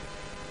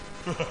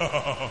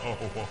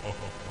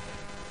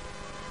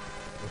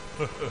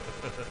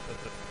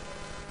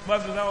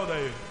 Master, how old are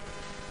you?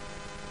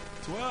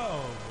 12.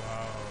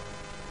 Wow.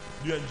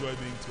 Do you enjoy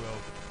being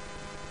 12?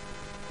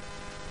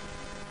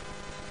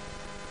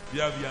 You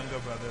have younger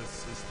brothers,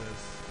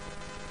 sisters.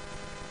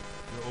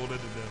 You're older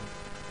than them.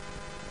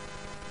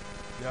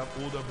 You have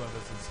older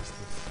brothers and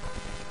sisters.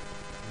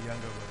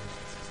 Younger brothers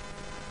and sisters.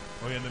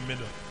 Or you're in the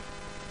middle.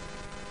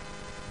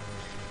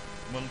 Okay.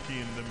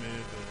 Monkey in the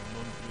middle.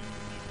 Monkey in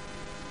the middle.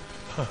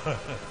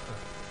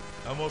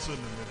 I'm also in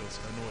the middle, so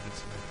I know what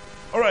it's like.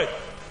 All right.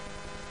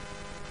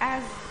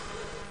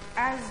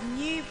 As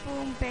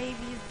newborn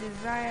babies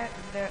desire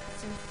the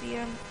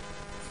sincere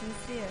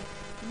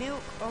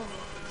milk of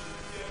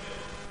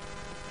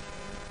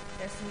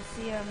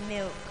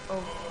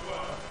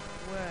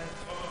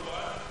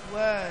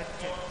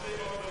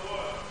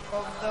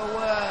the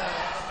word,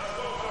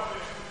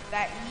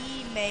 that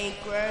ye may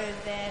grow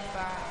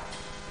thereby.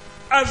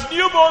 As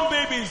newborn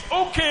babies,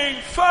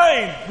 okay,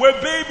 fine, we're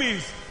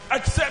babies,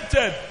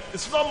 accepted.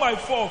 It's not my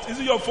fault. Is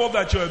it your fault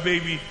that you're a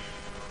baby?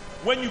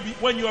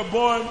 When you are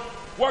born,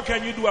 what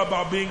can you do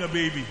about being a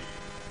baby?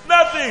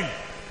 Nothing.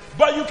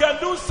 But you can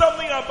do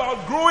something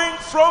about growing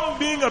from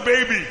being a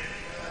baby.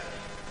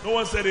 No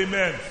one said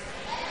amen.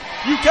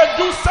 You can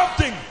do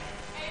something.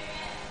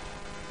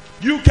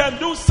 You can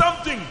do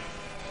something.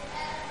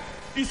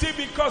 You see,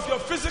 because your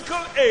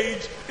physical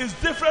age is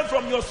different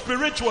from your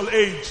spiritual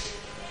age.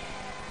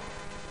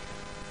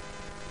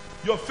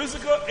 Your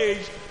physical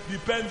age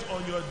depends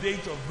on your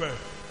date of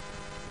birth.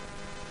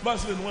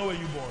 Marcelin, when were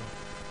you born?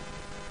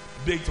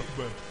 Date of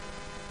birth.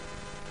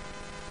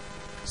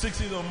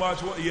 16th of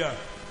March, what year?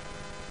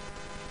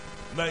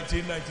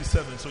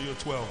 1997, so you're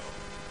 12.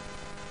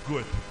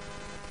 Good.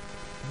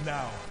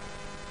 Now,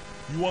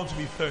 you want to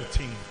be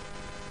 13.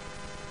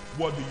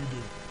 What do?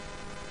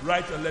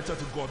 Write a letter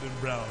to Gordon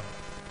Brown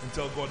and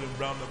tell Gordon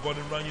Brown that,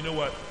 Gordon Brown, you know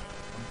what?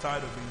 I'm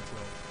tired of being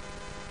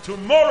 12.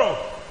 Tomorrow,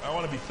 I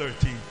want to be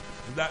 13.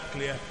 Is that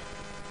clear?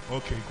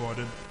 Okay,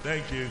 Gordon.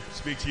 Thank you.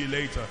 Speak to you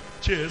later.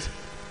 Cheers.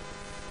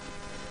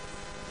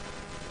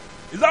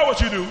 Is that what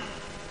you do?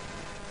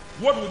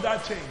 What would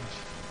that change?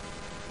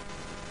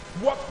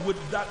 What would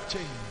that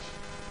change?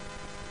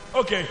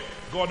 Okay,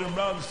 Gordon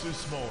Brown is too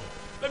small.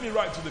 Let me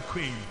write to the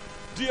Queen.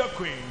 Dear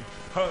Queen,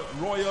 Her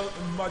Royal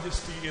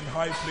Majesty in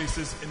high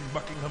places in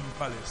Buckingham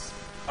Palace.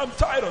 I'm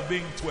tired of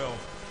being 12.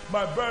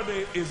 My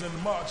birthday is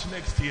in March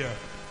next year,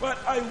 but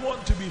I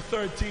want to be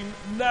 13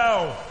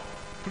 now.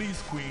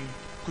 Please, Queen,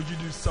 could you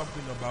do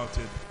something about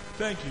it?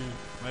 Thank you.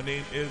 My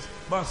name is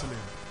Marceline.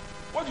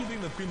 What do you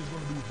think the Queen is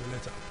going to do with your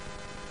letter?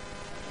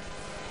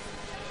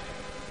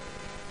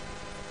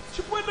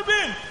 She put in the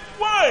bin.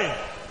 Why?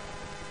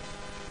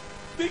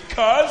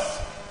 Because.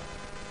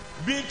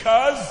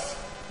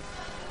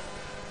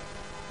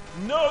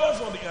 No, that's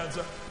not the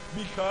answer.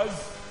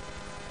 Because.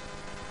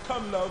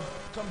 Come, love.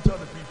 Come tell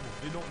the people.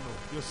 They don't know.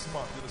 You're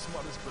smart. You're the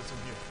smartest person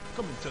here.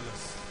 Come and tell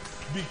us.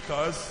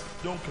 Because.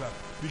 Don't clap.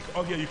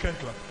 Okay, you can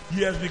clap.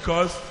 Yes,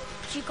 because.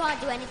 She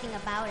can't do anything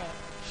about it.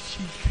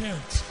 She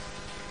can't.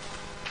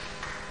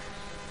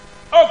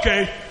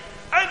 Okay,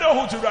 I know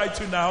who to write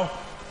to now.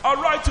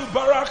 I'll write to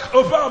Barack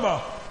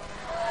Obama.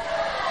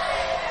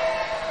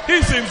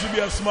 He seems to be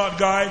a smart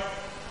guy.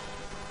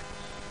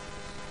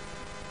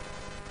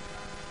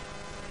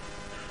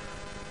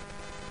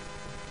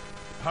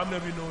 How many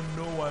of you know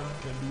no one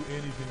can do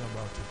anything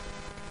about it?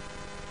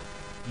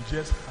 You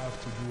just have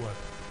to do what?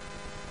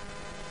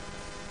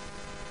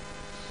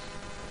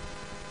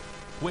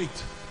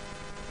 Wait.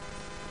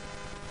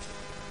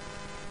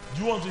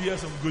 Do you want to hear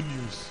some good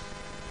news?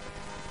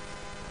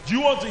 Do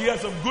you want to hear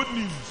some good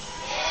news?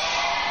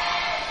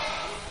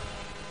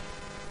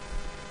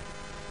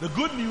 The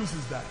good news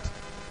is that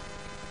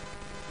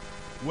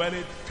when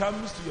it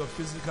comes to your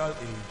physical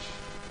age,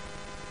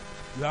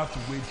 you have to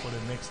wait for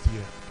the next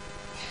year.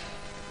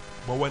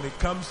 But when it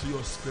comes to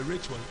your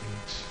spiritual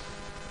age,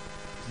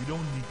 you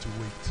don't need to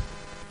wait.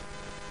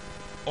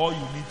 All you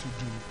need to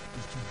do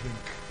is to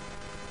drink.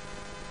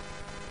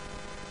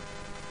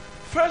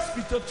 1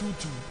 Peter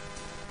 2:2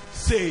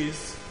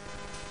 says,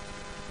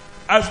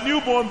 as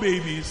newborn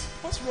babies,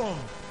 what's wrong?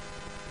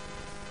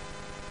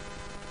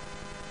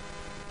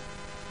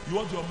 You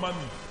want your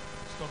mommy?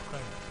 Stop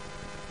crying.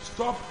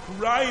 Stop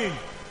crying.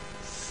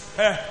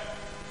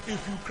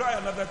 If you cry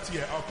another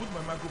tear, I'll put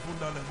my microphone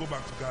down and go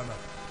back to Ghana.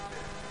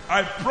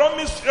 I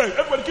promise. Hey,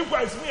 everybody keep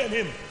quiet. It's me and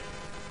him.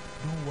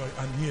 Don't worry,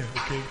 I'm here,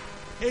 okay?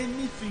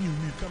 Anything you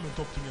need, come and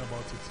talk to me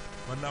about it.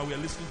 But now we are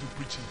listening to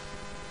preaching.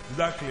 Is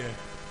that clear?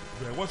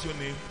 Okay, what's your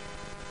name?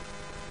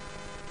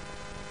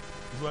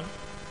 This one?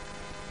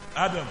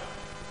 Adam.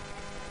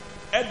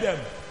 Edem.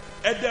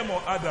 Edem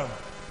or Adam?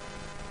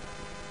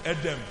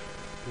 Edem.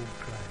 Don't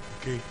cry,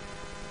 okay?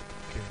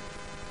 Okay.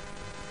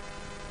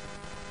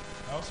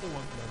 I also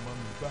want my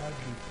mommy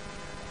badly.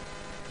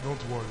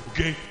 Don't worry,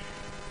 okay?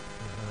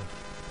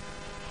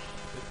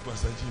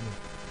 Pastor Gino.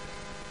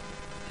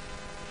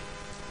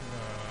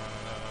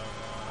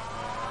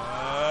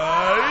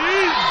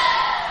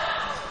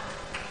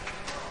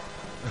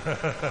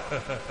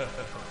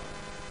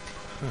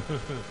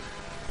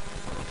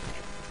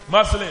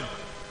 Marceline,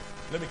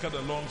 let me cut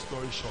a long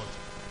story short.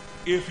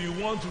 If you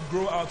want to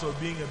grow out of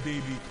being a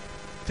baby,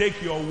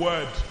 take your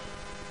word,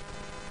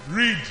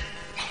 read.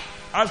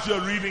 As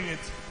you're reading it,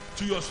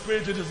 to your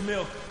spirit it is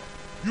milk.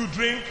 You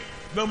drink,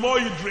 the more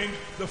you drink,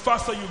 the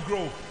faster you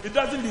grow. It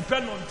doesn't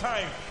depend on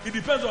time. It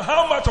depends on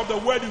how much of the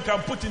word you can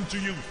put into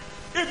you.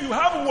 If you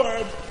have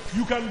word,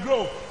 you can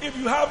grow. If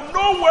you have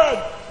no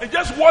word and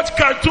just watch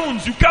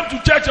cartoons, you come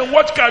to church and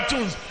watch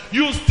cartoons,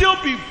 you'll still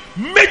be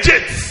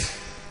midgets.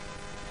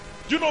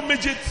 Do you know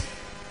midgets?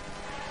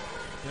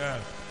 Yeah.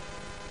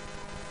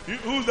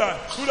 Who's that?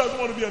 Who doesn't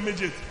want to be a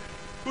midget?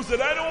 Who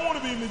said, I don't want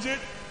to be a midget?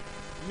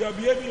 You are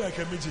behaving like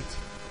a midget.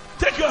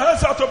 Take your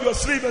hands out of your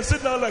sleeve and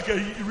sit down like a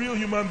real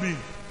human being.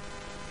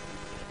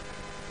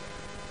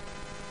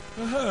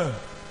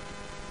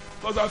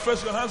 Because at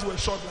first your hands were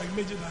short like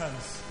midget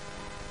hands.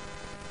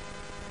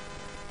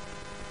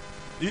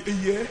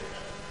 Yeah.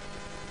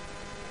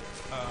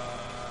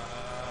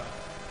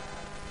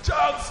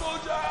 Child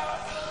soldier.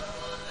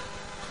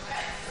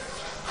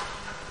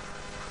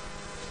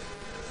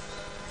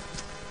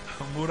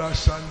 Mura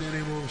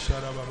Shanderebo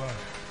Sharababa.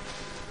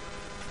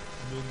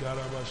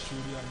 Mindaraba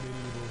Shuri and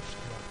Derebo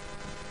Shaba.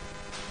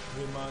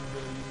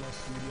 Remanderi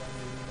Masuri and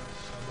Derima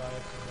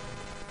Shabaya Kabana.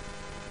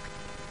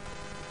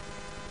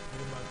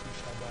 Rematu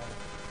Shabaya.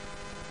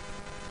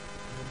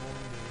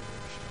 Remonderebo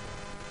Shaba.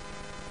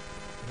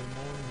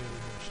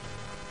 Remonderebo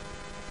Shaba.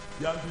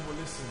 Young people,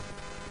 listen.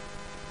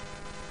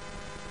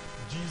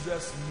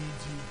 Jesus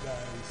needs you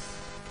guys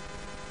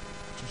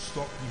to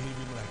stop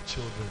behaving like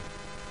children.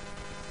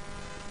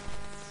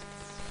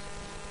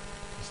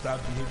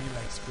 Start behaving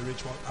like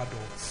spiritual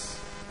adults.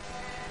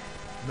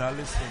 Now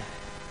listen,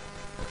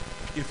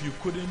 if you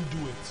couldn't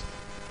do it,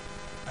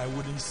 I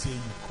wouldn't say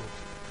you could.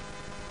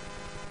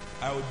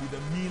 I would be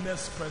the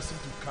meanest person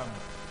to come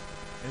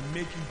and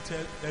make you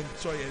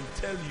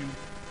tell you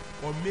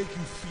or make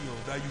you feel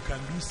that you can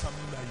do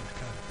something that you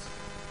can't.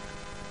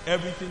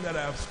 Everything that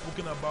I have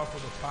spoken about for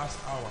the past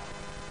hour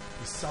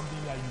is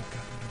something that you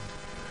can do.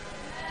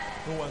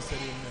 No one said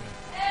amen.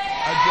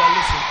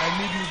 Listen, I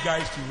need you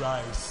guys to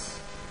rise.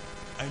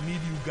 I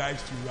need you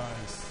guys to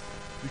rise.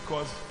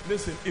 Because,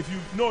 listen, if you,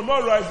 no,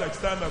 not rise like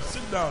stand up,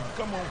 sit down.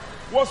 Come on.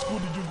 What school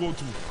did you go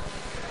to?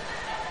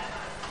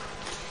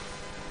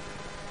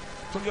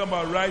 Talking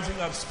about rising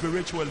up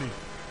spiritually.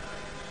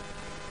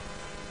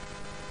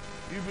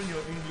 Even your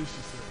English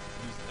is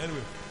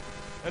anyway.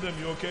 Adam,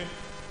 you okay?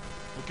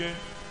 Okay?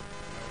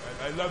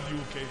 I love you,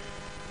 okay?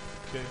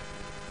 Okay?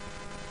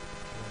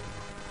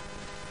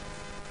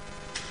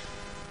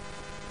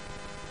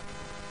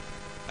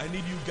 I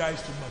need you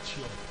guys to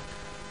mature.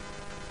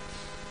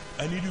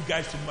 I need you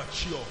guys to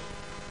mature.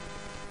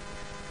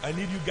 I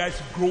need you guys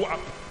to grow up.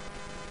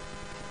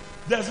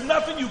 There's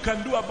nothing you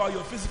can do about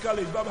your physical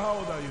age. Baba, how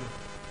old are you?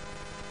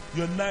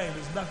 You're 9.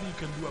 There's nothing you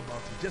can do about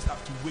it. You just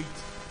have to wait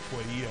for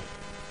a year.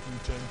 You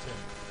turn 10.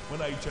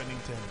 When are you turning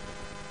 10?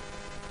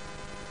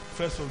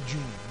 1st of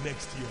June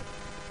next year.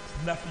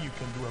 There's nothing you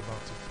can do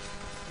about it.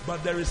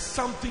 But there is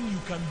something you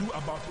can do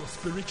about your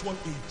spiritual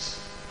age.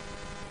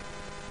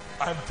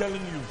 I'm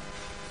telling you.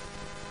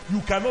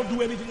 You cannot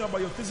do anything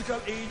about your physical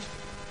age,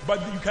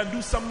 but you can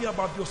do something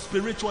about your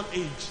spiritual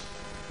age.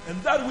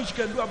 And that which you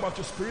can do about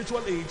your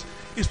spiritual age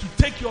is to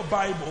take your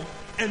Bible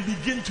and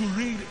begin to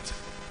read it.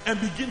 And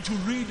begin to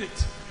read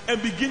it.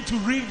 And begin to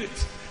read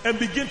it. And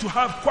begin to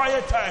have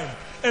quiet time.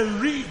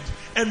 And read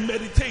and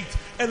meditate.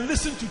 And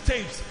listen to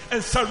tapes.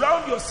 And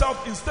surround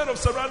yourself, instead of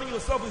surrounding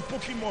yourself with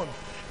Pokemon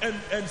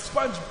and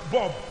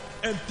SpongeBob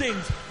and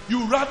things,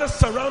 you rather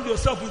surround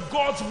yourself with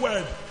God's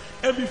word.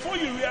 And before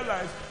you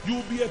realize,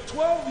 you'll be a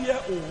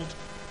 12-year-old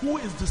who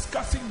is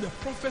discussing the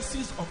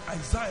prophecies of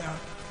Isaiah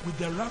with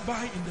the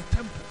rabbi in the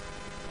temple.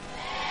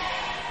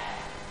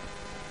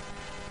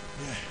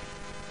 Yeah.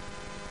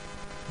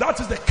 That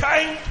is the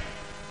kind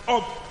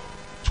of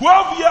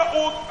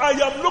 12-year-old I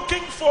am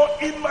looking for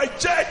in my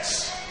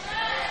church.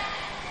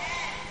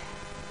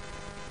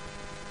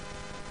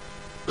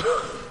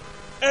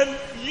 And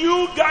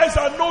you guys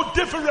are no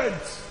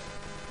different.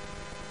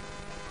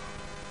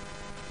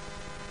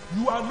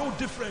 You are no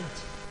different.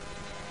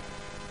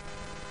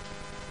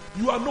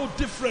 You are no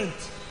different.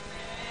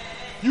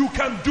 You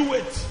can do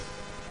it.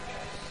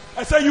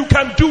 I say you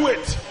can do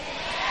it.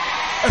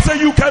 I say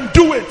you can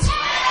do it.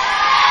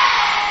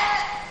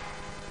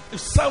 If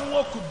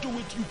Samuel could do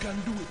it, you can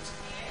do it.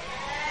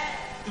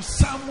 If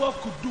Samuel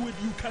could do it,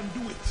 you can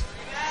do it.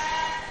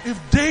 If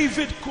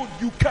David could,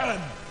 you can.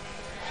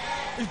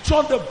 If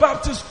John the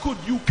Baptist could,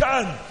 you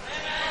can.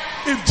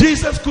 If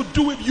Jesus could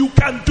do it, you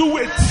can do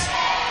it.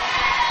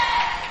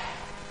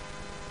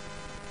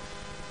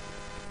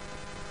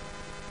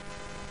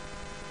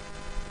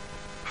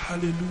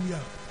 Hallelujah.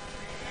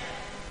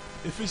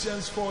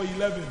 Ephesians 4:11.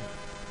 Let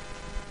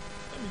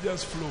me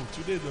just flow.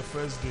 Today is the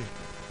first day.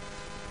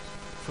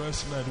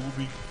 First night will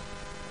be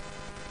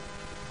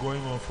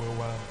going on for a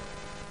while.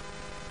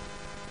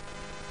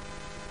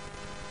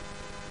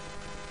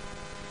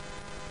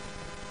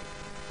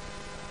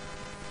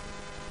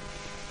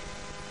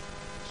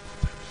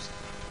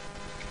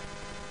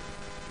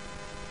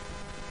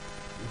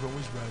 You're from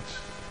which branch?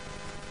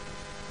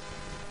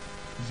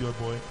 Is your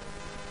boy?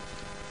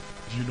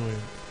 Do you know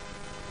him?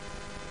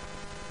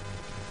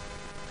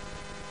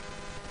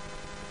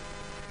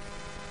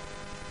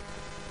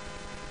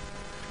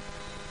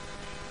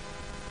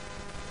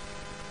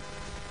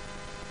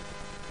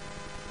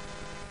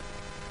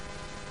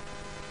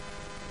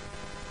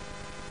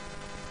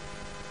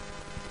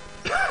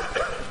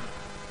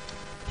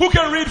 Who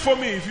can read for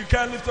me? If you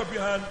can't, lift up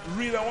your hand.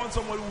 Read. I want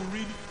somebody who will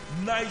read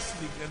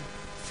nicely and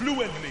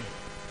fluently.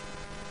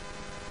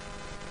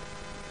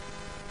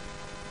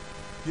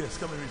 Yes,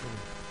 come and read for me.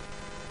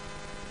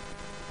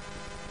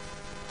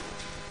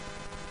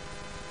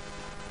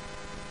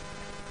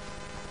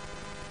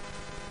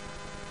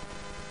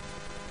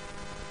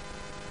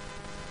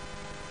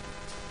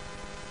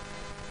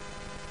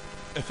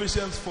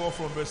 Ephesians 4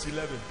 from verse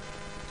 11.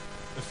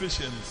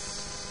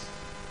 Ephesians.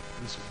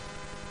 This one.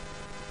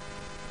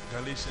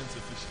 Galatians,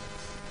 Ephesians.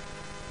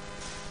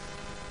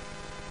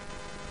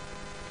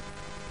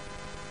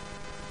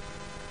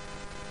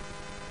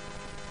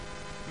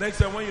 Next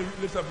time when you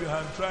lift up your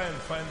hand, try and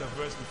find a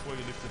verse before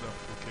you lift it up,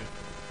 okay?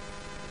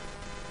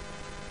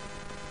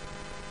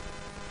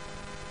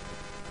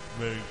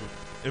 Very good.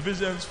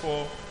 Ephesians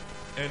 4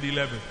 and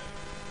 11.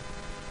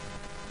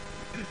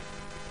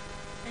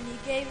 And he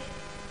gave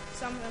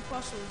some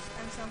apostles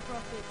and some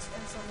prophets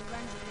and some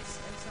evangelists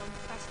and some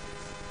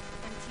pastors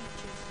and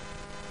teachers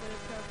for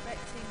the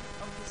perfecting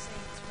of the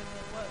saints, for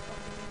the work of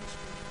the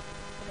ministry,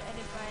 for the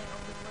edifying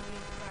of the body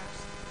of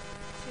Christ,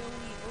 till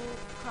we all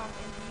come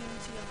in the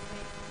unity of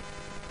faith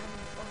and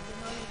of the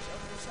knowledge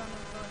of the Son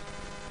of God,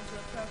 into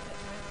a perfect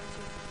man,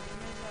 unto the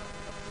measure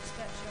of the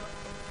stature of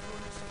the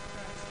fullness of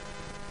Christ.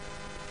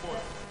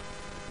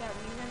 That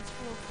we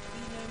henceforth be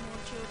no more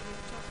children.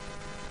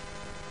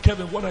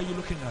 Kevin, what are you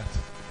looking at?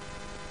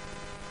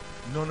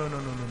 No.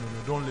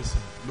 Don't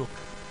listen. Look.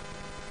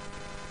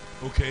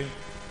 Okay?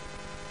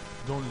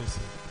 Don't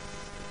listen.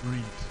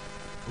 Read.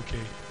 Okay?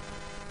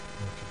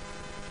 Okay.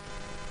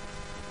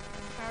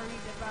 And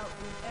carried about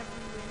with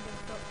every wind of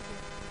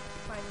doctrine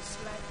by the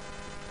sleight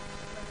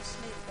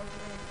of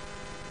men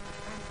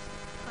and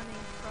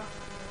cunning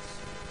craftiness,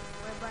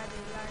 whereby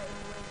they lie in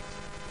wait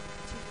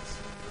to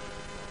deceive.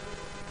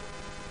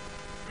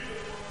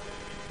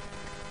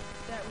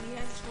 That we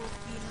henceforth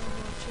be no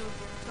more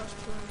children, tossed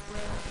to and fro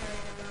and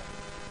carried about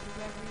with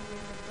every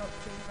wind of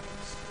doctrine by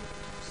the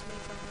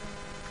sleight of men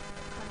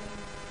and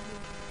cunning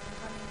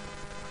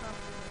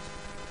craftiness,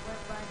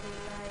 whereby they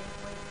lie in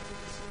wait to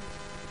deceive.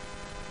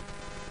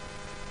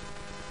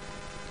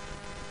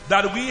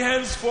 That we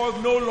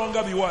henceforth no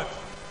longer be what?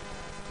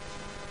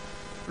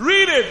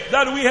 Read it.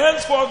 That we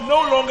henceforth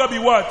no longer be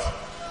what?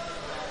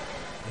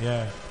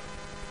 Yeah.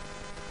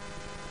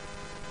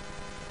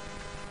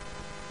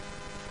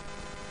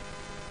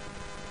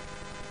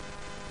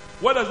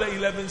 What does the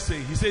 11 say?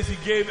 He says he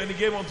gave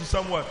unto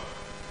some what?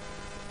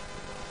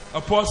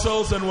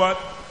 Apostles and what?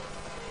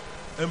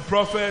 And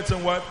prophets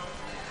and what?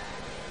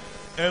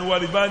 And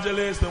what?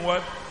 Evangelists and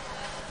what?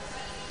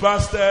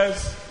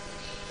 Pastors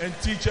and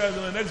teachers.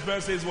 And the next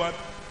verse says what?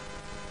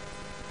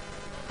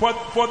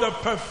 For the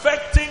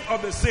perfecting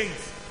of the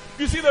saints.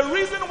 You see, the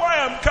reason why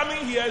I'm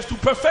coming here is to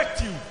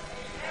perfect you.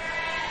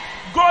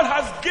 God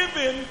has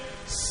given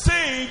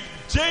saved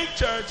J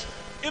Church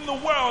in the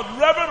world,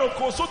 Reverend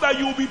Oko, so that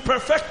you will be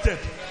perfected.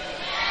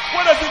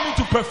 What does it mean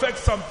to perfect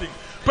something?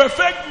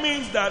 Perfect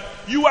means that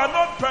you are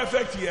not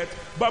perfect yet,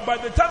 but by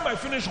the time I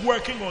finish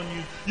working on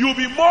you, you will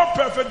be more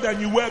perfect than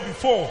you were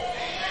before.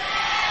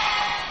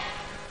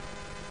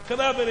 Can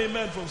I have an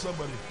amen from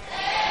somebody?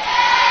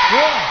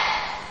 Yeah.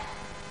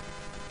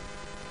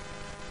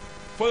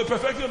 For the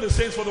perfecting of the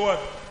saints, for the what?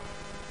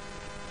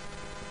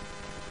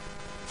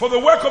 For the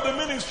work of the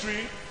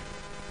ministry,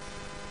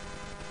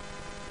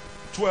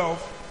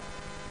 12.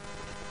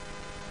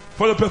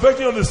 For the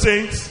perfecting of the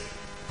saints,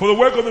 for the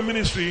work of the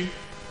ministry,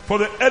 for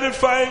the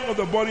edifying of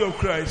the body of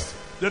Christ.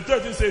 The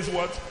 13 says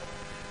what?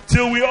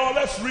 Till we all,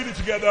 let's read it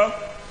together,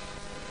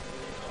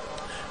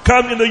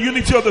 come in the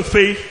unity of the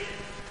faith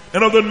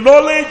and of the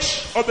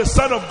knowledge of the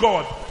Son of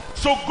God.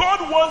 So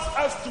God wants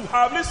us to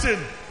have, listen,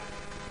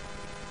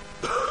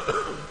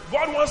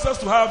 God wants us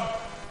to have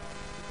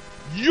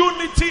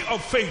unity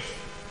of faith.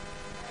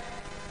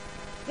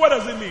 What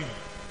does it mean?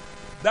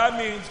 That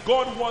means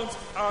God wants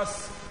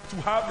us to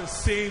have the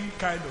same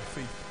kind of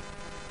faith.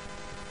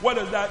 What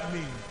does that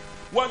mean?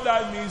 What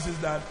that means is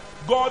that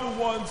God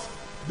wants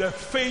the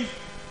faith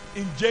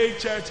in J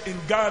Church in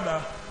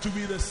Ghana to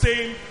be the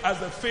same as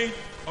the faith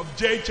of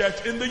J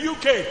Church in the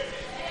UK. Yeah.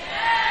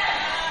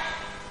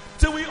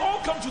 Till we all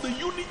come to the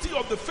unity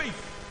of the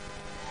faith.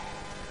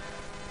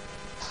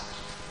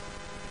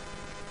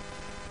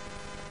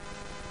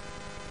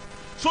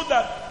 So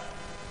that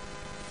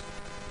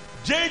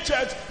J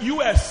Church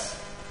US,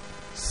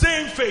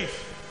 same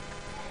faith.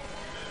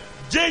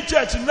 J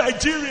Church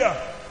Nigeria,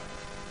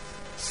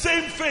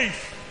 same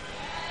faith.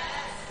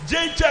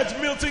 J Church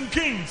Milton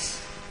Keynes,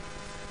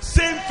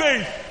 same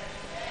faith.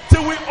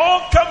 Till we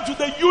all come to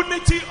the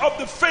unity of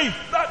the faith.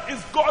 That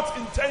is God's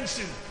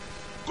intention.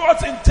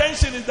 God's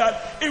intention is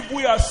that if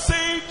we are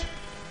saved,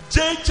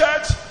 J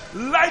Church,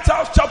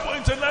 Lighthouse Chapel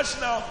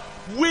International,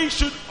 we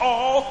should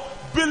all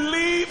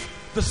believe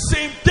the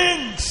same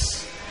things.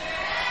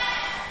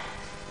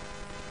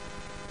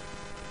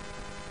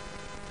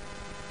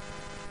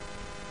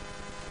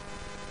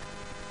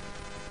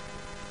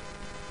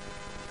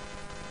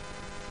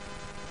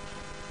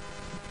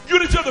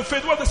 Unity of the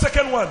faith. What's the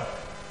second one?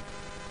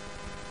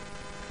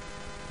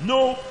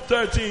 No,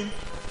 13.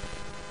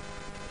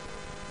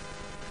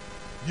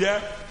 Yeah.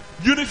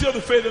 Unity of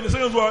the faith. And the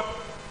second is what?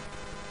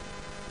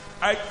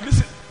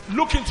 Listen,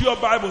 look into your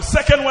Bible.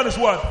 Second one is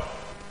what?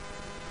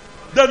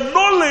 The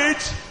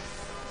knowledge.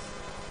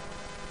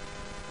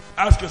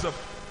 Ask yourself,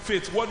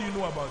 faith, what do you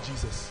know about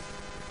Jesus?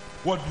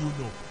 What do you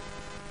know?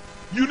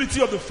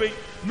 Unity of the faith.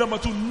 Number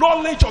 2,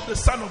 knowledge of the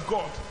Son of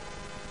God.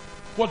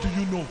 What do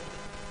you know?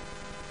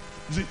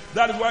 You see,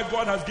 that is why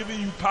God has given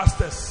you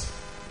pastors.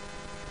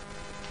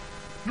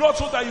 Not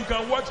so that you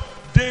can watch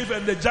Dave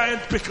and the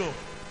Giant Pickle.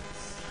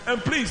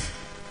 And please,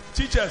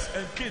 teachers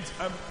and kids,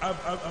 I'm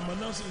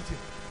announcing it here.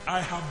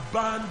 I have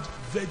banned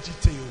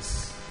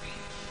VeggieTales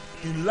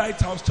in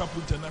Lighthouse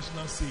Chapel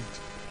International Saved.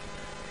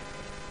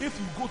 If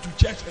you go to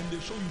church and they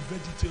show you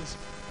VeggieTales,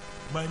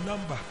 my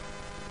number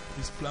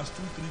is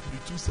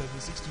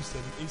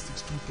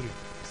 +23327627863.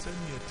 Send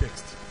me a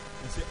text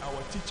and say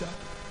our teacher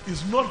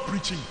is not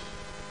preaching.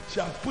 She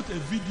has put a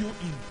video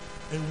in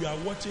and we are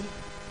watching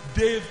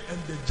Dave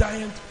and the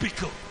Giant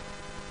Pickle.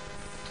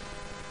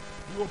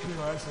 You open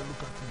your eyes and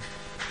look at me.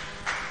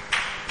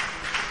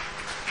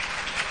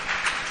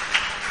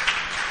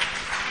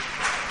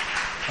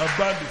 I've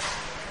banned it.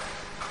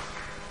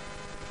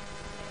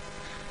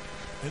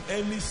 And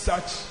any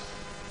such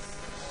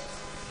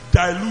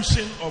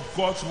dilution of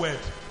God's word,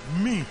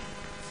 me,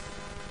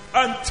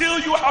 until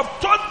you have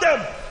taught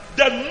them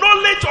the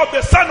knowledge of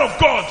the Son of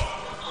God.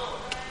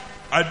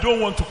 I don't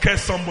want to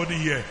curse somebody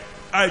here.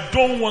 I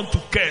don't want to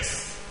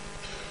curse.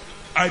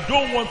 I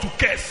don't want to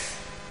curse.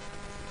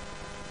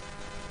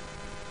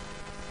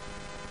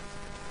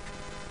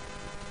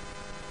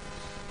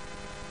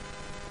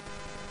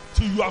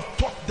 So you have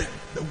taught them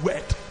the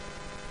word.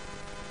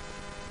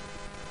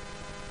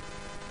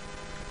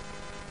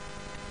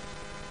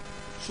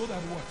 So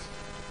that what?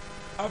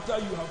 After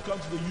you have come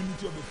to the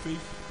unity of the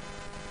faith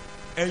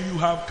and you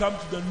have come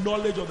to the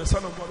knowledge of the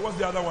Son of God, what's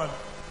the other one?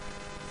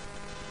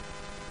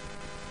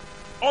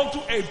 Unto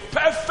a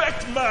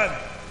perfect man.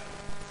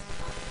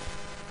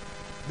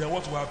 Then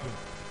what will happen?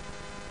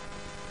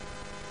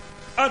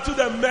 Unto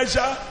the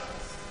measure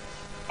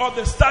of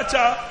the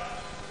stature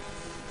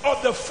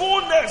of the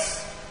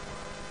fullness.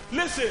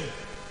 Listen,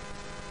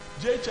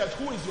 J Church,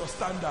 who is your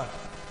standard?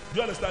 Do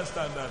you understand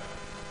standard?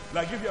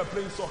 Like if you are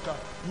playing soccer,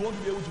 you want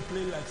to be able to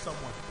play like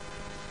someone.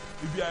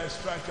 If you are a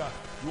striker,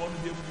 you want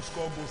to be able to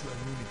score goals like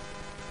Rooney.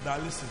 Now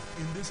listen,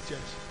 in this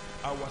church,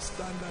 our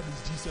standard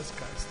is Jesus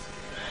Christ.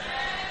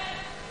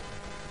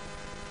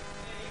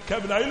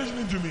 Kevin, are you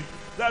listening to me?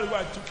 That is why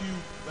I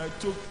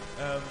took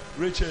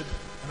Richard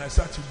and I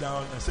sat you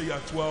down. I said you are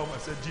 12. I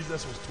said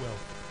Jesus was 12.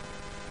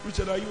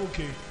 Richard, are you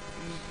okay?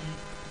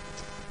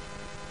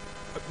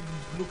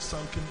 You look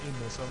sunken in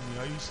or something.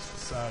 Are you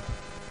sad? Okay.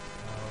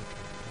 I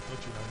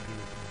thought you were angry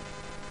with me.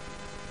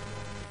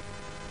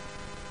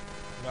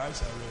 Your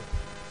eyes are red.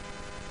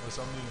 Or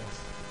something else.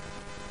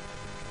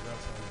 Okay,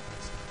 that's how your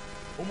eyes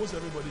are. Almost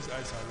everybody's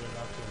eyes are red,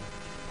 actually.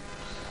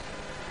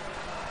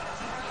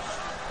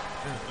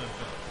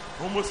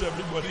 Almost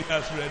everybody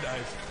has red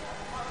eyes.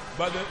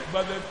 But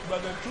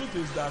the truth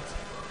is that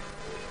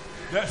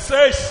the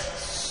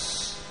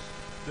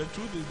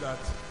truth is that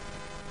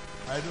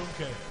I don't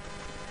care.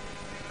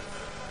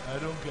 I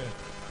don't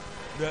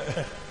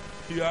care.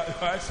 Your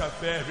eyes are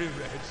very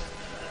red.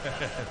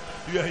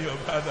 You and your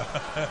brother.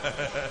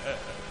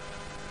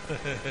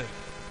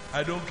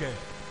 I don't care.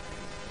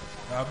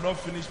 I have not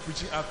finished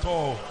preaching at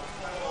all.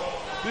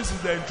 This is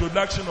the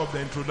introduction of the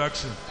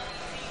introduction.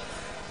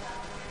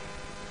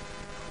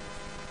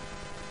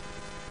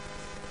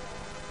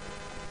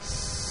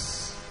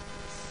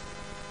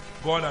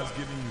 God has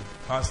given you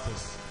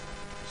pastors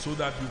so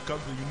that you come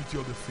to the unity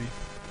of the faith.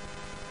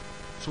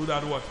 So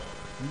that what?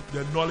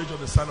 The knowledge of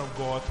the Son of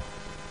God.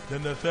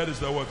 Then the third is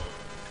the what?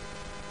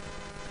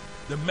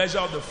 The measure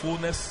of the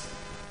fullness.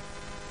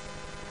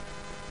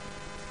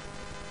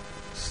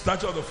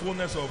 Stature of the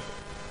fullness of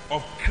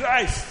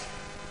Christ.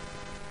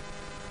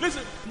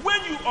 Listen,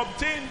 when you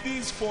obtain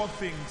these four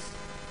things,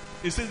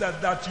 it says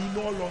that you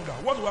no longer.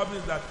 What will happen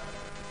is that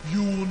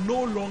you will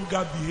no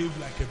longer behave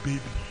like a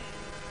baby.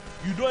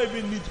 You don't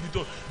even need to be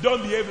told,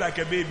 don't behave like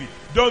a baby.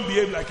 Don't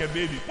behave like a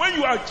baby. When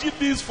you achieve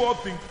these four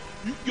things,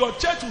 your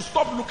church will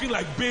stop looking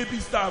like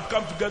babies that have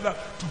come together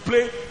to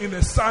play in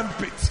a sand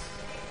pit.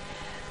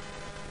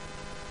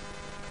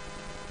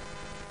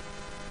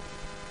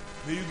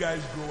 May you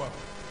guys grow up.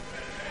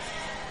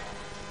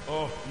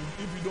 Oh,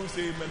 if you don't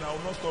say amen, I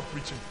will not stop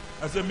preaching.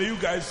 I said, may you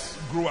guys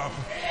grow up.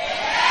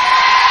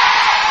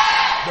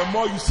 The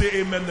more you say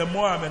amen, the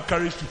more I'm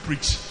encouraged to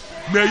preach.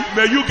 May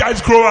you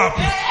guys grow up.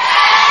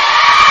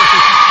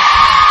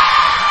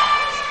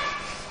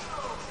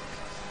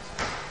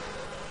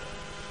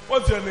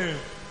 What's your name?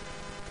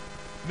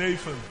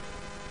 Nathan.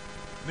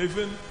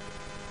 Nathan.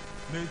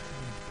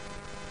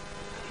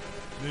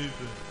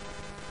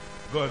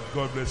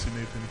 God bless you,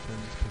 Nathan. You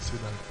can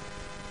sit down.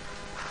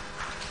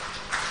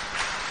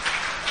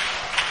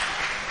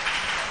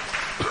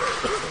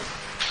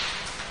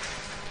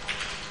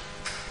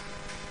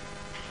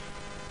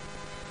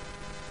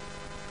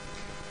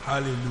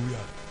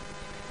 Hallelujah.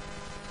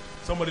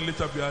 Somebody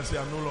lift up your hand and say,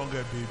 I'm no longer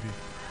a baby.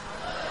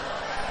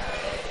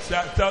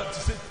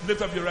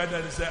 Lift up your right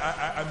hand and say,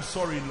 I'm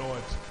sorry,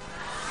 Lord.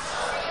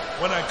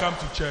 When I come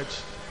to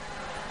church.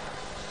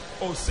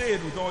 Oh, say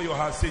it with all your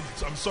heart. Say,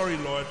 I'm sorry,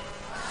 Lord.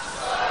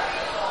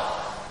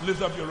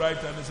 Lift up your right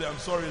hand and say, I'm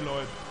sorry,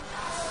 Lord.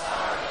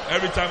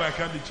 Every time I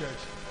come to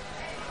church,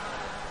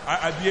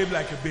 I behave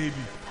like a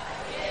baby.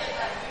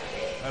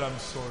 And I'm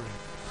sorry.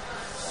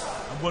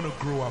 I'm going to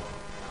grow up.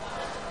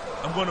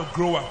 I'm going to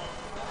grow up.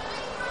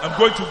 I'm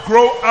going to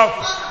grow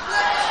up.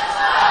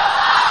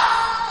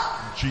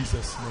 In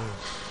Jesus' name.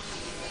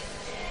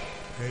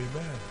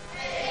 Amen.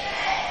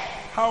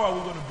 How are we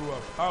going to grow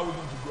up? How are we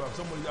going to grow up?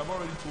 Somebody, I've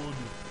already told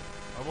you.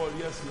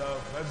 Yes,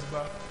 love,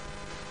 husband.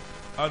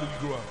 How do we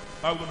grow up?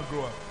 How are we going to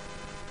grow up?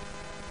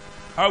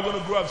 How are we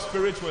going to grow up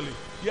spiritually?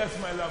 Yes,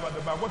 my love, at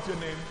the back. What's your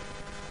name?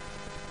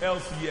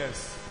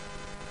 LCS.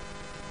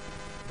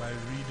 By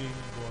reading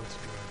God's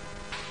word.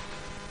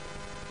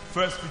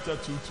 1 Peter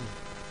 2:2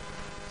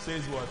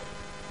 says what?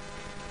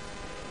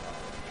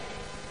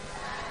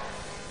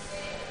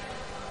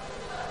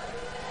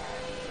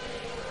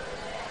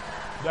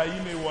 That ye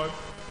may what?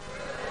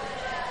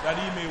 That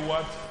ye may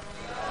what?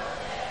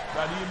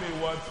 That ye may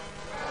what?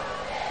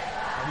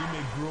 That ye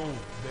may grow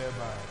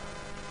thereby.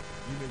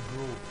 You may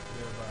grow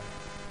thereby.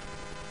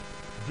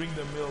 Drink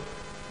the milk,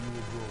 you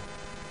will grow.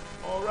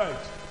 All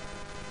right.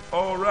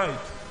 All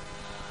right.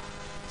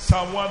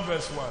 Psalm 1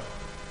 verse 1.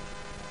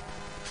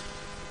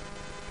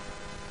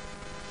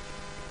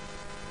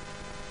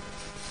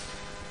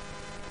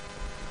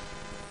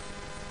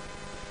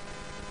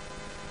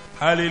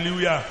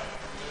 Hallelujah.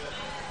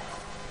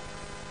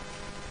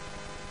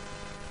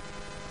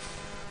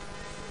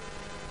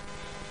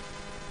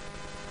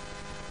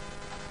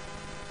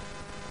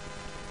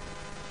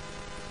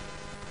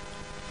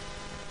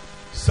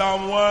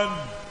 Psalm 1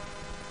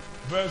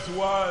 verse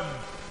 1.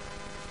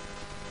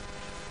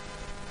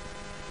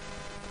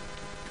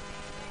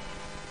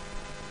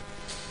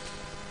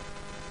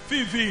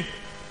 Fifi,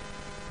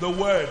 the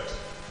word.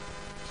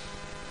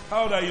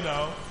 How old are you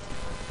now?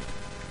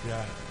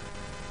 Yeah.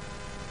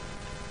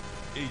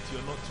 8,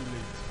 you're not too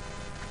late.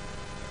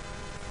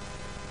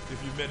 If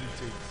you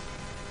meditate,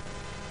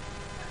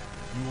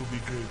 you will be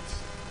great.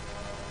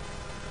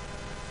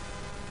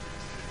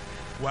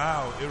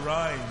 Wow, it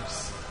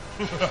rhymes.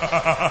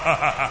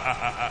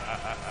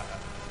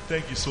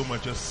 Thank you so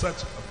much. You're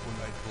such a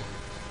polite boy.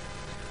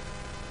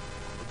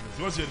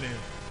 What's your name?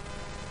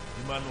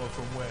 Emmanuel,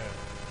 from where?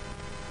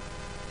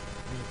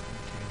 Milton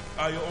Keynes.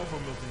 Ah, you're all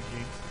from Milton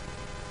Keynes.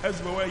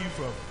 Hezbollah, where are you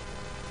from?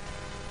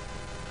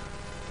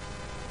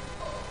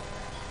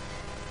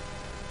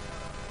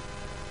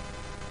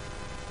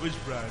 Which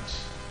branch?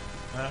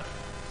 Huh?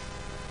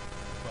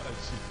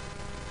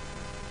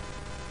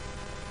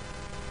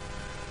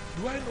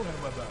 Do I know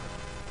her mother?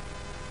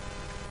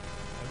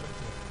 I met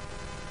her.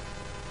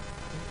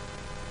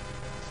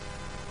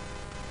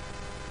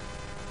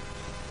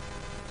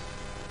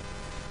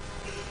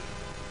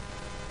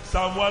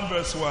 Psalm 1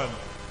 verse 1.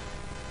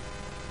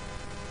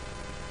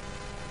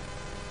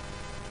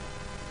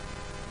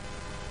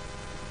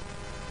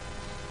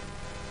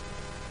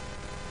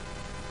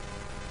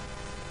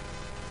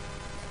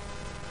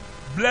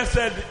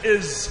 Blessed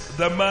is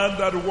the man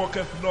that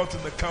walketh not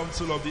in the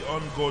counsel of the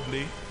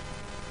ungodly,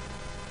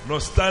 nor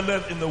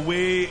standeth in the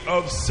way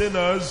of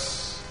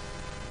sinners,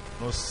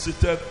 nor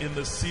sitteth in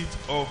the seat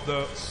of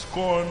the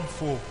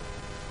scornful.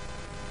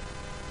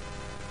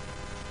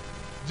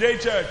 J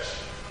Church,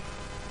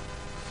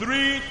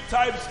 3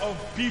 types of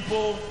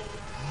people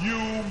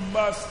you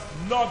must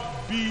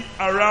not be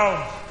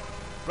around.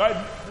 Right?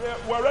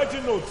 We're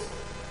writing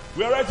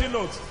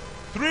notes.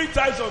 3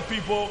 types of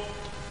people.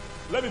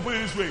 Let me put it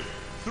this way.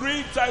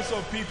 3 types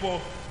of people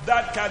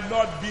that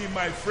cannot be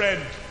my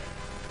friend.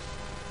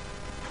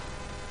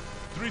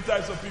 3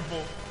 types of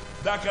people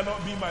that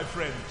cannot be my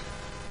friend.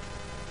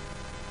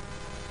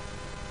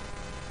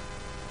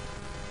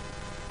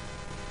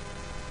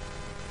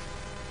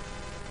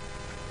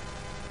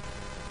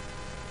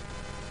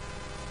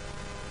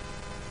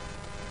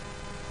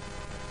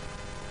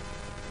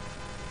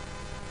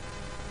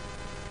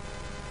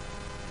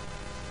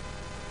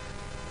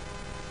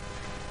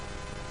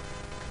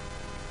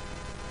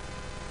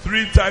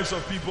 Three types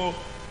of people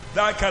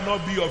that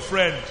cannot be your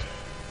friend.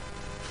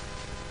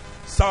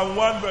 Psalm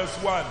 1 verse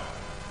 1.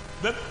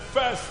 Then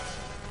first,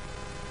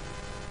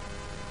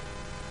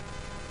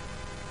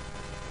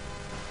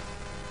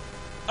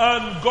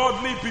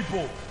 ungodly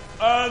people.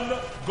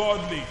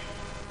 Ungodly.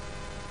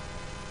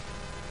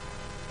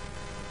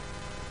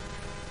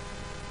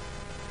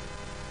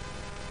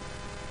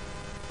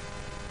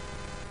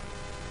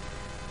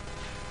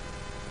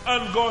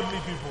 Ungodly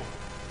people.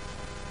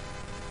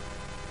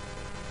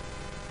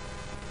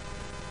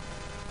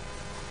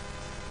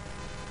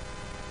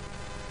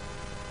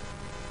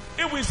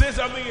 If we say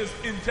something is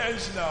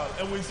intentional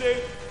and we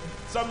say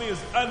something is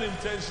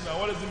unintentional,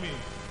 what does it mean?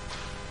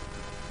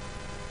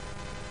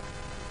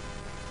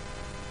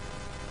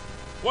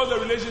 What's the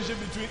relationship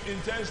between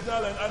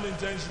intentional and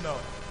unintentional?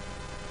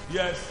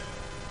 Yes.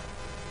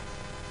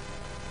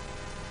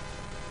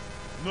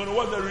 No,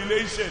 what's the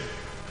relation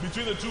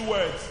between the 2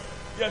 words?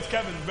 Yes,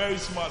 Kevin, very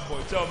smart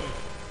boy, tell me.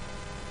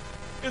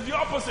 It's the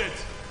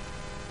opposite.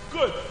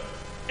 Good.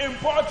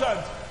 Important,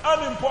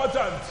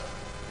 unimportant.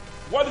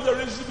 What is the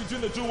relationship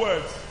between the 2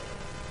 words?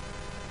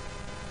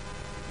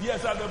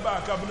 Yes, at the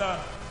back, Abna.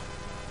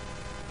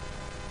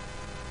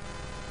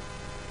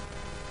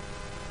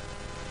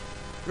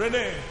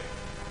 Renee.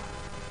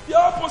 The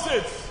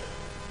opposite.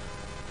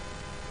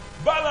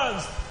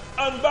 Balanced,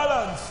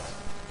 unbalanced.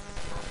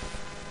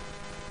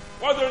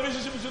 What's the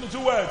relationship between the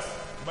 2 words?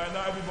 By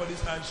now,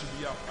 everybody's hand should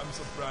be up. I'm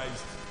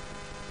surprised.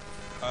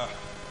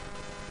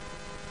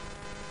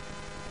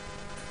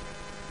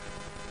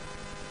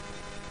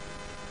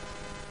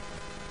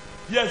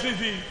 Yes,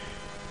 Vivi.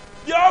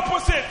 The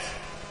opposite.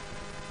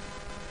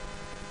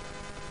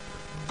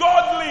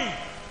 Godly.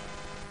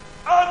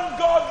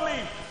 Ungodly.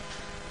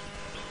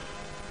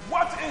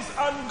 What is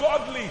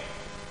ungodly?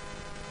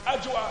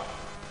 Ajwa.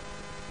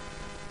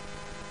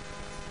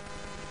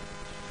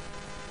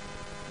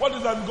 What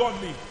is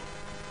ungodly?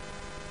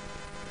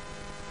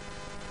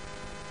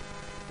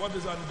 What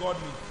is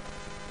ungodly?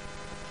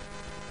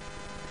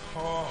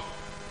 Oh,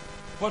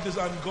 what is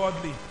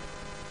ungodly?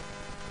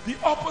 The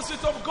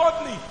opposite of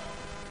godly.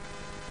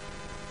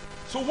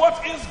 So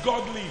what is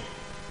godly?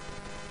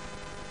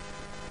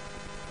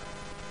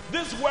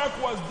 This work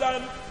was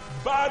done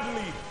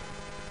badly.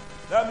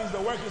 That means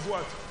the work is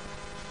what?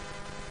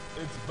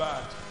 It's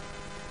bad.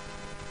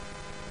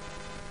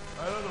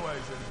 I don't know why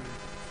he said it.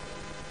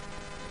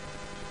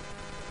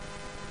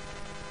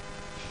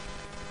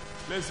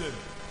 Listen,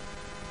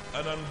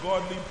 an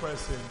ungodly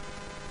person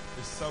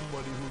is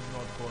somebody who's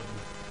not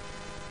godly.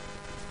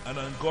 An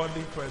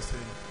ungodly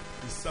person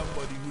is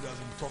somebody who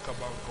doesn't talk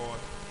about God,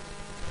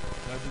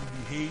 doesn't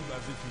behave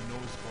as if he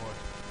knows God.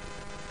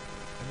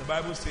 And the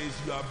Bible says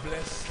you are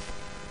blessed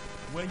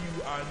when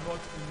you are not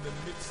in the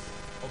midst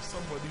of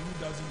somebody who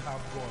doesn't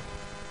have God.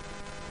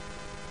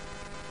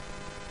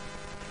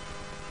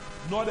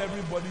 Not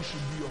everybody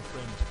should be your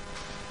friend.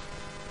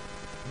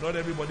 Not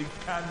everybody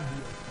can be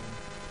your friend.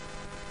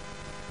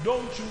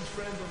 Don't choose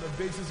friends on the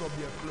basis of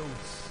their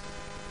clothes.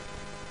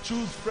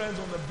 Choose friends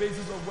on the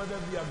basis of whether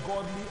they are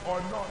godly or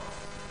not.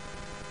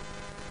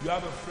 You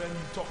have a friend,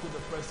 you talk with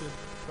the person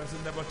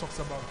never talks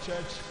about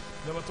church,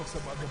 never talks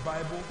about the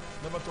Bible,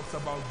 never talks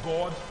about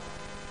God.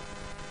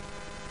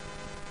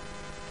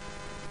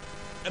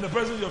 And the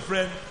person is your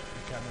friend,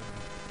 you cannot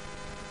be.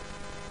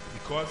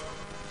 Because,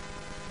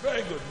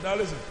 very good. Now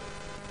listen.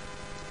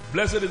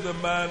 Blessed is the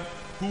man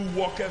who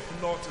walketh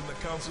not in the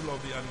counsel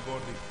of the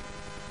ungodly.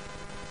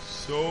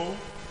 So,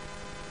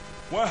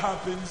 what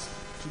happens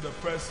to the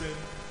person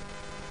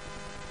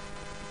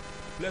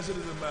Blessed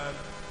is the man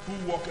who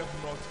walketh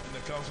not in the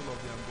counsel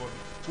of the ungodly.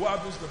 So what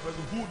happens to the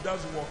person who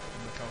does walk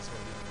in the counsel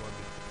of the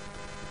ungodly?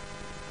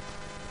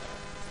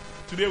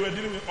 Today we're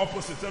dealing with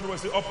opposites. Everybody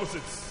say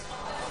opposites.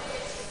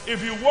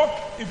 If you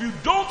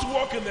don't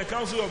walk in the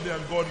counsel of the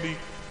ungodly,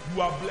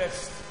 you are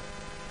blessed.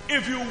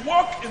 If you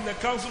walk in the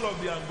counsel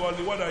of the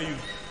ungodly, what are you?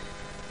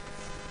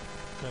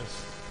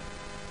 Cursed.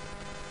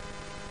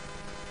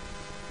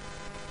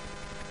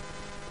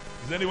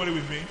 Is anybody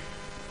with me?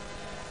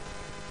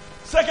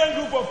 Second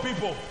group of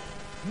people,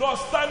 nor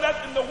standeth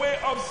in the way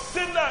of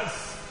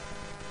sinners.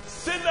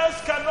 Sinners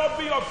cannot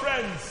be your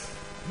friends.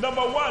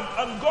 Number one,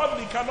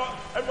 ungodly cannot.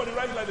 Everybody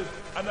write like this.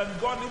 An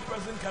ungodly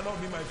person cannot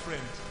be my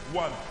friend.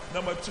 One.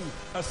 Number two,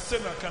 a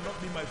sinner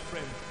cannot be my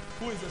friend.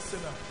 Who is a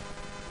sinner?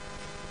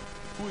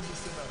 Who is a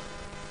sinner?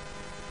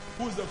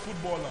 Who is a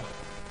footballer?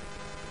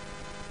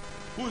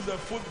 Who is a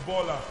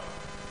footballer?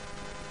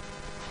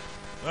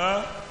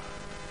 Huh?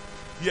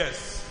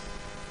 Yes.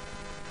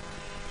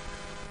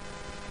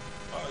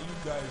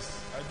 You guys,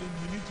 I think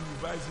we need to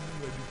revise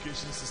even your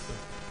education system.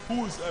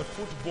 Who is a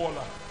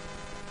footballer?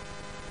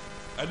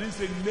 I didn't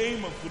say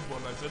name a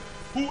footballer. I said,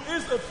 who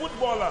is a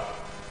footballer?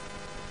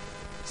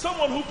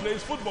 Someone who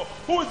plays football.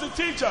 Who is a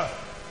teacher?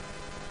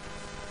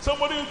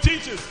 Somebody who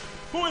teaches.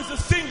 Who is a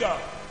singer?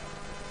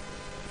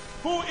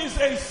 Who is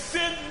a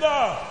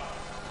sinner?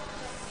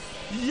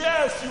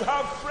 Yes, you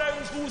have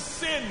friends who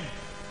sin.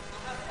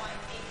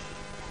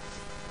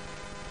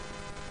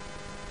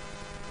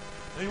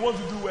 And you want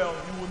to do well,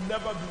 you will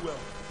never do well.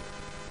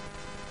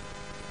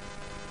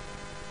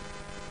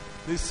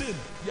 They sin.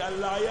 They are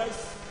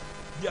liars.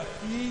 They are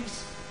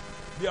thieves.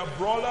 They are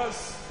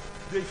brawlers.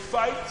 They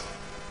fight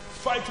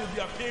with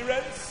their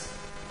parents.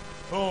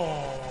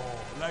 Oh,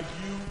 like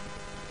you.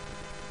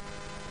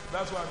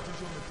 That's why I'm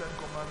teaching the 10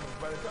 Commandments.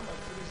 By the time I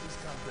finish this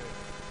campaign,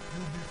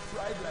 you'll be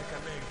fried like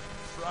an egg.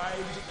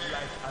 Fried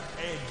like an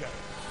egg.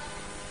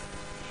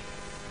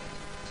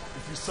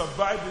 If you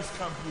survive this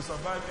camp, you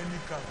survive any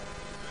camp.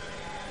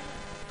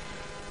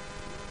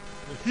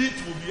 The heat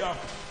will be up.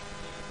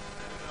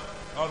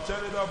 I'll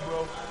turn it up,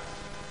 bro.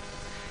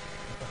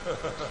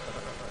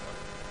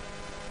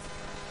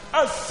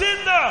 A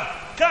sinner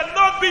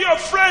cannot be your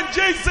friend,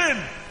 Jason.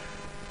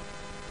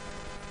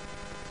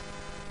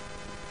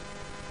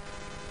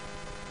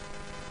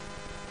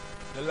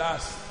 The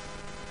last,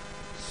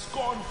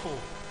 scornful.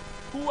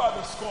 Who are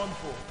the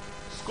scornful?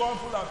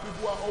 Scornful are people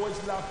who are always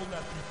laughing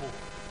at people.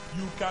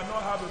 You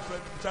cannot have a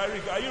friend.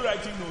 Tyreek, are you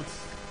writing notes?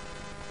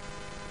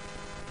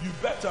 You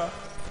better.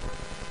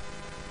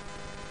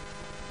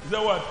 Is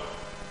that what?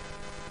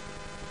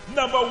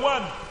 Number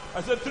one,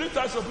 I said 3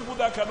 types of people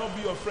that cannot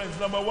be your friends.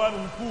 Number one,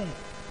 who?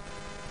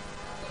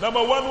 Number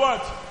one,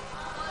 what?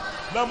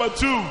 Number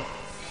 2.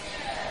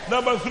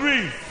 Number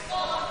 3.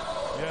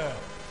 Yeah.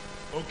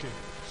 Okay.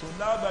 So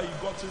now that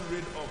you've gotten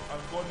rid of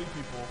ungodly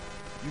people,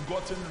 you've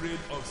gotten rid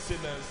of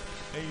sinners,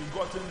 and you've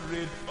gotten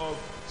rid of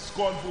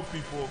scornful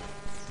people,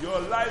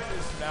 your life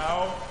is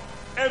now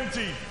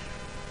empty.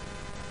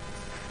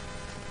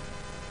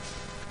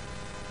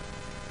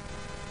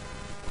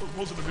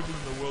 Most of the people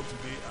in the world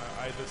today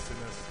are either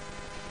sinners,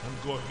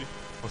 ungodly,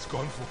 or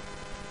scornful.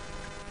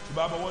 So,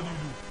 Baba, what do you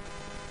do?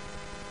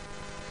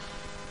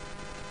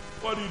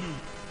 What do you do?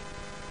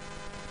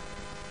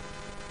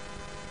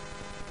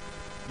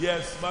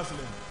 Yes,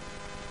 Muslim.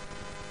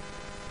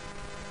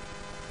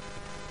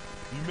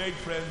 You make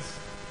friends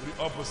with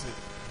the opposite.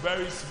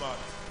 Very smart.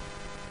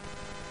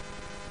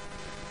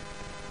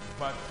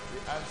 But the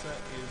answer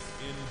is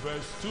in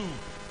verse 2.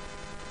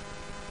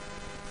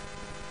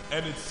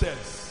 And it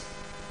says,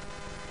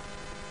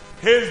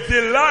 his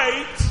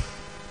delight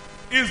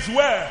is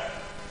where?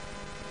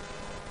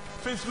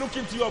 Please look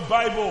into your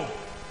Bible.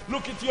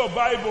 Look into your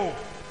Bible.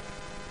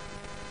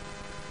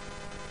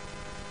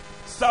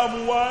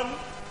 Psalm 1,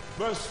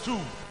 verse 2.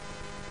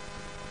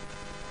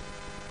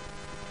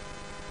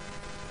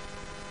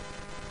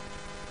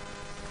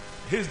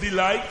 His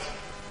delight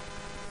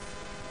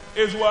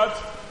is what?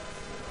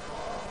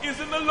 Is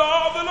in the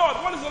law of the Lord.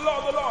 What is the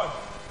law of the Lord?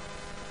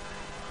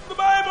 The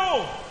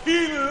Bible.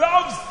 He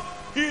loves.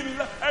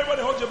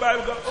 Everybody hold your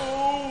Bible. Go,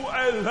 oh,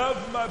 I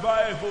love my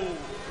Bible.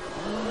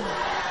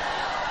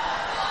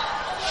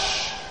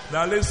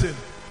 Now listen.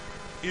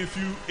 If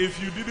you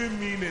didn't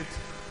mean it,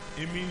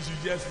 it means you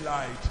just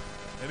lied.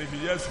 And if you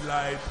just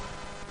lied,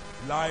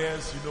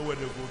 liars, you know where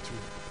they go to.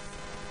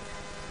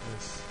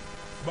 Yes.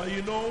 But do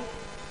you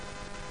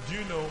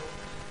know,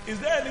 is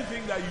there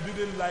anything that you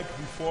didn't like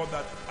before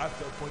that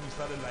after a point you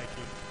started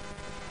liking?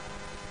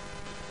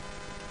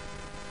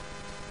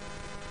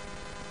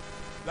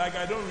 Like,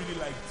 I don't really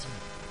like tea.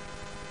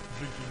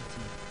 Drinking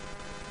tea.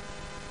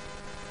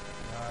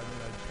 Nah, I don't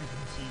like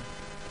drinking tea.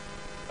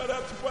 But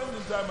at a point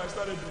in time, I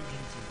started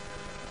drinking tea.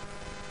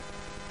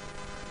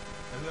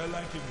 And I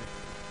liking it.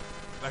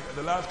 Like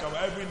the last couple,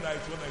 every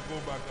night when I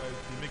go back, they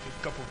make a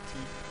cup of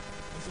tea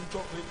and some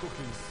chocolate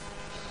cookies.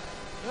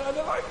 And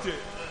I liked it.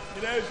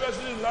 At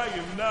first I didn't like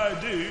it, but now I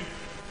do.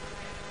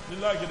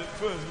 Didn't like it at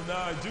first, but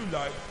now I do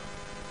like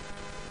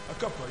a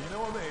cuppa, you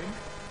know what I mean?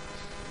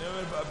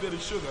 A bit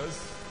of sugars.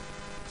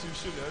 2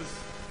 sugars.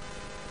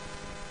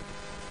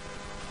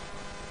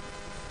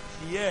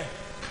 Yeah.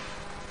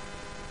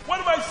 What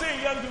am I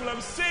saying, young people?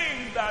 I'm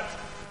saying that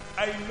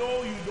I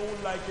know you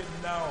don't like it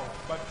now,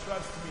 but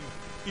trust me,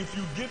 if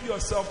you give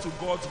yourself to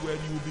God's word,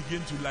 you will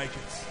begin to like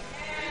it.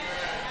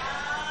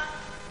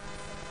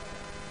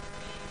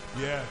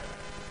 Yeah.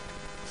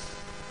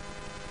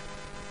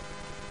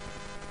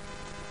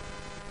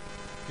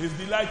 His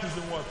delight is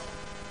in what?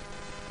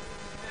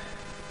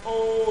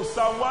 Oh,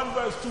 Psalm 1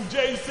 verse 2.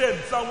 Jason,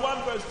 Psalm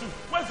 1 verse 2.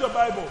 Where's your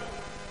Bible?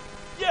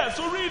 Yeah,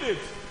 so read it.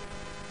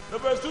 The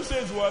verse 2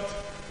 says what?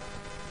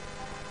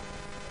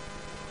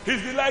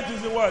 His delight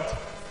is in what?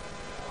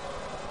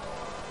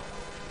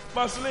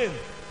 Marceline,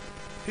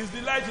 his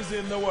delight is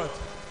in the what?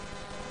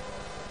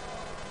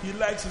 He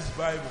likes his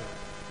Bible.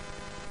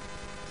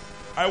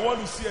 I want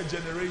to see a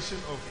generation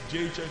of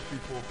J-Church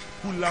people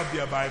who love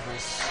their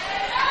Bibles.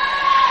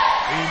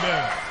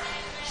 Amen.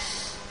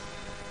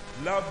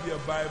 Love their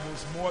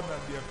Bibles more than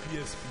their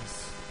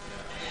PSPs.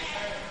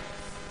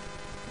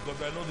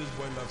 Because I know this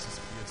boy loves his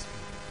PSP.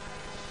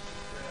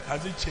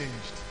 Has it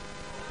changed?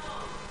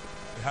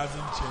 It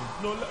hasn't changed.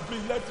 No,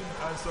 please let him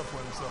answer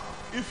for himself.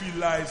 If he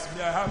lies,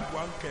 I have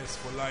one curse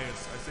for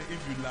liars. I say,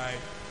 if you lie,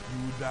 you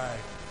will die.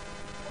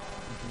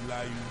 If you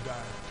lie, you will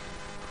die.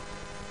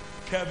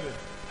 Kevin,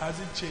 has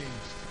it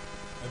changed?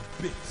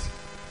 A bit.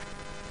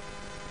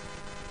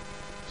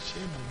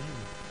 Shame on you.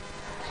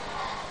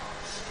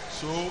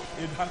 So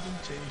it hasn't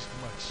changed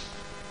much.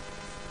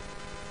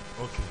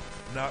 Okay.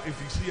 Now, if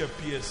you see a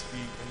PSP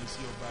and you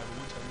see your Bible,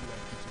 which are you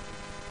likely to pick?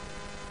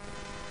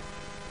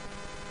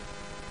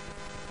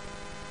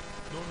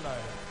 Don't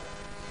lie.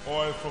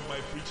 Or from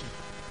my preaching.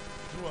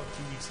 2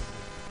 weeks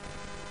ago.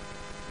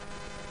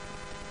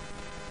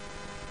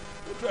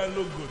 Don't try and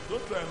look good.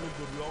 Don't try and look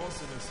good. We're all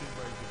sinners saved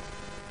by good.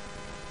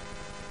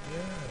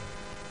 Yeah.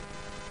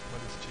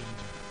 But it's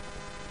changing.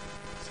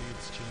 Say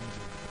it's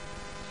changing.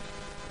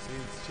 Say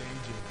it's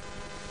changing.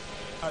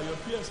 Your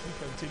PSP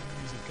can take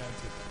music, can't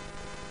it?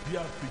 We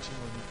are preaching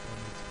on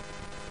it.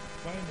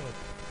 Why not?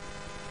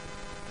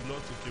 The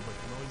Lord's okay, but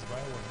you can always buy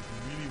one if you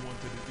really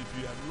wanted it. If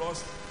you had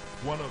lost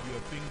one of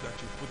your things that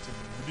you put in,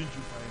 wouldn't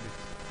you find it?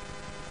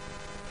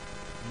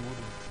 You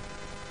wouldn't.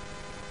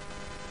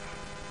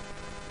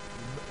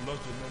 You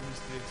lost your memory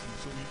sticks,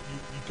 so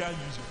you can't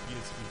use your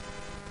PSP.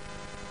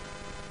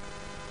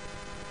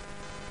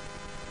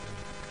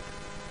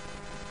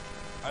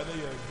 Either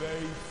you're a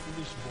very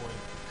foolish boy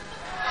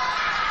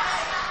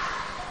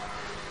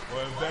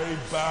or a very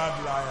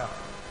bad liar.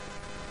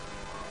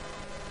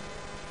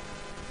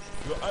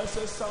 Your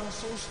answers sound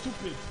so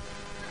stupid.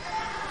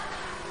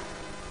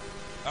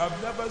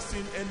 I've never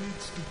seen any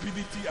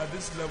stupidity at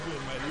this level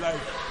in my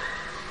life.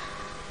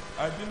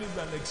 I think it's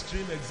an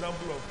extreme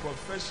example of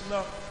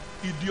professional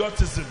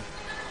idiotism.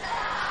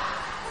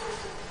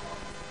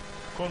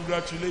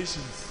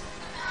 Congratulations.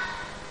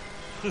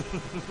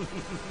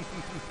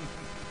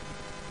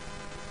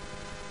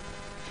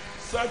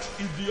 Such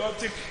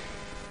idiotic,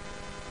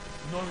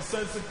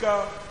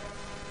 nonsensical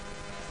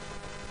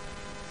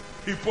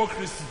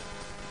hypocrisy.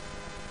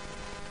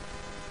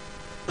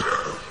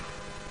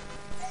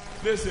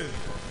 Listen,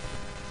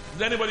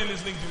 is anybody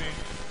listening to me?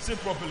 Sit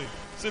properly.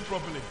 Sit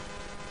properly.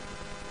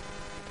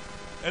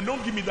 And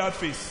don't give me that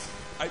face.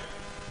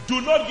 Do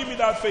not give me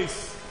that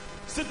face.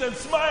 Sit and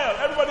smile.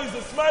 Everybody is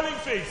a smiling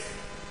face.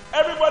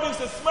 Everybody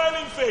is a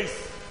smiling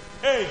face.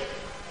 Hey,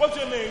 what's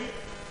your name?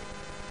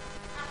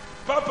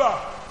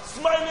 Papa.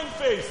 Smiling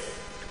face.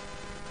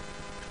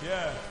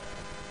 Yeah.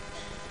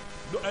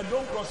 And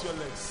don't cross your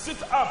legs.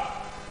 Sit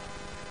up.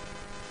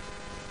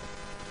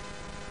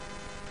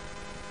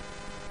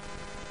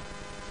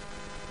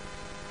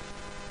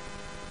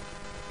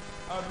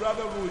 I'd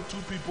rather go with 2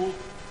 people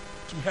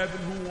to heaven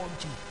who want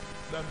to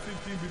than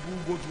 15 people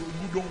who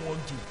don't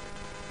want to.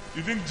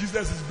 You think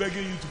Jesus is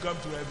begging you to come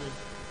to heaven?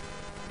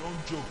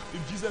 Don't joke.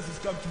 If Jesus is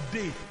come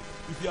today,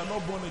 if you are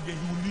not born again,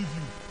 he will leave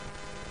you.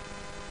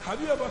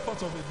 Have you ever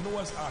thought of it?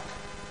 Noah's Ark.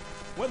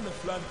 When the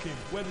flood came,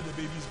 where did the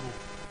babies go?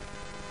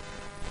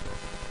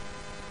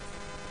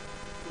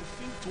 So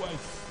think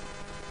twice.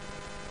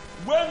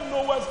 When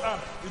Noah's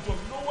Ark, it was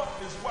Noah,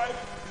 his wife,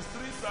 his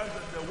 3 sons,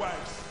 and their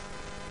wives.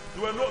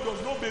 There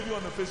was no baby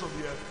on the face of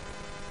the earth.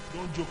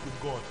 Don't joke with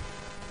God.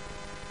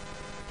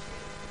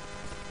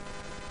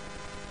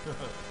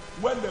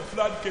 When the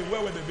flood came,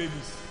 where were the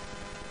babies?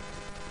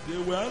 They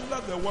were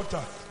under the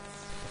water.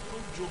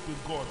 Don't joke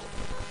with God.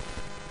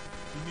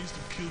 He needs to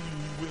kill you,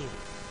 he will.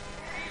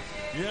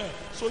 Yeah.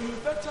 So you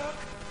better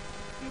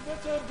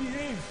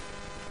behave.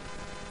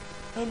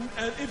 And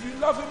if you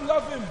love him,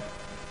 love him.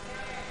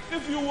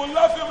 If you will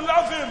love him,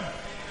 love him.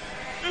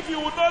 If you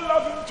will not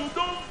love him too,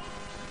 don't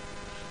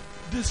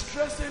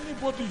distress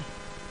anybody.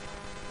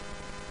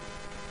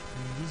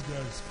 This guy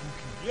is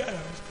spooky. Yeah,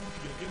 I'm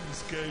spooky. I came to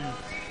scare you.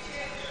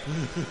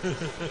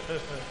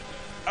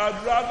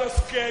 I'd rather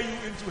scare you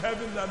into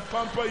heaven than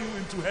pamper you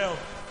into hell.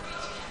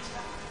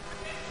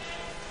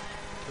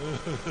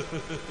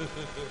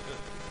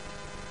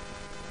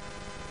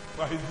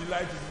 But his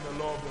delight is in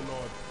the law of the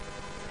Lord.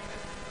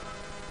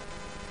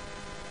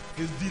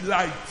 His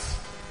delight,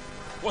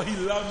 what he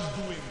loves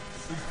doing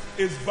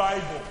is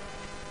Bible.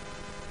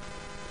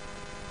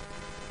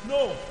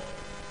 No.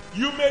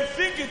 You may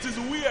think it is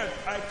weird.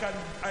 I can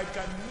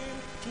name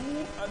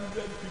 200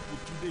 people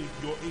today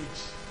your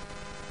age.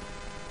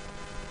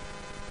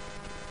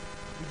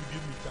 If you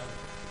give me time.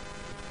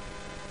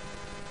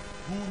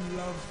 Who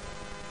love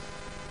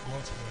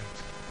God's word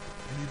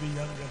and even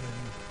younger than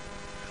you.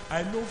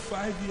 I know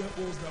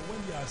 5-year-olds that when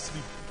they are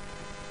asleep,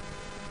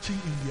 ching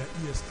in their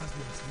ears as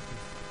they are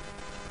sleeping.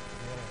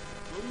 Yeah.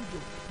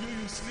 So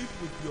you sleep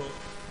with your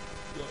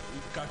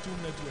Cartoon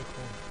Network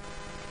on.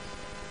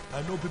 I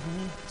know people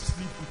who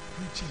sleep with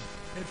preaching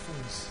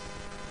headphones.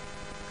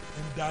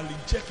 And darling,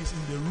 check is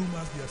in the room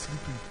as they are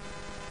sleeping.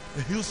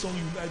 The hill song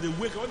you like,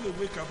 when they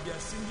wake up, they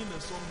are singing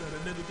a song there,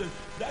 and then they tell,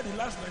 Daddy,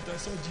 last night I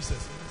saw Jesus.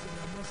 And I said,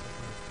 I'm not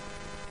surprised.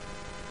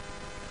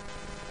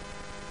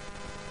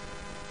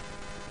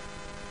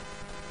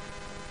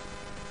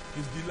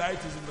 His delight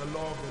is in the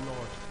law of the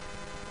Lord.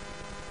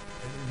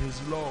 And in his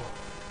law,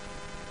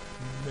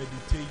 he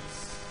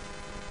meditates.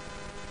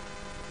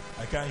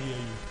 I can't hear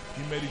you.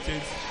 He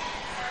meditates.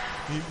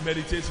 He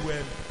meditates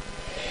when?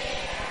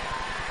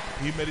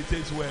 He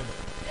meditates when?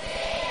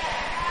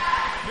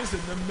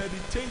 Listen, the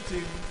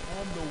meditating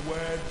on the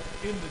word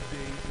in the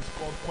day is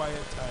called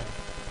quiet time.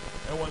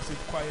 Everyone say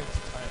quiet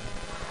time.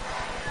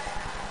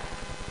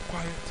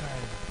 Quiet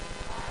time.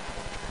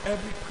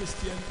 Every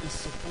Christian is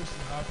supposed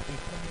to have a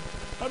quiet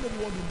time. How many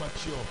want to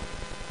mature?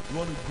 You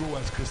want to grow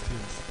as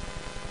Christians?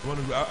 You want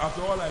to grow?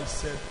 After all I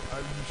said,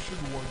 you should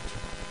want to.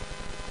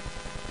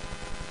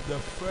 The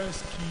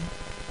first key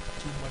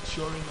to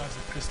maturing as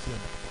a Christian,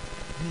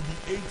 you'll be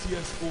 8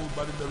 years old,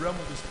 but in the realm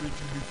of the Spirit,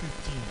 you'll be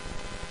 15.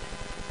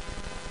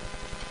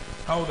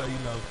 How old are you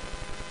now?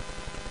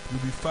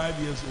 You'll be 5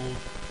 years old,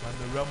 but in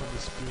the realm of the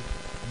Spirit,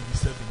 you'll be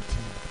 17.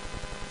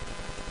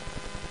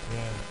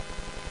 Yeah.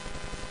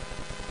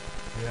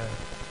 Yeah.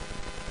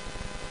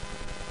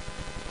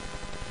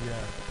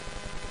 Yeah.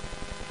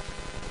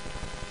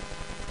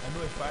 I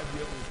know a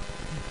 5-year-old,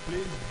 he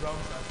plays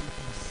drums as if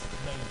he's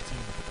 19.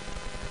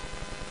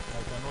 I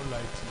cannot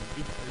lie to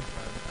you. If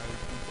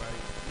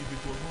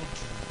it was not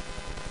true,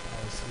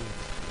 I'll say it.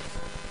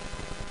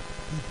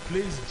 He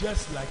plays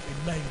just like a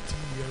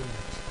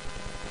 19-year-old.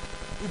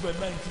 If a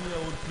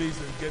 19-year-old plays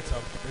and gets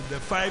up, and the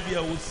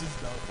 5-year-old sits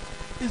down,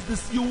 is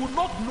this, you will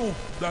not know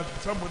that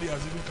somebody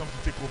has even come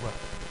to take over.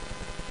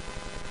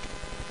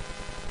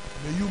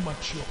 May you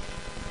mature.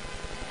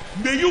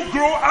 May you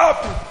grow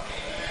up.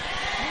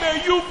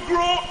 May you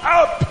grow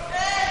up.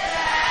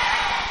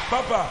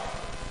 Papa,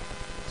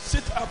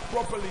 sit up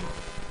properly.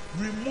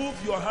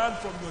 Remove your hand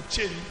from your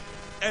chin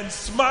and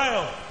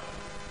smile.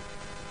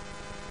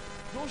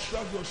 Don't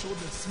shrug your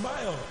shoulders.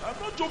 Smile. I'm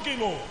not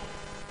joking. Oh,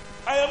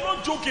 I am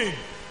not joking.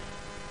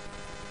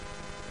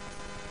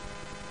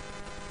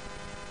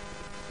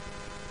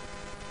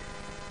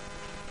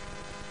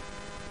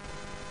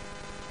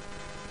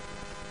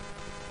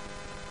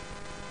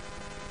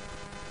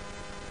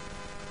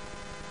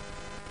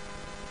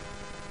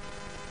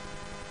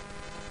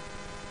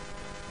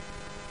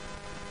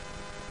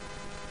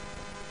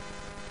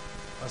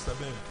 Pastor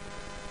Ben,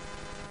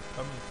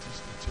 come and teach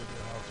the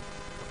children how to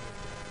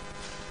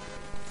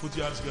put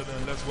your hands together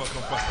and let's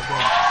welcome Pastor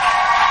Ben.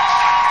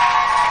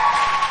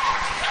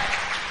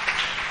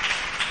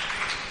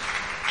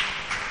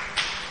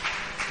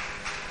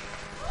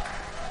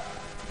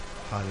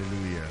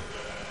 Hallelujah.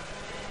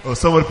 Oh,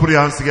 somebody put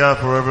your hands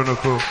together for Reverend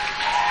Oko.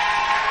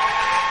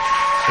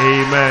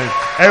 Amen.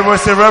 Everyone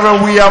say,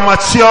 Reverend, we are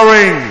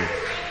maturing.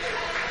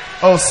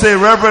 Oh, say,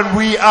 Reverend,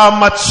 we are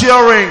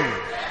maturing.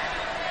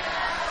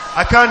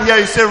 I can't hear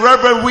you. Say,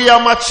 Reverend, we are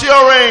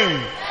maturing.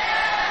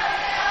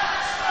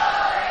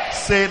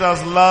 Say it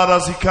as loud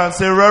as you can.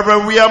 Say,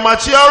 Reverend, we are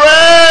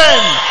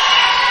maturing.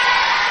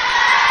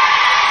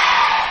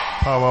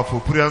 Powerful.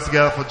 Put your hands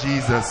together for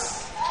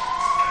Jesus.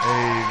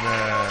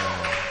 Amen.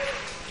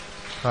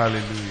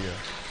 Hallelujah.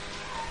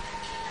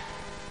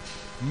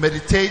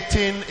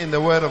 Meditating in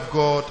the Word of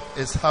God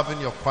is having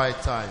your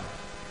quiet time.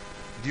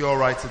 Do you all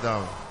write it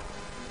down?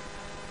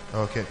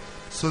 Okay.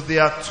 So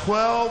there are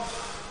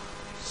 12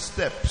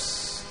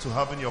 steps to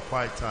having your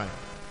quiet time.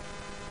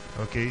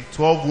 Okay,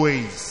 12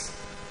 ways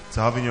to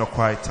having your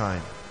quiet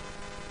time.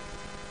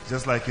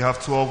 Just like you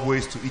have 12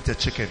 ways to eat a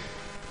chicken.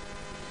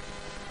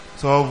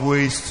 12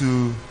 ways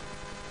to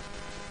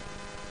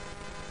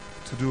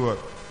do what?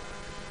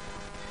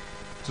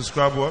 To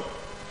scrub what?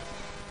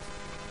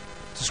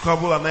 To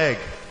scramble an egg.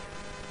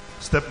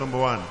 Step number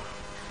 1.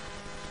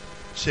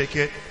 Shake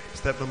it.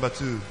 Step number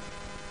 2.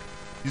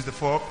 Use the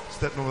fork.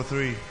 Step number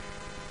 3.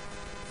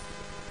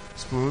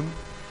 Spoon.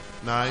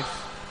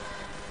 Knife,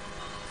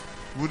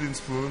 wooden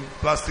spoon,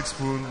 plastic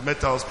spoon,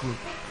 metal spoon.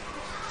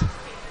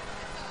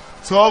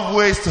 12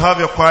 ways to have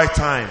your quiet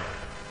time.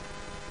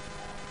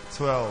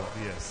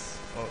 12, yes.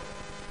 Oh,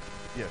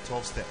 yeah,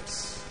 12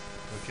 steps.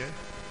 Okay?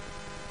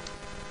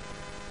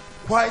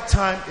 Quiet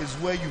time is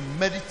where you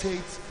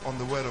meditate on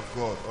the Word of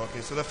God.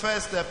 Okay, so the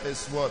first step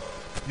is what?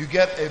 You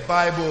get a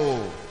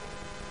Bible.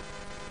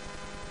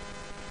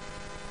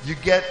 you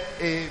get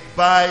a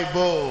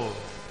Bible.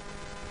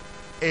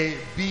 A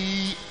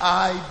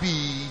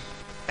B-I-B-L-E.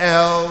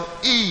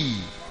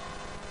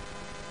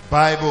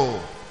 Bible.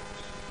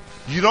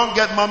 You don't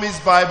get mommy's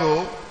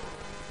Bible.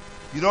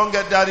 You don't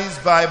get daddy's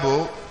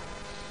Bible.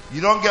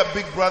 You don't get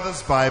big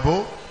brother's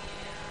Bible.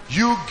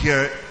 You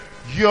get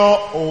your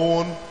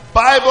own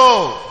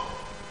Bible.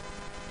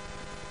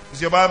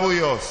 Is your Bible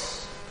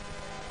yours?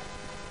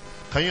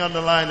 Can you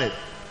underline it?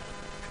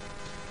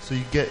 So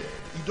you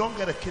don't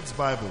get a kid's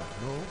Bible.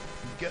 No.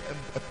 You get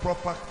a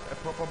proper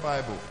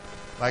Bible.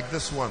 Like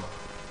this one.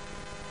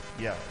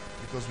 Yeah.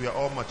 Because we are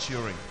all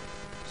maturing.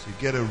 So you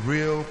get a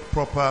real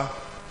proper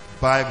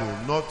Bible.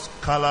 Not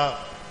color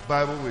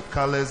Bible with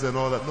colors and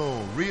all that.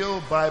 No.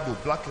 Real Bible.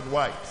 Black and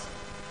white.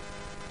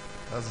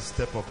 That's a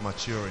step of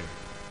maturing.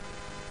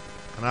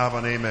 Can I have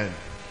an amen?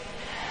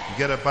 You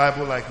get a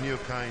Bible like New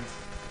Kind.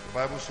 The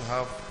Bible should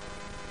have,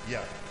 should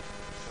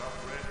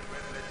have red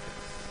letters.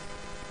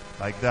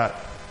 Like that.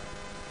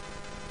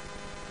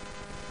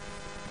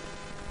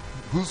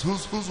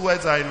 Whose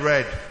words are in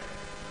red?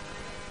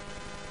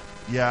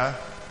 Yeah.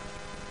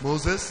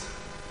 Moses?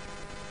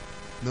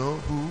 No.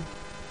 Who?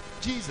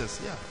 Jesus.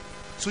 Yeah.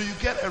 So you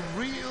get a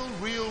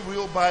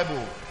real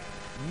Bible.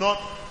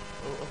 Not,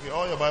 okay,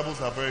 all your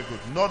Bibles are very good.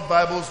 Not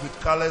Bibles with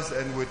colors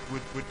and with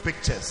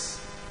pictures.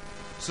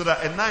 So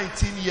that a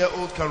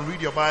 19-year-old can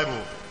read your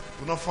Bible,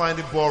 will not find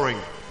it boring.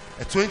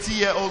 A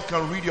 20-year-old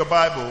can read your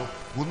Bible,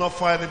 will not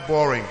find it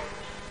boring.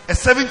 A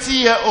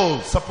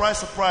 70-year-old, surprise,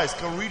 surprise,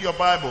 can read your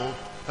Bible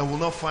and will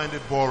not find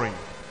it boring.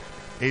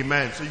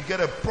 Amen. So you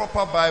get a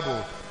proper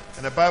Bible,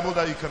 and a Bible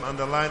that you can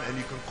underline and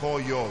you can call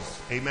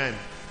yours. Amen.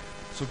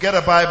 So get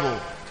a Bible.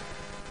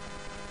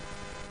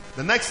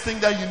 The next thing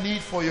that you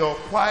need for your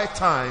quiet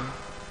time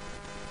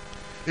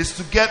is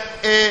to get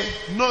a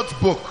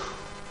notebook.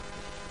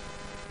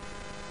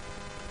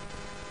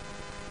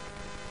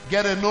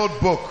 Get a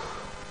notebook.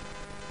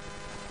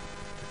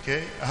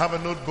 Okay, I have a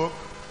notebook.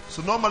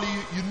 So normally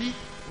you need,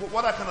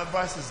 what I can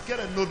advise is get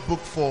a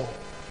notebook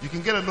you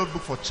can get a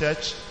notebook for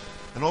church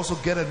and also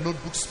get a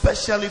notebook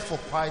specially for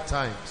quiet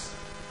times.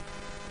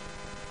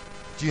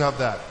 Do you have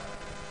that?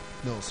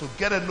 No. So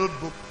get a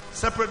notebook,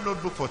 separate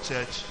notebook for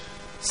church,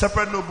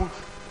 separate notebook.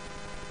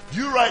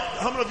 Do you write,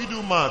 how many of you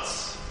do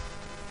maths?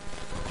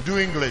 Do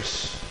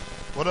English?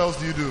 What else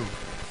do you do?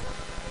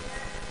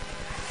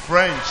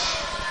 French,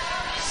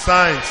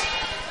 science,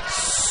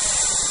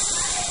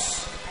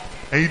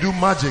 and you do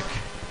magic.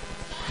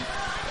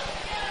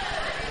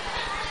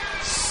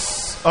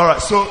 All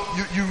right, so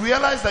you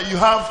realize that you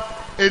have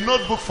a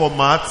notebook for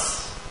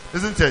maths,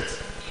 isn't it?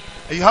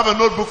 And you have a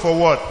notebook for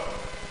what?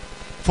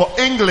 For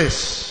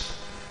English.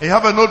 And you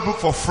have a notebook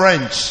for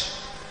French.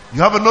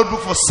 You have a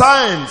notebook for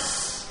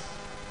science.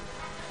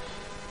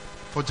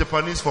 For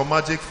Japanese, for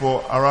magic,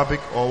 for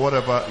Arabic, or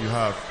whatever you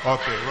have.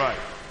 Okay, right.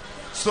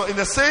 So in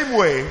the same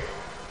way,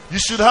 you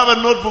should have a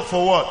notebook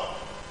for what?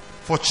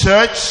 For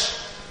church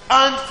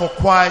and for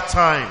quiet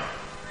time.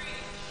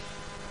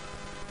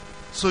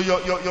 So your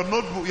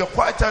notebook, your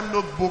quiet time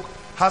notebook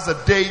has a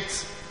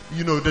date,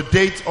 the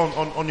date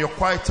on your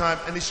quiet time,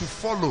 and it should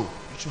follow.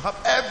 You should have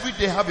every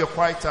day have your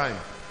quiet time.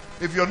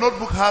 If your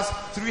notebook has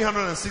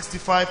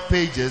 365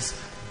 pages,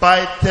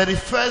 by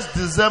 31st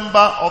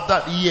December of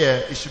that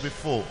year, it should be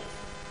full.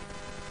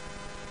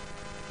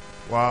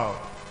 Wow.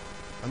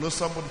 I know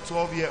somebody,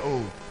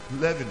 12-year-old,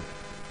 11.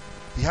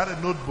 He had a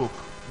notebook.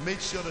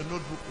 Made sure the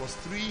notebook was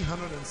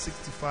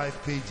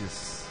 365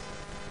 pages.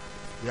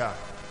 Yeah.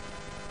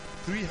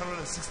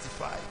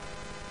 365.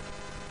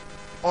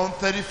 On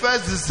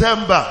 31st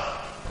December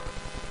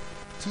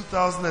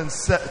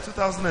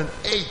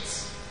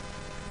 2008,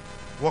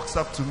 walks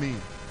up to me.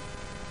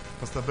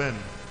 Pastor Ben,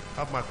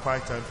 have my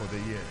quiet time for the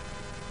year.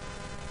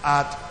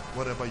 Add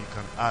whatever you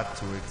can add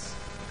to it,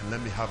 and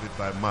let me have it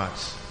by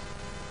March.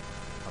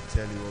 I'll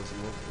tell you, it was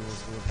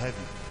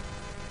heavy.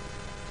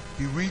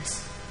 He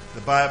reads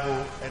the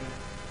Bible, and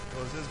it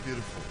was just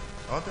beautiful.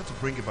 I wanted to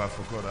bring it, but I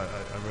forgot.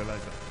 I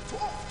realized that.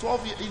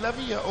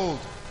 11-year-old.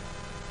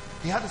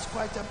 He had his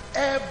quiet time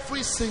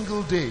every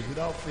single day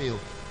without fail.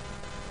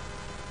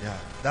 Yeah,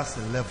 that's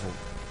the level.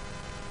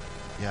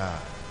 Yeah.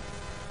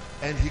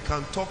 And he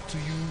can talk to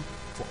you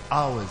for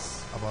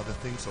hours about the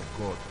things of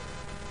God.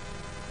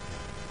 Yeah.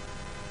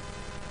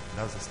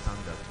 That's the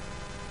standard.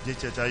 J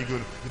Church, are you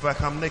good? If I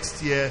come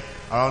next year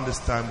around this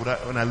time,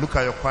 when I look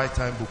at your quiet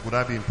time book, would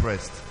I be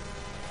impressed?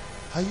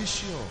 Are you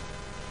sure?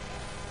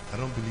 I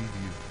don't believe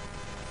you.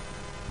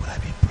 Would I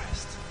be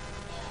impressed?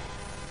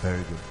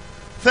 Very good.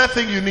 Third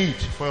thing you need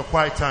for your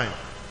quiet time.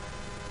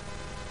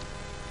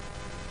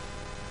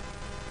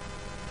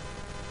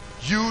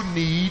 You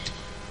need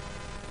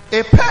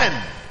a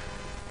pen.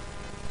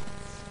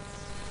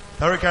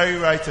 Tarek, are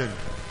you writing?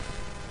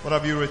 What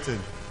have you written?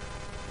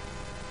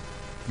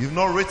 You've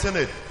not written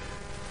it.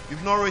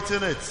 You've not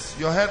written it.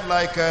 Your head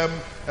like a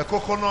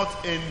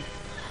coconut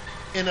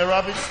in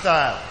Arabic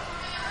style.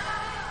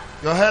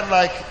 Your head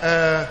like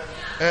a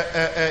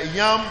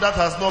yam that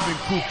has not been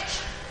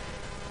cooked.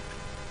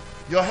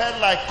 Your head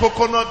like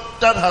coconut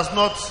that has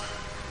not.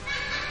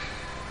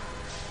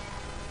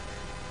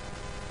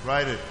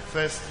 Write it.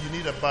 First, you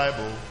need a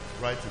Bible.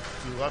 Write it.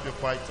 To have your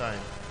quiet time,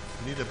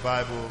 you need a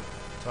Bible.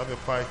 To have your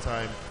quiet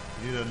time,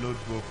 you need a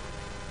notebook.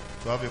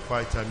 To have your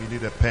quiet time, you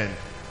need a pen.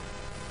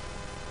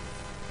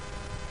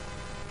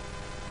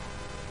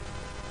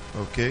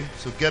 Okay?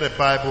 So get a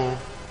Bible.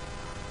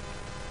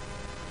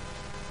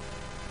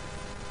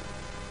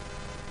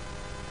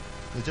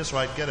 Just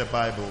write, get a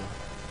Bible.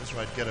 Just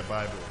write, get a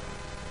Bible.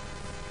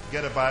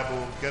 Get a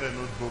Bible, get a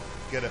notebook,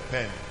 get a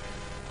pen.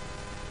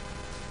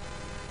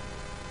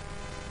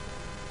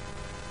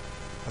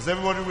 Has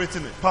everybody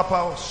written it?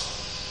 Papa,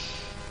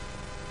 shh.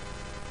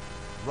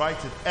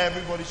 Write it.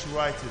 Everybody should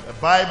write it. A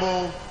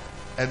Bible,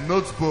 a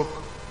notebook,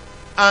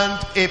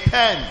 and a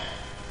pen.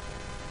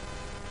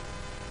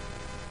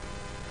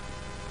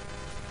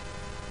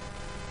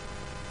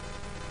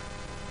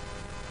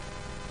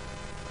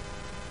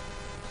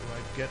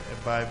 Get a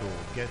Bible,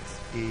 get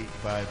a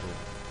Bible,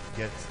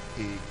 get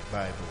a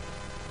Bible,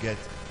 get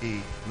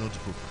a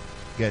notebook,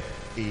 get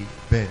a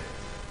pen.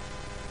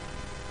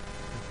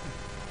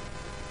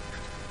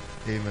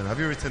 Amen. Have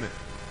you written it?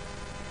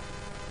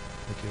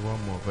 Okay,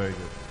 one more. Very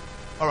good.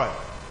 All right.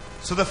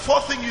 So the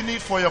fourth thing you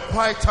need for your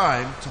quiet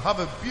time, to have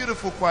a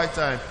beautiful quiet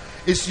time,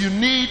 is you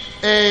need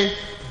a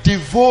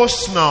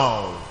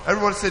devotional.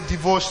 Everybody say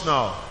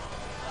devotional.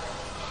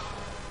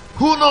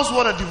 Who knows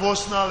what a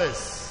devotional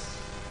is?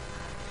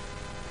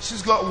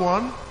 She's got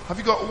one. Have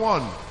you got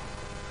one?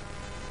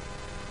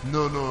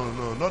 No.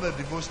 Not a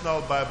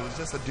devotional Bible. It's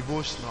just a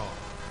devotional.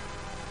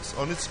 It's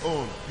on its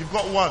own. You've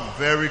got one.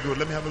 Very good.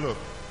 Let me have a look.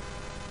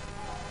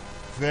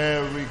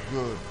 Very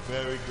good.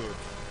 Very good.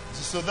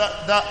 So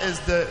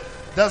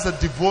that's a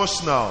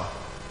devotional.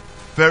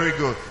 Very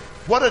good.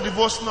 What a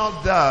devotional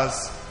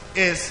does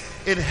is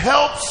it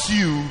helps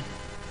you.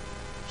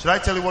 Should I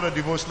tell you what a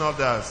devotional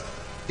does?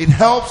 It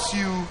helps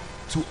you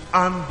to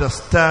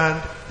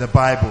understand the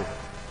Bible.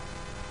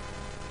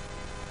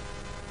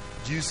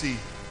 Do you see?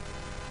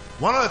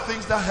 One of the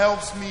things that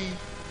helps me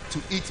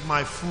to eat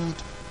my food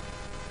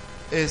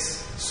is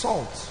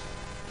salt.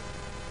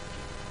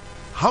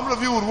 How many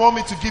of you would want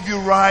me to give you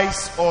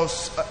rice or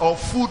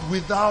food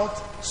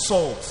without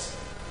salt?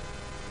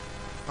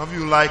 How many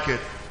of you like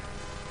it?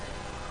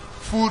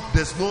 Food,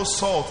 there's no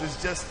salt.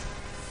 It's just,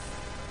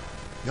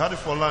 you had it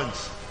for lunch.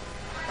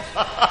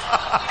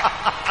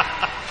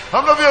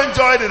 How many of you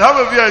enjoyed it? How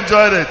many of you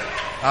enjoyed it?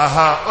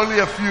 Only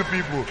a few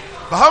people.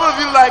 But how many of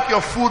you like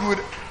your food with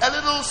a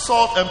little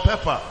salt and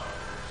pepper?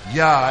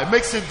 Yeah, it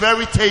makes it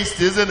very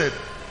tasty, isn't it?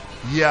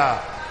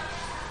 Yeah.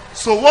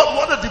 So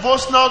what a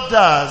devotional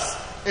does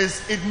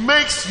is it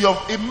makes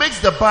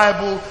the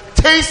Bible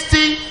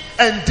tasty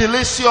and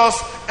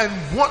delicious, and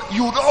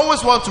you would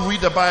always want to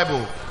read the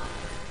Bible.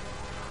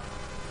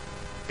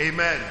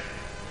 Amen.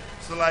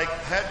 So like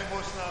her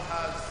devotional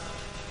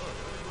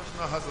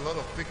has a lot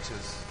of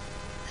pictures.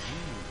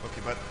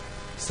 Okay, but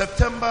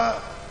September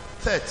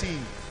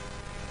 13th.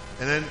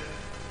 And then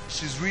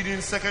she's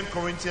reading 2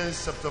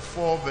 Corinthians chapter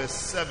 4 verse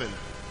 7.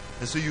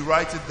 And so you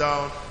write it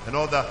down and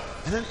all that.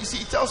 And then you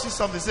see, it tells you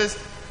something. It says,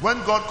 when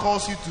God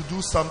calls you to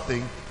do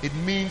something, it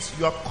means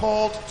you are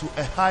called to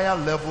a higher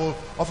level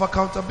of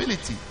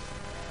accountability.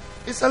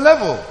 It's a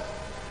level.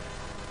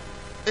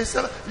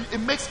 It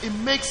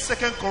makes 2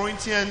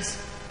 Corinthians,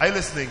 are you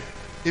listening?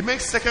 It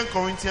makes 2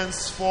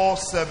 Corinthians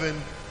 4:7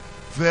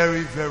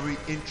 very, very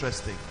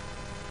interesting.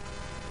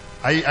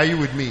 Are you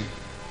with me?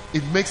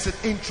 It makes it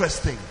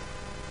interesting.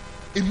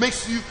 It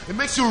makes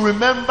you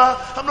remember.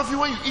 How many of you,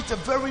 when you eat a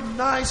very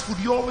nice food,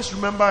 you always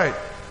remember it?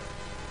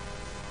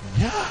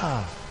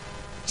 Yeah.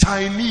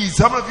 Chinese.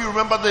 How many of you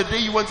remember the day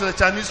you went to the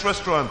Chinese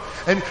restaurant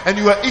and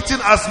you were eating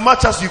as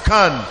much as you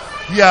can?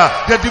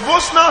 Yeah. The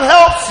devotional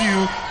helps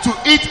you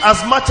to eat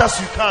as much as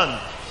you can.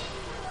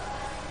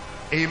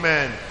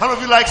 Amen. How many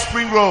of you like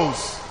spring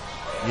rolls?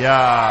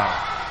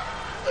 Yeah.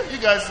 You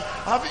guys,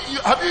 have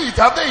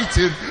they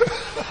eaten?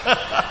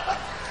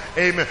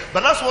 Amen.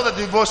 But that's what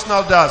the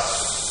devotional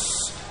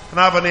does. Can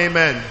I have an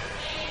amen?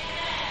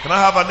 Can I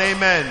have an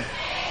amen?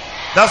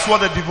 That's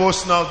what the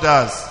devotional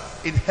does.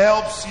 It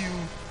helps you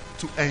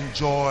to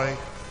enjoy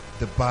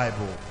the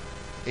Bible.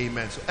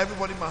 Amen. So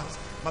everybody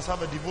must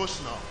have a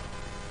devotional.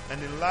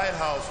 And in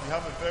Lighthouse, we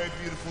have a very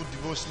beautiful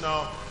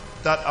devotional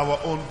that our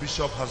own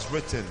bishop has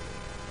written.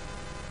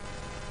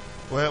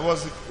 Where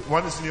was it?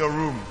 One is in your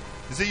room.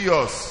 Is it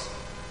yours?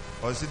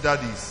 Or is it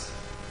daddy's?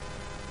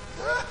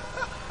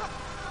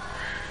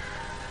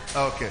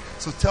 Okay,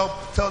 so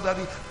tell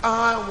daddy,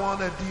 I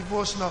want a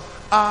devotional.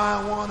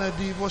 I want a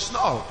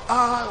devotional.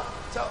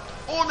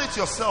 Own it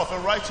yourself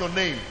and write your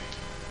name.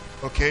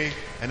 Okay,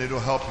 and it will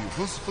help you.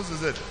 Whose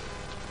is it?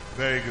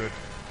 Very good.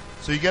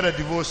 So you get a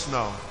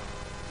devotional.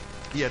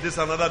 Yeah, this is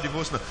another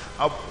devotional.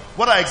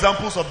 What are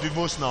examples of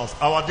devotionals?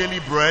 Our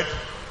daily bread.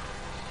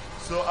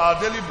 So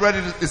our daily bread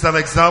is an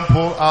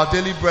example. Our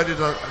daily bread is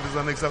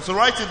an example. So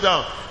write it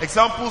down.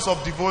 Examples of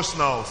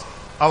devotionals.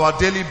 Our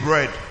daily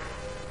bread.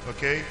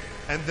 Okay.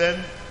 And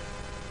then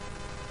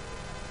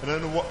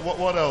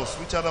what else?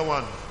 Which other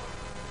one?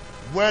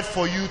 Word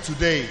for you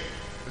today.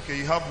 Okay,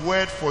 you have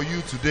word for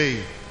you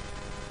today.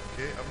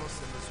 Okay, I've not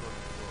seen this one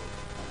before.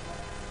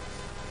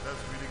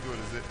 That's really good,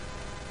 is it?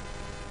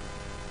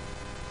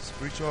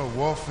 Spiritual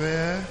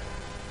warfare.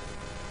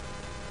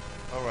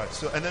 All right.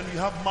 So, and then you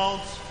have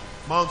Mount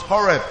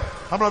Horeb.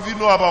 How many of you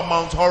know about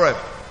Mount Horeb?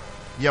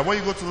 Yeah, when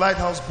you go to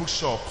Lighthouse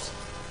bookshops,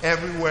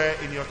 everywhere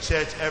in your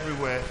church,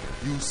 everywhere,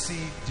 you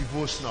see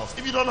devotionals.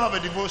 If you don't have a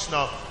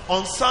devotional,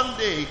 on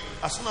Sunday,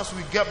 as soon as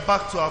we get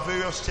back to our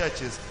various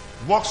churches,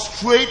 walk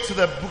straight to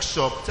the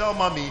bookshop, tell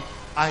mommy,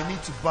 I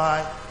need to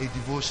buy a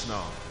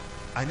devotional.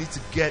 I need to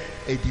get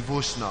a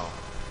devotional.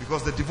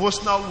 Because the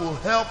devotional will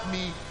help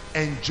me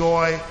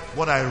enjoy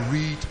what I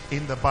read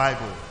in the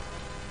Bible.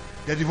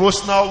 The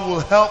devotional will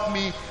help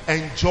me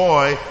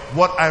enjoy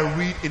what I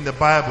read in the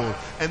Bible.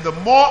 And the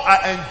more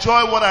I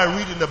enjoy what I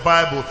read in the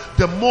Bible,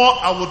 the more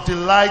I will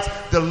delight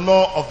the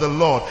law of the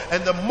Lord.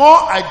 And the more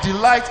I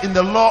delight in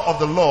the law of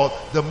the Lord,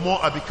 the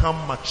more I become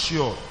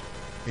mature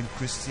in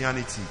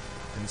Christianity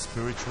and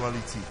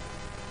spirituality.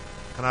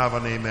 Can I have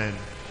an amen?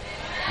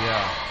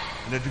 Yeah.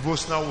 And the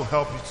devotional will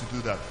help you to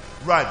do that.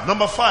 Right.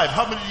 Number 5.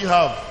 How many do you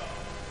have?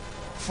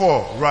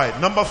 4. Right.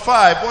 Number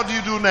 5. What do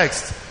you do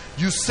next?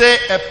 You say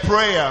a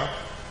prayer.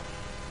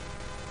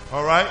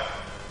 All right?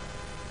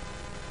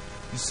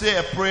 You say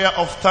a prayer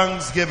of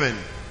thanksgiving.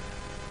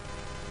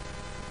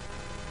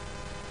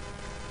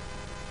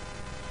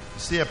 You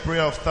say a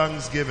prayer of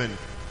thanksgiving.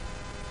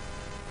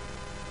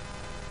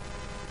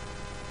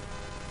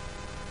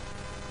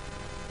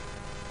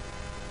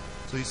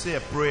 So you say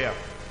a prayer.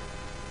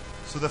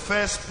 So the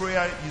first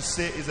prayer you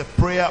say is a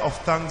prayer of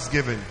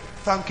thanksgiving.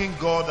 Thanking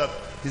God that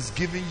He's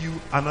giving you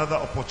another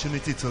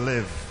opportunity to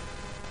live.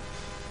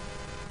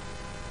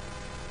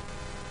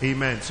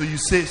 Amen. So you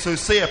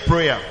say a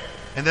prayer,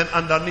 and then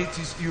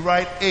underneath you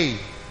write A.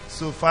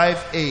 So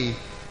 5A,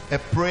 a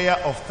prayer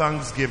of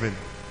thanksgiving.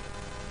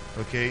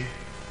 Okay.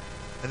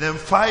 And then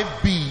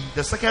 5B,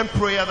 the second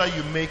prayer that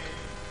you make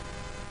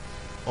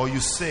or you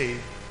say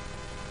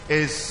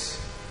is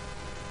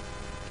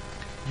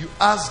you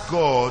ask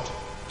God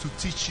to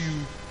teach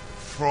you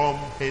from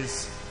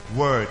His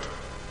Word.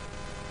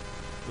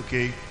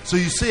 Okay. So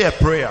you say a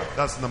prayer.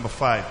 That's number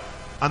 5.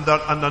 And then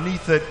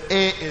underneath it,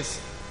 A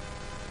is.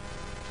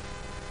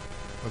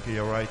 Okay,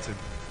 you're writing.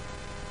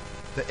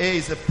 The A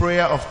is a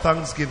prayer of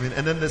thanksgiving.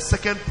 And then the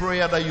second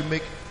prayer that you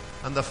make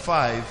under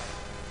 5.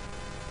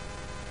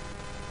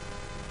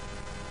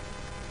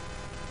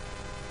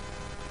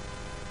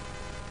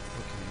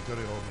 Okay, you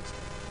got it all mixed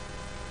up.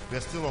 We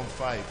are still on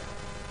 5.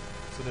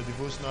 So the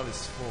devotional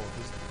is 4.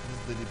 This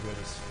daily bread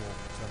is 4.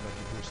 So I'm like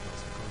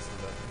devotionals because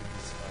of that.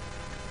 This is 5.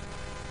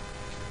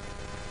 Okay.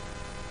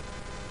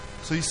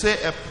 So you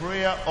say a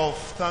prayer of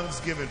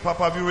thanksgiving.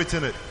 Papa, have you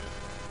written it?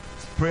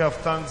 Prayer of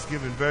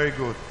thanksgiving. Very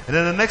good. And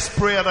then the next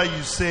prayer that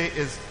you say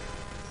is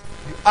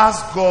you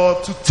ask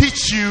God to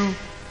teach you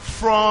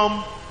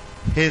from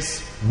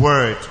His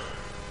Word.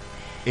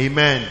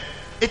 Amen.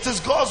 It is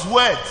God's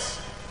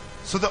words.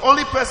 So the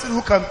only person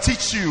who can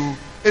teach you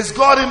is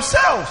God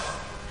Himself.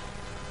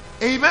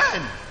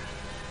 Amen.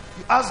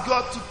 You ask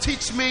God to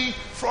teach me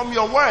from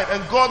your Word,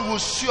 and God will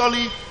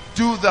surely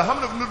do that. How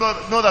many of you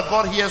know that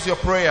God hears your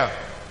prayer?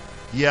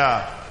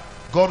 Yeah.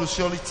 God will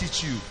surely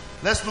teach you.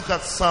 Let's look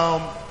at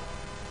Psalm.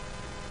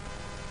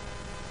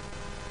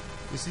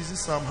 This is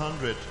Psalm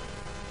 100.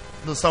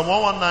 No, Psalm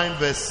 119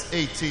 verse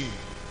 18.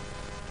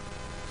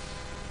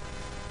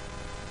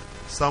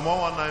 Psalm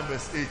 119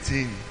 verse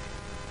 18.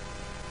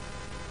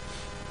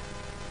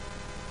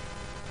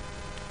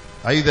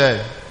 Are you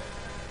there?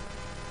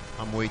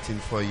 I'm waiting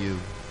for you.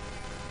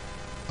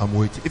 I'm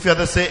waiting. If you're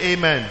there, say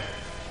amen.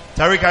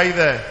 Tariq, are you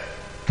there?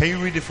 Can you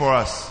read it for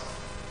us?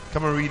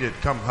 Come and read it.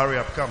 Come, hurry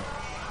up, come.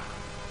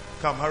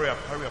 Come, hurry up,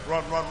 hurry up.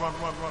 Run.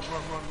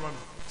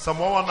 Psalm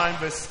 119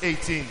 verse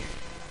 18.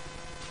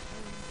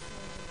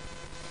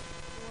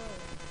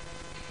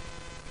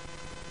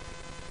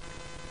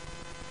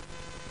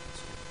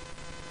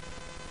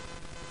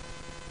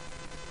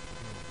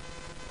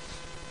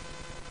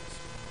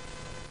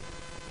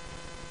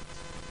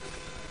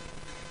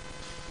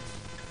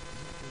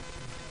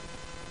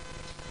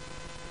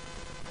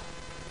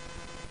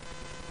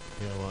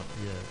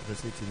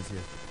 Verse 18 is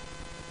here.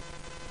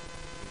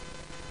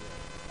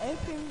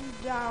 Open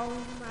thou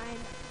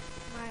mine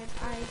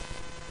eyes,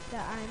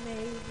 that I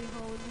may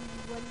behold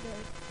the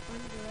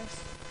wondrous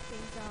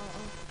things out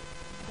of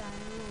thy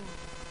law.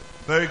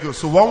 Very good.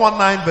 So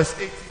 119 verse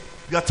 18.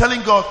 You are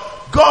telling God,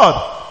 God,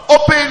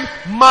 open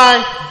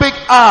my big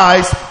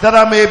eyes that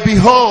I may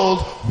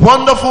behold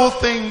wonderful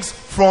things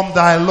from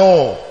thy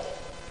law.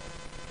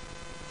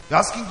 You're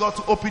asking God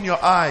to open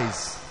your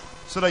eyes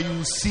so that you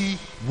will see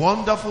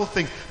wonderful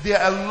things. There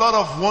are a lot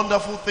of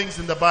wonderful things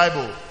in the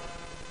Bible.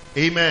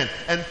 Amen.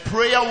 And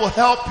prayer will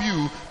help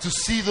you to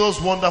see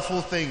those wonderful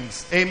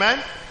things.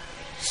 Amen.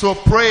 So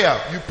prayer,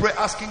 you pray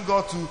asking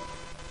God to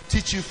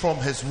teach you from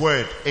His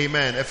Word.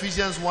 Amen.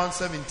 Ephesians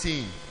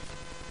 1:17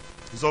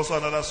 is also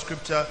another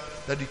scripture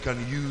that you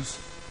can use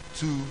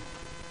to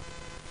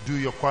do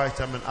your quiet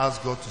time and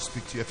ask God to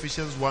speak to you.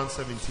 Ephesians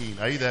 1:17.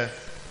 Are you there?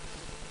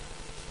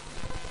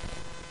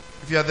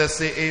 If you are there,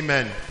 say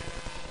amen.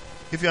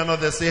 If you are not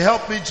there, say,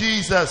 help me,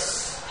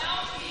 Jesus.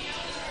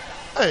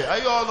 Hey, are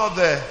you all not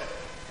there?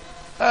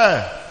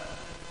 Hey.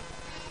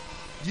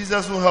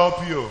 Jesus will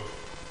help you.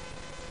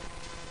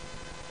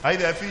 Are you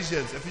there?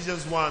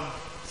 Ephesians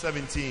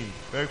 1:17.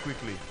 Very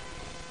quickly.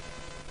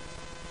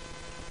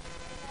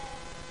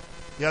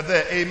 You're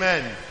there.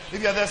 Amen.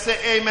 If you're there,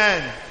 say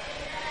amen.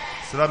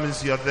 So that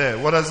means you're there.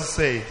 What does it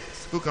say?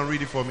 Who can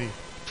read it for me?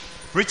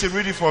 Richard,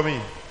 read it for me.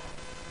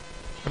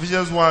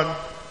 Ephesians 1.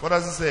 What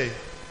does it say?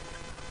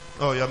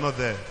 Oh, you're not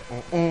there.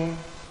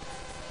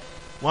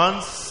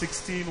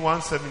 1:16,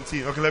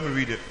 1:17. Okay, let me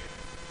read it.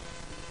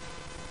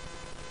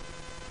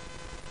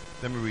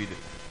 Let me read it.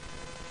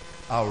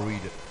 I'll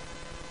read it.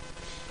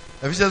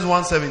 Ephesians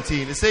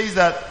 1:17. It says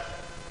that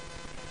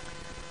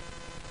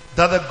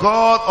the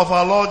God of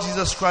our Lord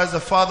Jesus Christ, the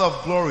Father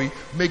of glory,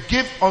 may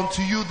give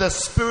unto you the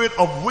spirit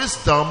of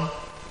wisdom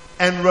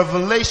and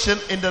revelation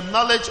in the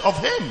knowledge of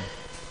Him.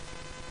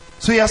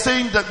 So you're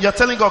saying that you're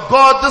telling God,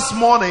 God, this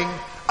morning,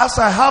 as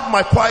I have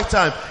my quiet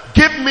time,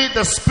 give me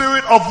the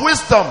spirit of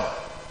wisdom.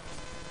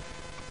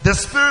 The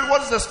spirit,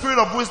 what is the spirit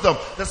of wisdom?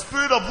 The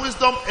spirit of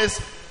wisdom is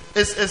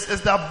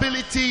the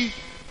ability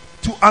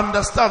to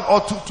understand or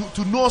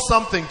to know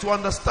something, to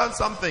understand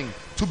something,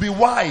 to be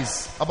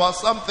wise about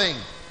something.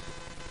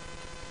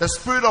 The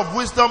spirit of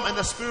wisdom and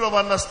the spirit of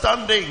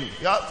understanding.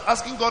 You're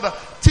asking God to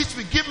teach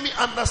me, give me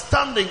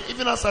understanding,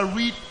 even as I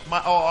read or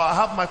I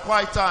have my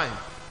quiet time.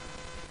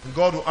 And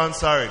God will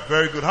answer it.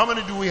 Very good. How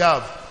many do we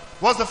have?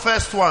 What's the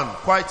first one?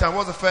 Quiet time.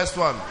 What's the first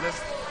one?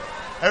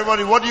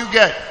 Everybody, what do you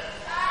get?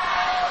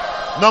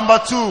 Number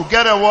 2,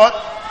 get a what?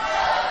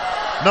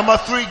 Number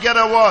 3, get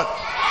a what?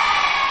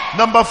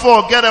 Number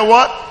 4, get a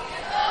what?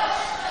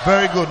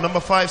 Very good. Number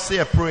 5, say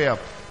a prayer.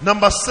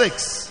 Number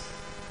 6,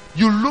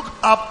 you look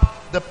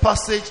up the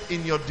passage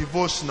in your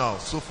devotional.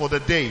 So for the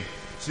day.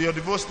 So your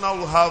devotional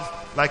will have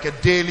like a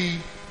daily,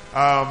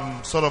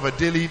 sort of a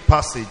daily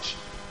passage.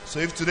 So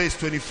if today is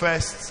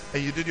 21st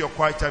and you did your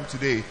quiet time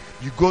today,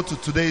 you go to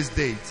today's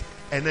date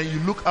and then you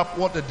look up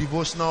what the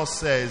devotional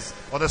says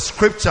or the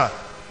scripture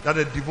that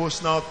the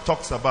devotional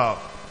talks about.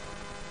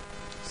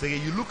 So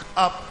you look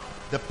up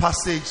the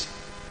passage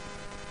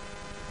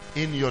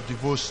in your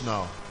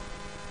devotional.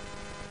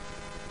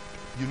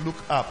 You look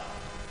up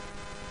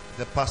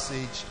the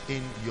passage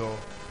in your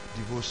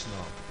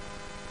devotional.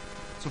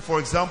 So for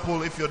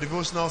example, if your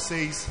devotional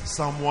says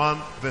Psalm 1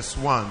 verse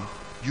 1,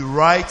 you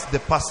write the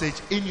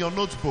passage in your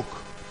notebook.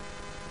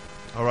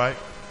 Alright?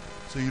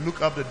 So you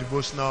look up the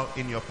devotional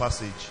in your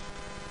passage.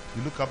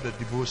 You look up the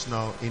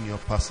devotional in your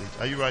passage.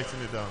 Are you writing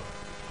it down?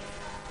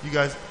 You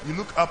guys, you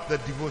look up the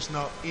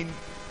devotional in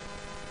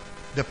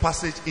the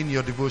passage in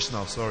your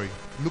devotional. Sorry.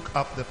 Look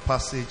up the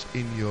passage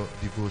in your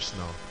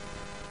devotional.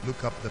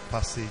 Look up the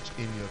passage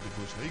in your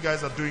devotional. You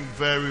guys are doing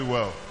very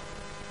well.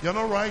 You're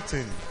not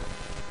writing.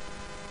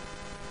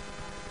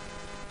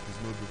 There's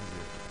no book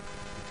here.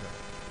 Okay.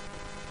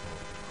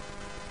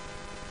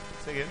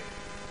 Say again.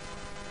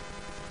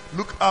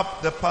 Look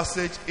up the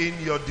passage in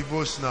your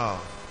devotional.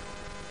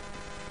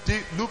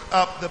 Look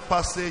up the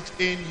passage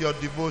in your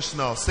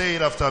devotional. Say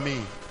it after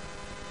me.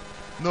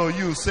 No,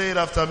 you. Say it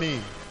after me.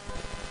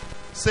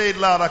 Say it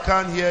loud. I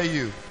can't hear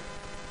you.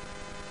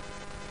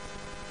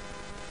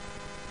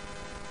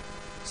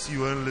 See,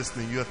 you weren't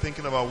listening. You are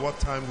thinking about what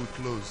time we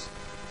close.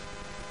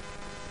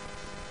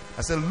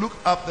 I said, look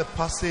up the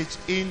passage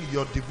in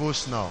your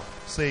devotional.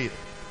 Say it.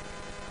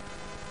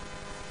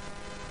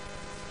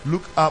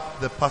 Look up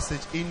the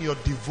passage in your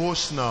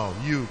devotional.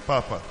 You,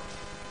 Papa.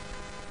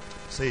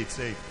 Say it,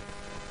 say it.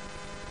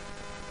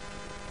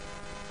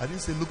 I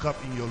didn't say look up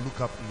in your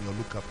look up in your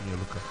look up in your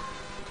look up.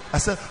 I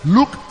said,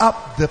 look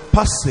up the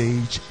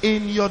passage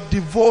in your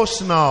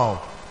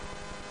devotional.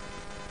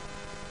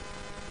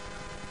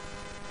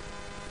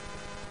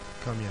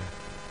 Come here.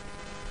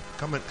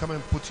 Come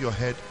and put your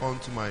head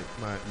onto my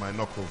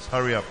knuckles.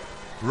 Hurry up.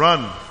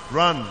 Run.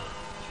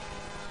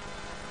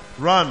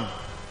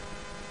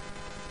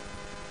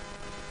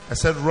 I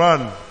said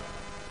run.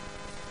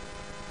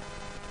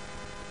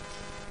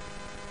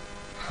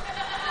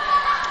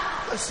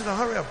 Let's sit down.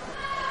 Hurry up.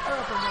 Hurry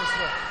up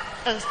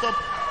and stop.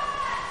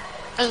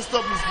 And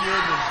stop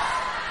misbehaving.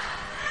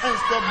 And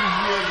stop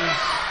misbehaving.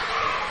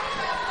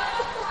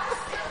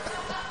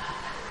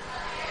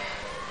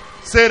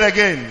 Say it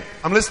again.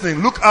 I'm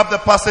listening. Look up the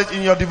passage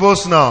in your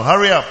devotional.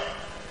 Hurry up.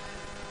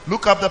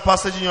 Look up the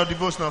passage in your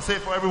devotional. Say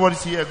it for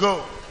everybody's here.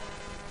 Go.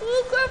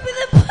 Look up in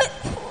the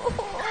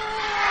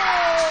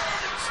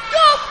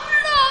Stop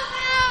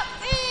laughing at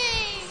me.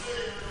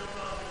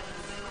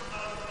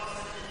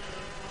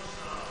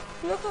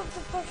 Look up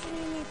the passage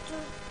in your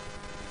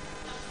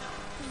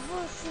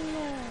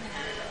devotional.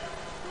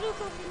 Look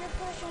up in the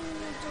passage in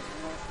your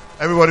devotional.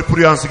 Everybody put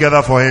your hands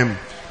together for him.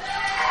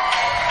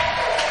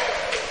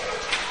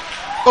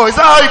 Oh, is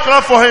that how you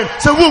clap for him?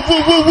 Say woo,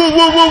 woo, woo, woo,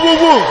 woo, woo, woo,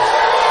 woo.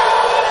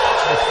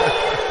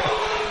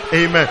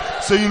 Amen.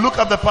 So you look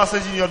up the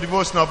passage in your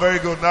devotional. Very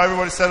good. Now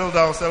everybody settle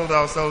down.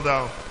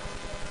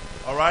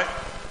 All right.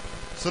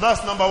 So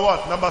that's number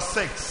what? Number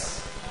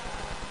 6.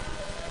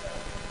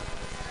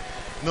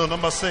 No,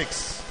 number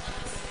 6.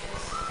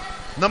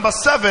 Number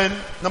 7.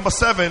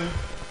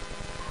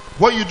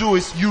 what you do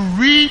is you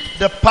read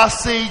the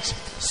passage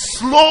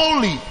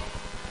slowly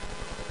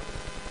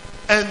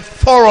and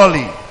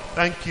thoroughly.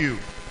 Thank you.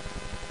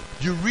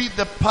 You read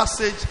the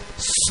passage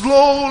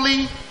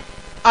slowly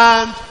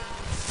and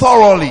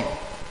thoroughly.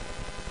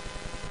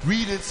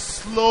 Read it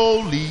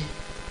slowly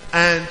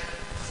and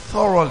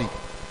thoroughly.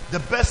 The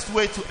best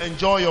way to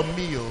enjoy your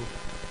meal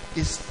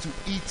is to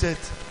eat it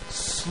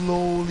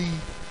slowly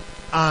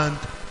and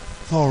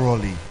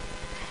thoroughly.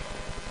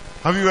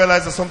 Have you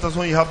realized that sometimes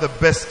when you have the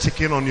best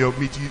chicken on your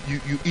meat,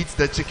 you eat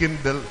the chicken,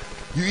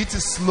 you eat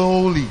it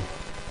slowly.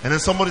 And then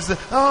somebody says,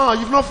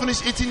 you've not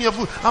finished eating your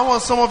food. I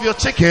want some of your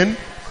chicken.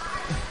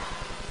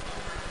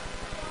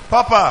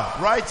 Papa,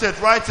 write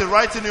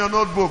it in your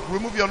notebook.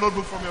 Remove your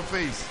notebook from your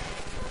face.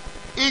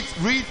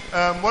 Read,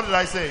 what did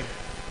I say?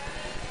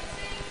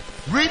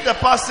 Read the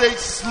passage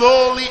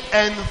slowly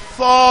and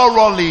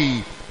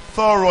thoroughly.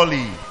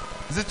 Thoroughly.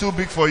 Is it too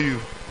big for you?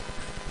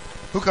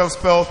 Who can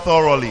spell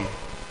thoroughly?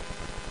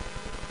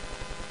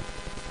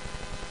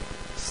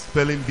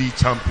 Spelling bee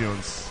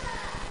champions.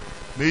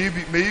 May you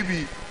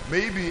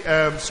be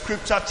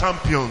scripture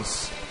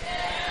champions.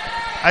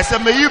 I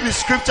said, may you be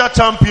scripture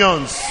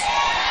champions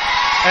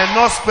and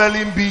not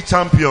spelling bee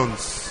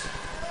champions.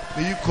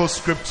 May you quote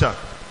scripture.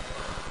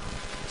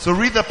 So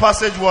read the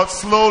passage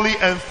slowly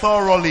and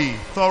thoroughly.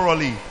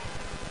 Thoroughly.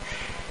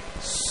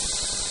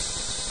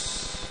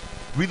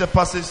 Read the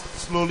passage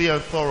slowly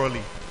and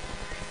thoroughly.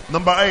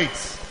 Number 8.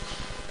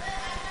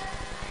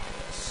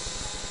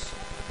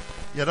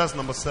 Yeah, that's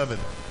number 7.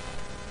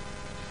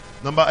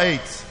 Number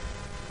 8.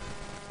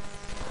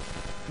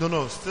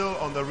 No, still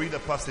on the read the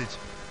passage.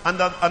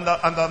 Under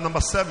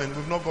number 7,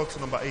 we've not got to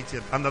number 8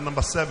 yet. Under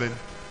number 7,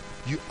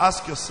 you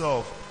ask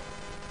yourself,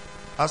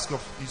 ask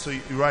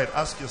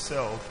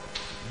yourself,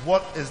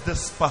 what is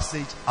this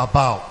passage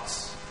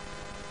about?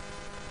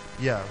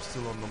 Yeah, I'm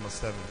still on number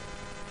 7.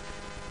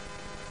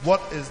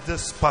 What is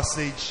this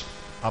passage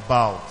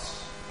about?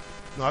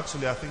 No,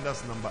 actually, I think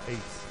that's number 8.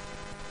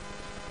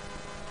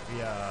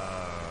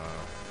 Yeah.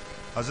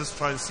 I was just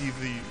trying to see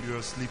if you're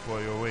asleep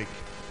or you're awake.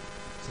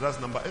 So that's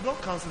number 8.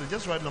 Don't cancel it.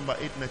 Just write number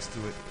 8 next to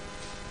it.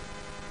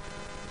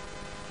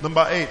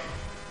 Number 8.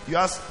 You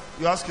ask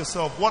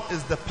yourself, what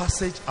is the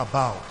passage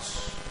about?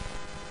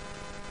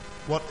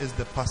 What is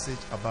the passage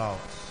about?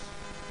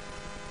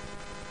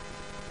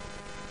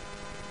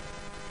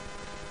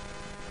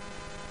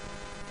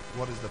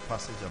 What is the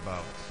passage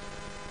about?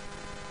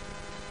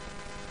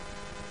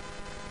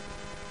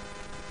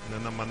 And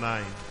then number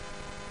 9.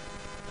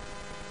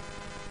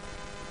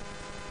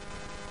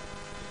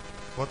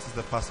 What is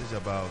the passage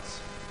about?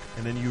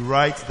 And then you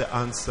write the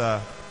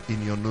answer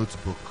in your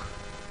notebook.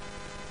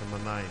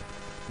 Number 9.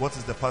 What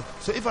is the passage?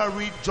 So if I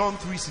read John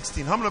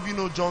 3:16, how many of you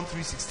know John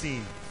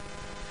 3:16?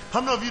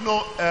 How many of you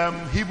know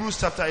Hebrews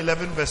chapter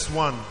 11 verse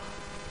 1?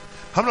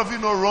 How many of you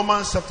know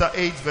Romans chapter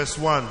 8 verse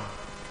 1?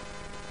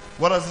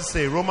 What does it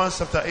say? Romans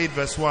chapter 8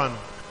 verse 1.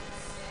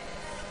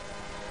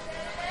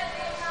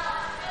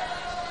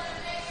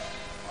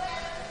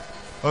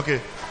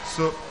 Okay,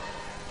 so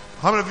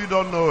how many of you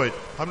don't know it?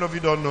 How many of you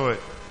don't know it?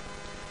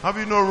 How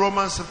many of you know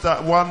Romans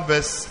chapter 1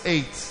 verse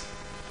 8?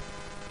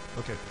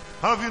 Okay.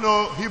 How many of you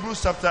know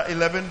Hebrews chapter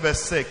 11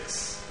 verse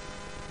 6?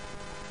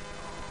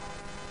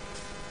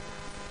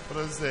 What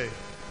does it say?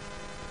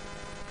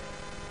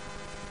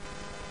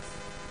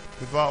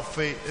 Without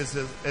faith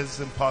it's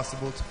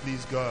impossible to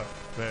please God.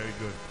 Very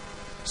good.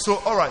 So,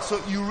 alright, so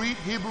you read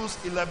Hebrews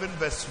 11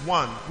 verse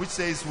 1, which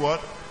says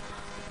what?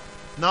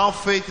 Now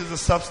faith is the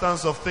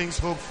substance of things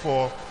hoped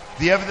for,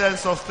 the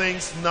evidence of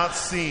things not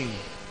seen.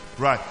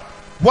 Right.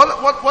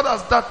 What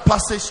does that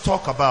passage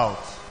talk about?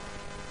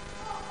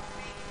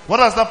 What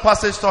does that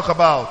passage talk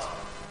about?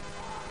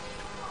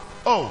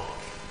 Oh,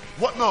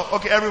 what? No.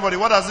 Okay, everybody.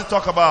 What does it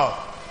talk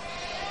about?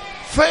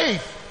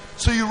 Faith.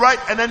 So you write,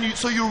 and then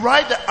you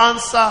write the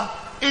answer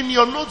in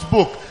your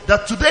notebook.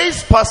 That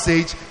today's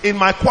passage in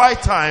my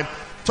quiet time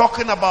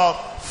talking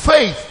about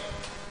faith.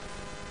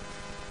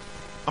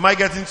 Am I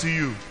getting to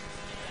you?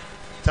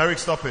 Tariq,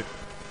 stop it.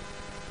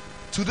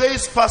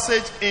 Today's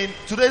passage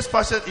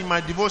in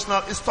my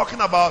devotional is talking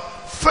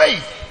about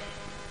faith.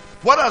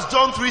 What does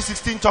John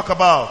 3:16 talk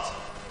about?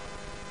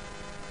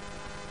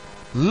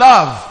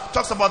 Love.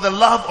 Talks about the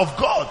love of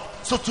God.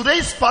 So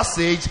today's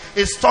passage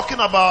is talking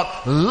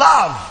about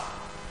love.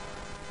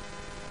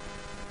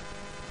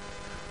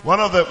 One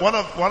of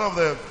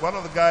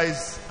the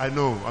guys I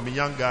know, I'm a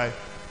young guy,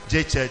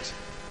 J Church.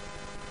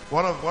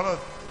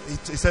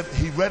 He said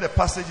he read a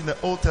passage in the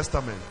Old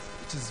Testament,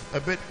 which is a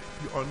bit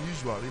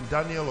unusual, in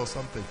Daniel or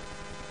something.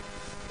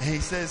 And he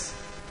says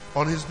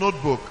on his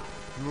notebook,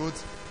 he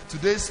wrote,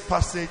 today's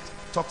passage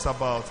talks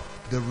about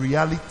the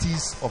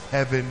realities of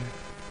heaven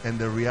and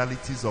the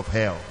realities of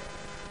hell.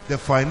 The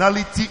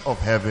finality of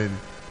heaven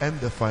and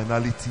the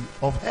finality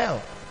of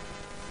hell.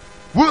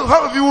 Well,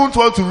 how many of you won't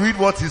want to read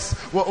what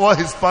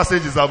his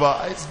passage is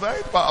about? It's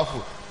very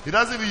powerful. He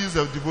doesn't even use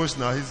a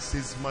devotional.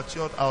 He's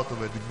matured out of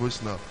a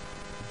devotional.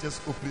 He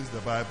just opens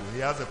the Bible.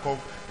 He has a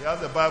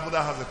Bible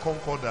that has a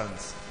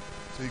concordance.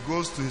 So he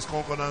goes to his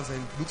concordance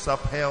and looks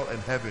up hell and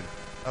heaven.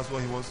 That's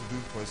what he wants to do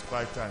for his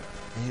quiet time.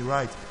 And he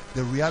writes,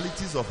 the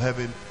realities of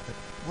heaven.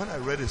 When I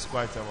read his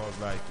quiet time, I was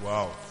like,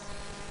 wow.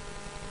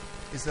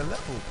 It's a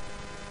level.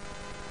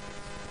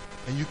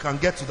 And you can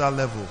get to that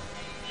level.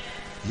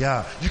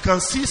 Yeah. You can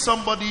see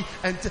somebody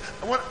and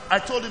when I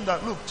told him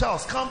that, look,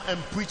 Charles, come and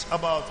preach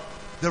about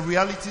the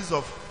realities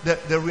of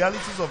the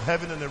realities of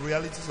heaven and the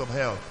realities of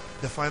hell.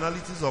 The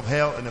finalities of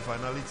hell and the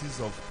finalities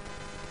of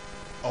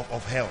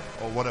hell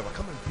or whatever.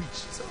 Come and preach.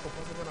 He said, oh,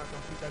 Pastor, when I can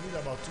preach, I need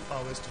about 2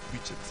 hours to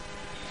preach it.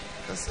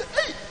 I said,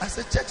 hey, I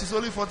said, church is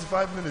only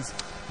 45 minutes.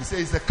 He said,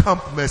 it's a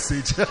camp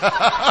message.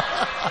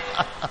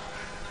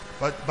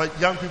 But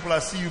young people, I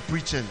see you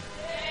preaching.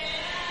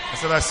 I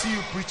said, I see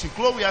you preaching.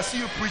 Chloe, I see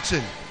you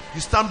preaching.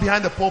 You stand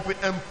behind the pulpit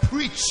and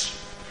preach.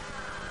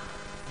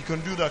 You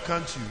can do that,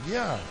 can't you?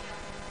 Yeah.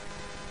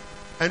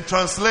 And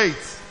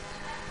translate.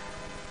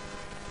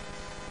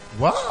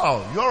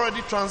 Wow, you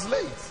already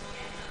translate.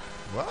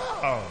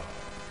 Wow.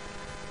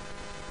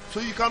 So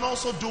you can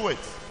also do it.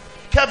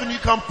 Kevin, you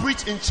can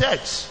preach in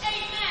church.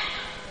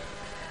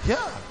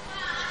 Yeah.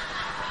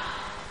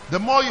 The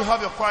more you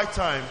have your quiet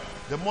time,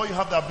 the more you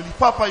have the ability.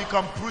 Papa, you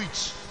can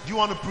preach. Do you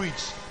want to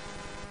preach?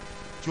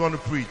 Do you want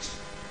to preach?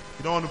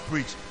 You don't want to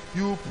preach.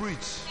 You will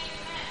preach.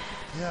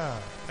 Yeah.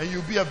 And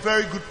you'll be a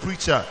very good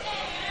preacher.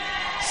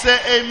 Say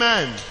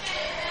amen.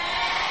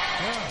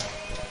 Yeah.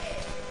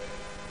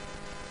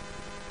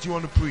 Do you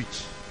want to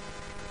preach?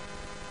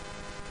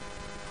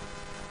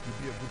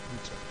 You'll be a good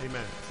preacher.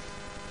 Amen.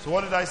 So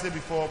what did I say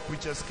before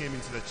preachers came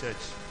into the church?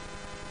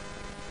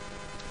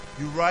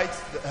 You write,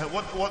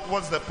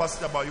 what's the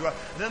passage about? You write.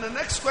 And then the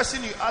next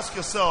question you ask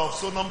yourself,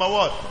 so number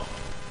what?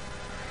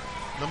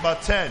 Number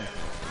 10.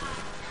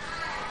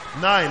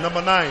 9,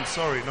 number 9,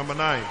 sorry, number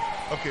 9.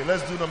 Okay,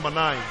 let's do number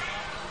 9.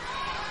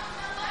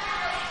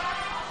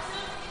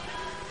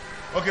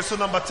 Okay, so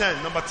number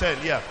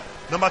 10, yeah.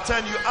 Number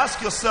 10, you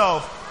ask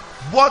yourself,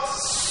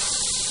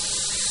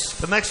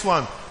 the next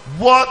one,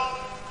 what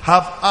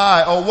have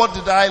I, or what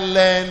did I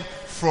learn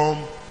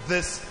from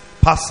this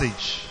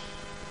passage?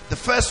 The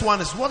first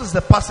one is, what is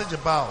the passage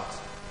about?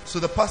 So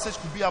the passage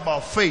could be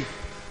about faith.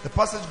 The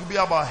passage could be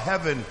about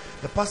heaven.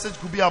 The passage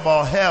could be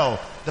about hell.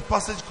 The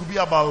passage could be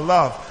about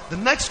love. The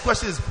next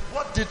question is,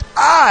 what did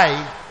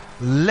I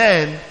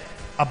learn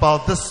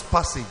about this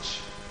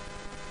passage?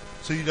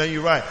 So then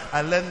you write,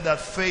 I learned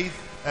that faith,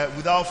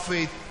 without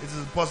faith, it is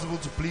impossible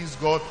to please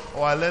God.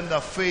 Or I learned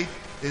that faith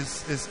is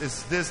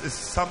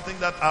something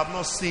that I have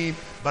not seen,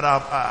 but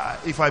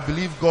if I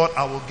believe God,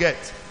 I will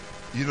get.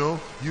 You know,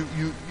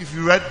 if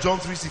you read John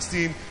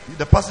 3:16,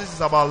 the passage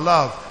is about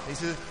love. He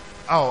says,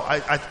 oh,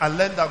 I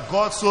learned that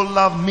God so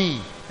loved me,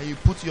 and you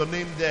put your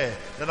name there,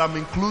 that I'm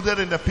included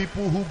in the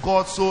people who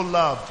God so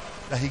loved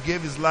that he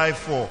gave his life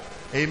for.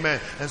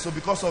 Amen. And so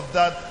because of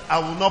that, I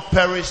will not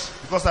perish.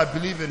 Because I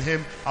believe in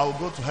him, I will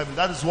go to heaven.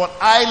 That is what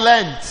I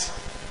learned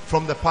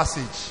from the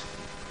passage.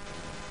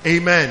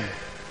 Amen.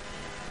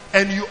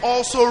 And you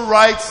also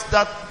write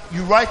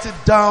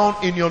it down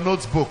in your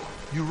notebook.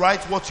 You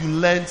write what you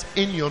learned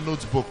in your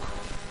notebook.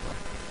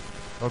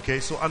 Okay,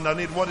 so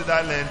underneath, what did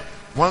I learn?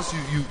 Once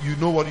you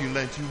know what you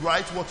learned, you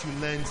write what you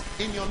learned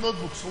in your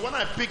notebook. So when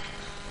I pick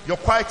your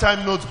quiet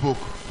time notebook,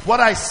 what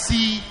I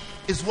see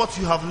is what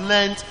you have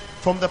learned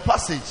from the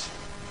passage.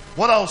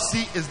 What I'll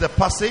see is the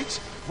passage.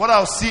 What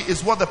I'll see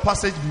is what the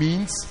passage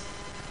means.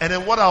 And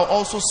then what I'll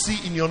also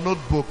see in your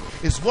notebook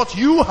is what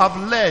you have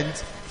learned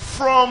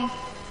from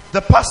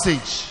the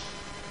passage.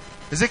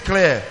 Is it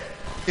clear?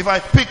 If I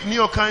pick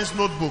Neokind's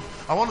notebook,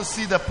 I want to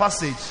see the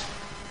passage.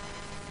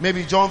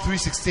 Maybe John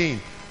 3:16.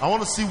 I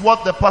want to see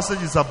what the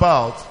passage is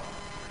about.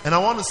 And I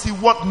want to see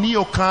what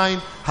Neokind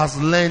has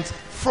learned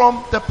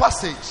from the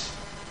passage.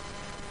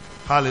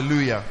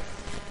 Hallelujah.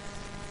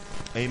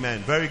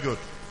 Amen. Very good.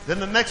 Then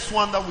the next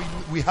one that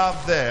we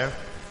have there.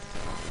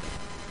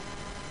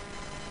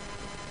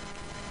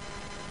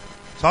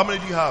 So how many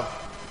do you have?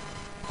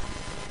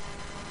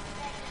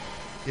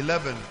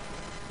 11.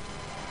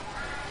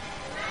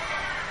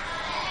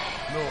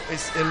 No,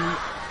 it's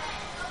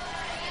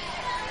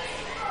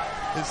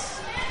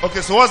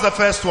okay, so what's the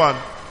first one?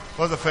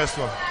 What's the first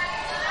one?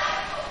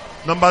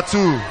 Number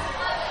 2.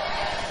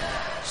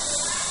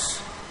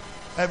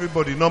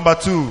 Everybody, number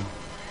 2.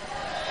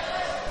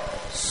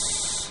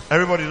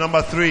 Everybody,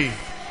 number 3.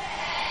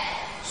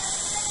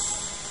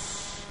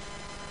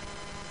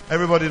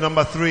 Everybody,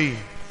 number 3.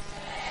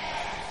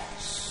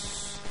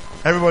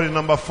 Everybody,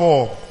 number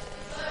 4.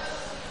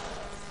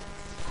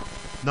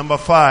 Number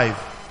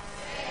 5.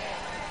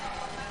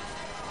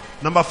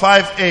 Number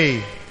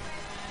 5A.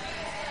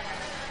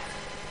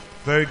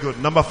 Very good.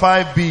 Number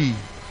 5B.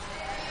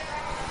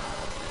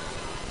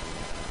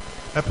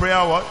 A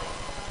prayer what?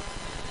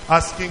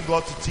 Asking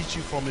God to teach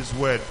you from his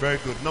word. Very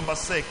good. Number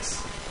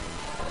 6.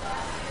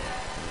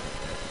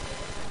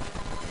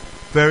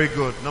 Very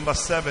good. Number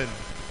 7.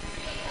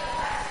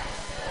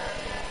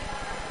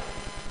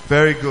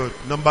 Very good.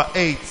 Number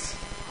 8.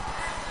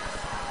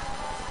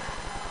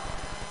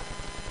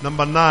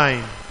 Number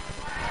 9.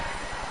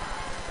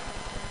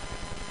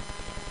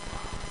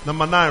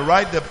 Number 9.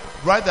 Write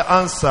the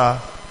answer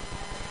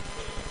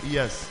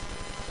Yes.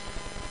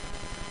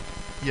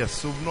 Yes,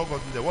 so we've not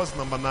gotten there. What's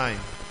number 9?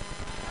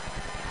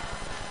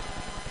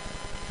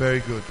 Very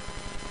good.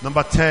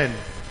 Number 10.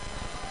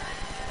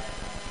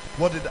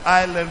 What did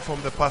I learn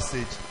from the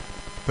passage?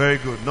 Very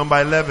good. Number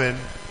 11.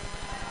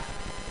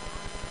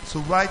 So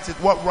write it.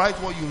 Write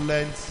what you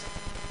learned.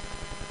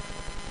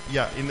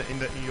 Yeah, in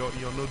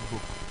your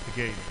notebook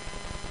again.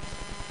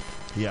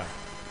 Yeah.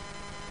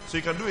 So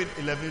you can do it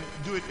 11.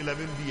 Do it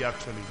 11B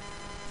actually.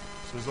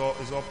 So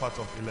it's all part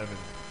of 11.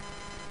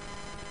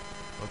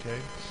 Okay.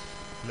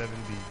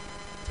 11B,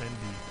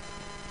 10B.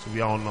 So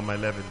we are on number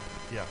 11.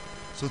 Yeah.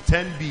 So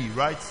 10B.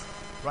 Write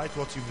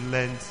what you've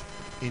learned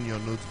in your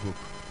notebook.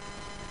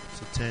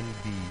 So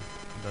 10B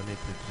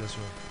underneath it. Just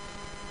write.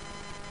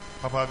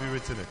 Papa, have you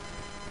written it?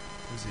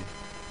 Let's see.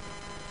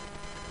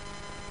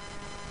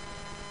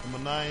 Number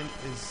 9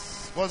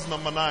 is. What's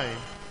number 9?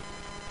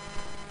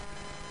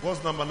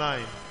 What's number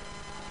 9?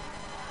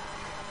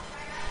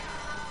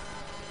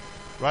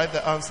 Write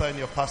the answer in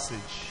your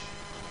passage.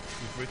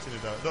 You've written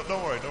it out.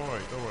 Don't worry.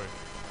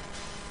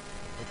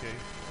 Okay.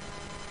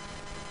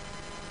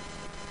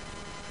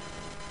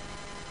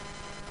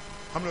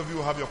 How many of you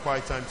will have your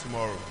quiet time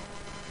tomorrow?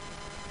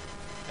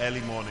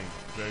 Early morning.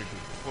 Very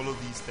good. Follow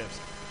these steps.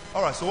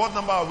 Alright, so what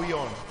number are we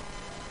on?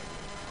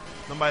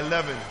 Number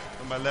 11.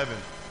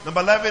 Number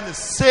 11 is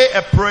say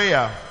a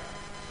prayer.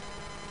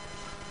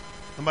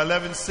 Number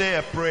 11, say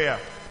a prayer.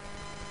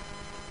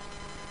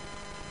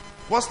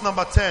 What's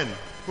number 10?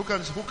 Who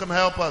can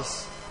help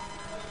us?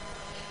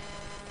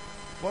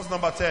 What's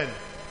number 10?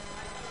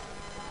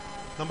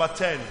 Number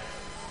 10.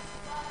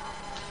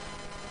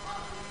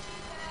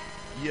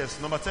 Yes,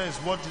 number 10 is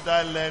what did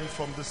I learn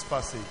from this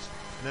passage?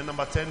 And then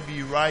number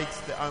 10B, write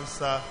the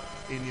answer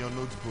in your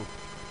notebook.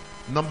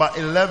 Number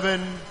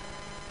 11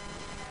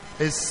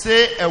 is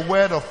say a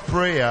word of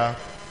prayer,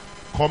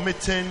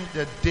 committing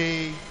the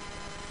day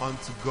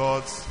unto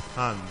God's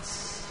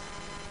hands.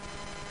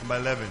 Number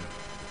 11.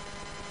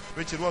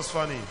 Richard, what's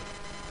funny?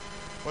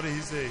 What did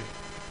he say?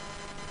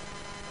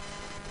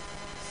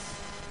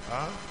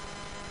 Huh?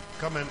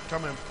 Come and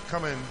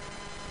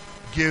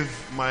give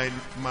my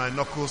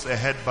knuckles a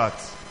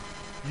headbutt.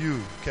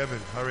 You,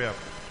 Kevin, hurry up.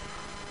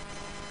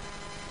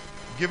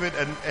 Give it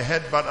a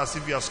headbutt as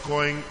if you are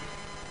scoring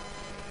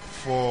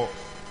for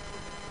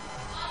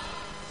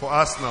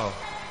Arsenal.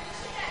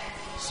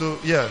 So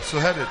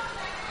head it.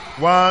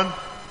 1,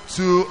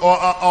 2, or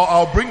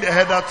I'll bring the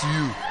header to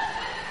you.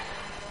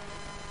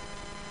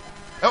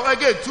 Oh,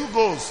 again, 2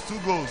 goals.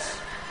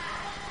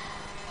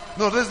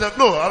 No,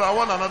 I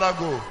want another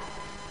goal.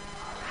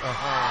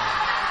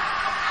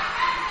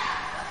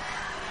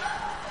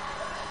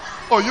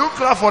 Oh, you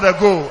clap for the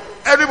goal.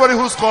 Everybody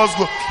who scores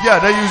goal. Yeah,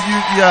 then you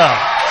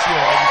Sure,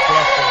 I'll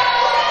clap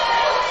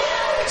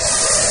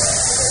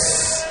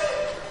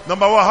for.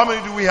 Number 1, how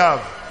many do we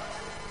have?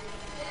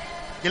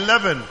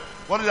 11.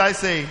 What did I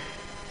say?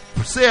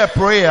 Say a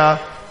prayer,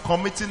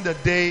 committing the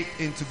day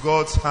into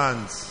God's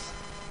hands.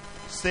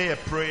 Say a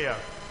prayer.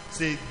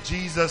 Say,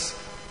 Jesus,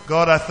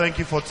 God, I thank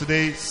you for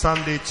today,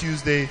 Sunday,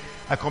 Tuesday.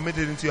 I commit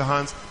it into your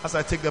hands. As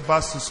I take the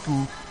bus to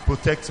school,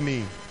 protect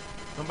me.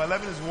 Number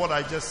 11 is what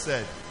I just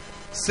said.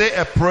 Say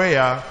a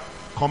prayer,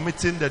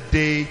 committing the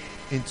day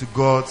into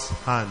God's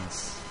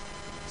hands.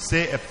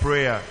 Say a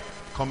prayer,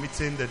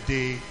 committing the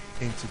day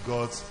into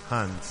God's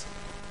hands.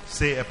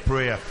 Say a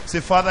prayer.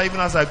 Say, Father, even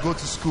as I go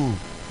to school,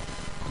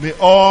 may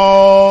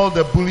all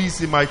the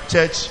bullies in my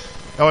church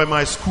or in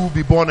my school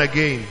be born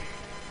again.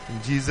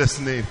 In Jesus'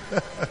 name.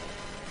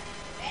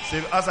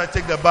 Say, as I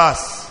take the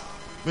bus,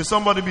 may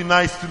somebody be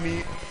nice to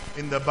me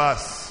in the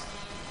bus.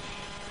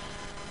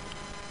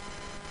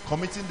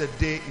 Committing the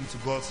day into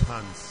God's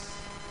hands.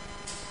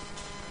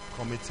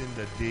 Committing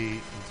the day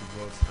into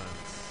God's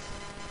hands.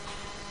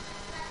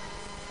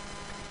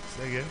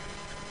 Say again.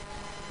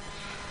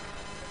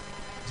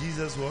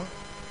 Jesus what?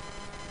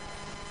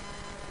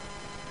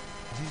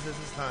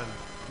 Jesus' hand.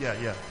 Yeah.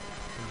 Can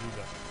do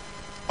that.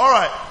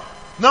 Alright.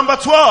 Number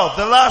 12,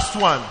 the last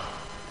one.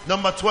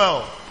 Number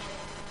 12.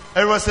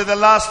 Everyone say the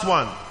last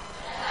one.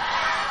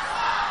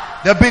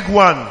 The big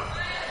one.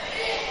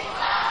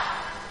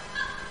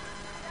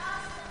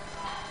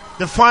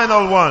 The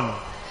final one.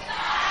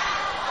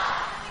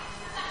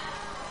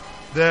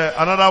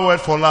 Another word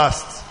for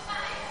last.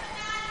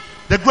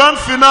 The grand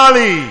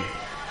finale.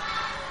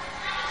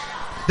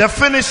 The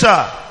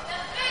finisher.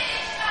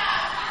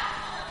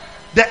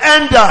 The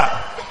ender.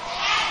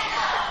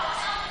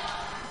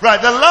 Right,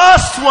 the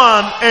last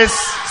one is,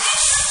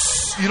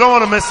 you don't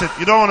want to miss it.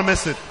 You don't want to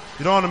miss it.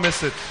 You don't want to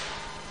miss it.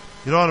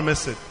 You don't want to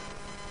miss it.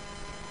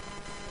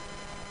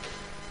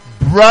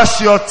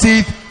 Brush your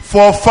teeth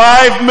for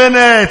 5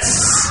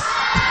 minutes.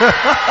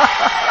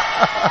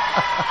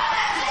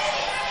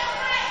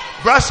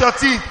 Brush your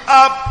teeth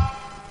up,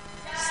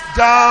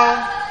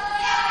 down,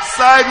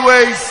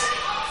 sideways,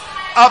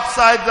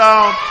 upside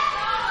down.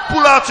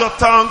 Pull out your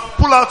tongue.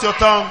 Pull out your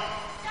tongue.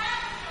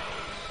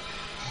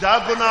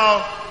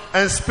 Diagonal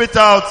and spit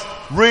out.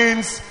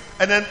 Rinse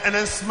and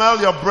then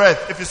smell your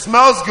breath. If it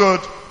smells good,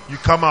 you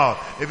come out.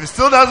 If it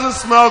still doesn't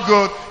smell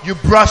good, you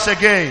brush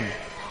again.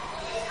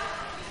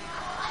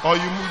 Or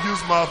you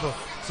use mouth.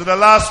 So the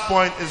last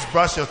point is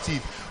brush your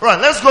teeth. All right,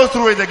 let's go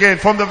through it again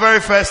from the very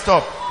first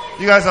stop.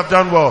 You guys have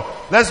done well.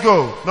 Let's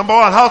go. Number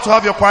one, how to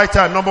have your quiet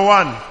time. Number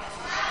one,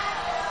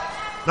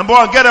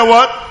 get a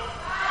what?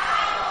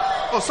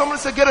 Oh, somebody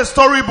said get a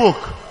storybook.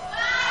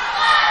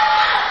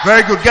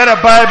 Very good. Get a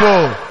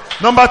Bible.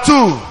 Number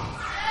two,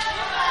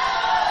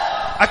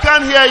 I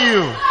can't hear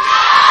you.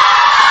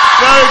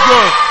 Very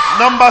good.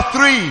 Number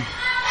three,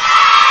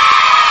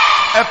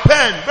 a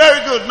pen.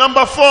 Very good.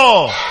 Number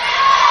four.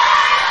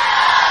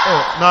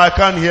 Oh, now I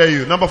can't hear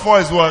you. Number four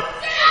is what?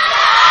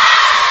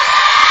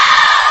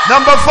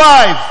 Number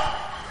five.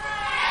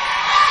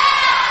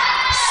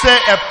 Say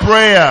a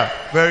prayer.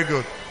 Very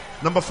good.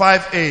 Number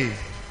 5A.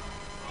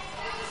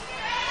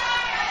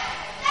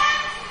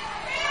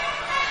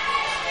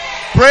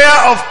 Prayer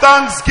of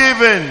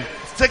thanksgiving.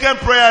 Second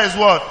prayer is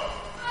what?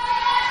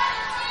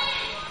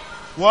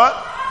 What?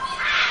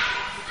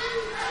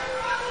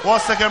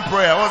 What's second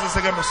prayer? What's the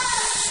second prayer?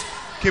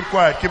 Keep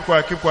quiet, keep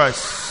quiet, keep quiet.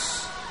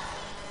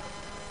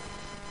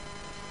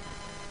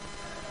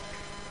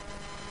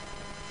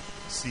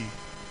 See.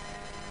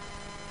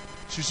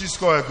 Should she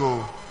score a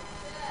goal?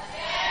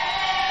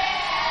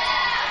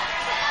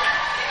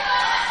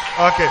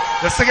 Okay.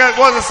 What's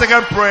the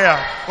second prayer?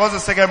 What's the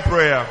second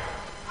prayer?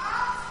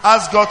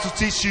 Ask God to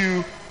teach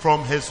you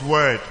from His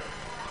Word.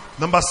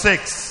 Number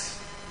 6.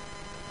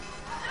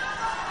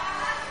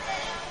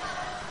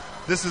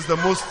 This is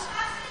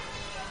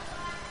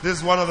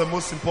one of the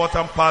most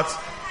important parts.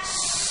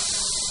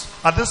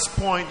 At this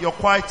point, your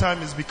quiet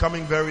time is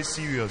becoming very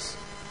serious.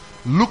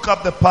 Look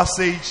up the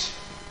passage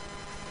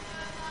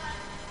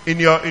in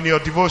your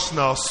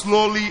devotional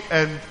slowly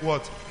and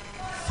what?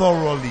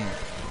 Thoroughly.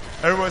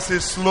 Everyone say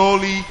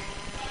slowly.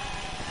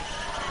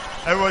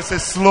 Everyone say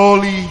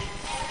slowly.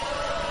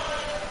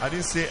 I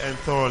didn't say and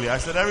thoroughly. I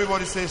said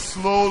everybody say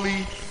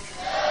slowly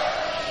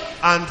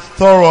and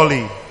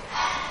thoroughly.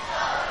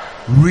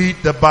 Read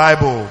the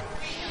Bible.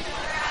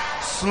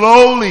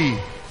 Slowly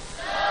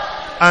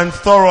and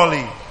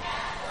thoroughly.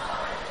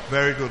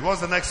 Very good.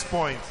 What's the next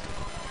point?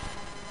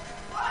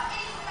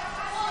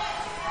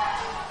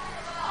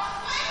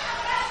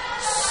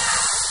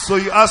 So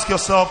you ask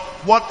yourself,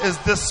 what is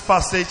this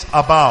passage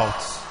about?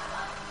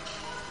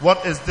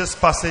 What is this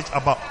passage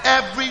about?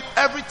 Every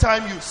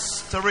time you,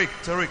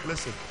 Tariq,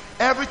 listen.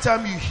 Every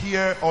time you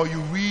hear or you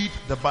read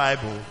the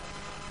Bible,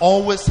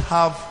 always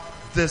have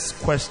this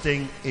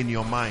question in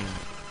your mind.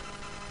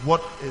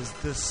 What is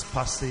this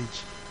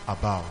passage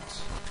about?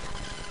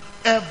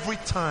 Every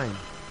time.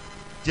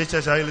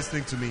 JHH, are you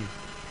listening to me?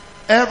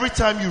 Every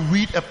time you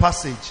read a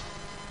passage,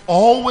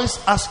 always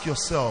ask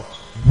yourself,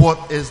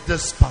 what is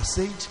this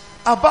passage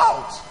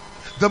about?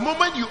 The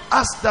moment you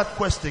ask that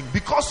question,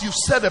 because you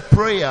said a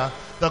prayer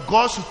that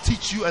God should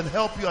teach you and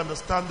help you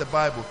understand the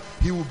Bible,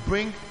 He will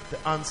bring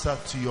the answer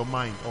to your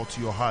mind or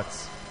to your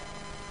hearts.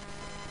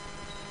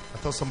 I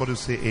thought somebody would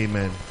say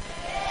amen.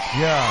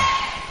 Yeah.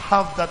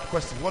 Have that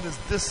question. What is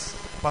this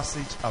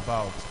passage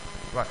about?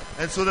 Right.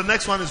 And so the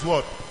next one is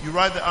what? You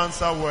write the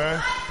answer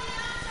where?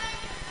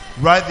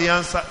 Write the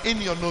answer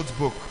in your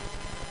notebook.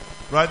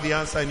 Write the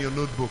answer in your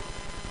notebook.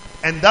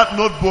 And that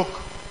notebook,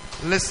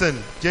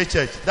 listen,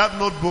 J-Church, that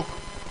notebook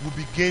will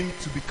begin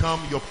to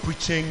become your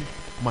preaching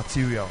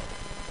material.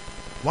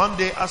 One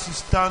day as you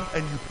stand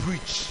and you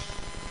preach,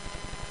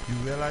 you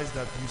realize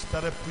that you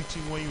started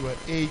preaching when you were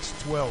age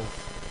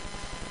 12.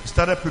 You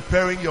started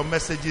preparing your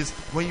messages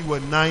when you were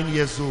 9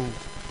 years old.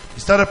 You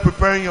started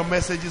preparing your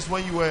messages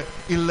when you were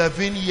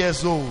 11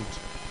 years old.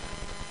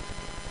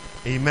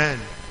 Amen.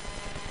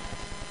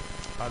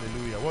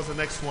 Hallelujah. What's the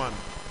next one?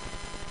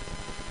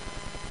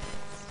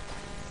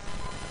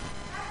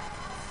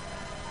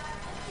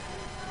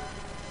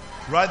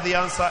 Write the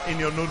answer in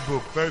your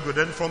notebook. Very good.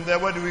 And from there,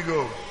 where do we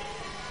go?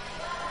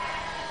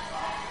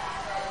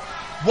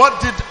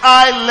 What did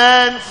I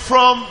learn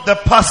from the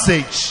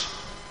passage?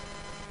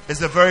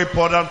 It's a very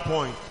important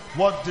point.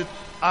 What did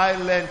I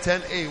learn?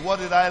 10A. What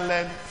did I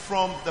learn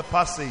from the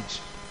passage?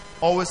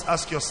 Always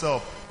ask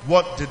yourself,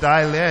 what did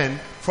I learn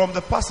from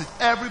the passage?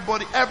 Every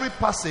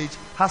passage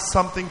has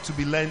something to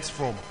be learned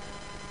from.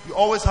 You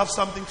always have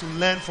something to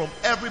learn from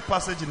every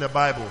passage in the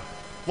Bible.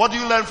 What do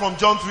you learn from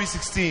John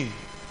 3:16?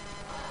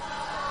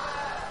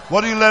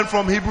 What do you learn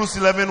from Hebrews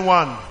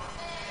 11:1?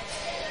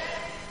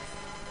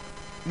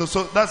 No,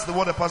 so that's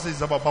what the passage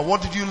is about. But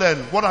what did you learn?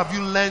 What have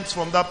you learned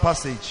from that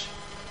passage?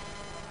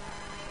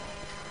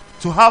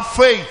 To have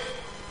faith.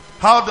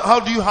 How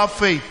do you have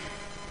faith?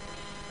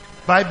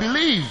 By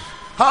belief.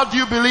 How do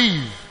you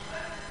believe?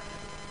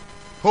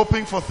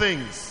 Hoping for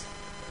things.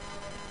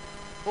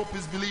 Hope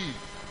is belief.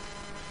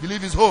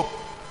 Belief is hope.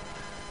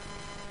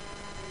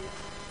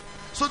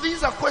 So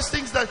these are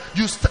questions that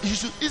you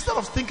should, instead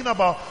of thinking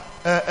about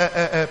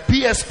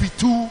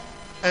PSP2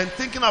 and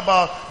thinking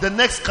about the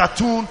next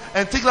cartoon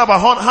and thinking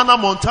about Hannah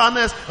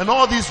Montana's and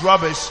all these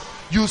rubbish,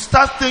 you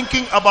start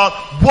thinking about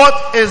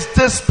what is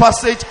this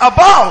passage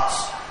about?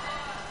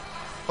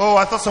 Oh,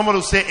 I thought somebody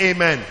would say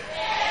amen.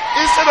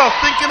 Instead of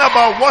thinking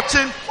about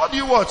watching, what do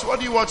you watch? What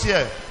do you watch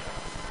here?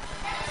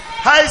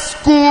 High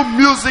School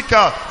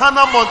Musical,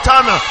 Hannah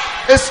Montana.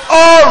 It's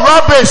all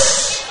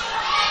rubbish.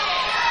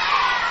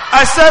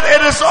 I said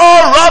it is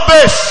all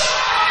rubbish.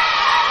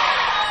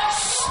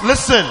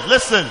 Listen.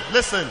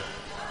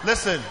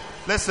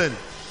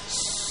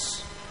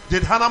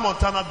 Did Hannah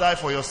Montana die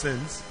for your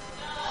sins?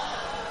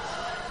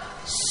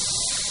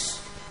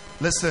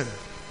 Listen.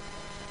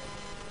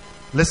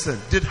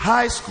 Did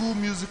High School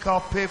Musical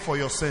pay for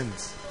your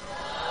sins?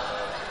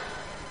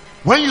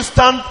 When you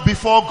stand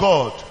before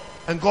God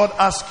and God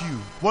asks you,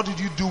 what did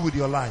you do with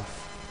your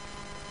life?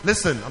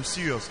 Listen, I'm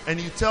serious. And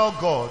you tell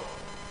God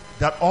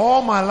that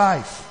all my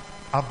life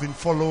I've been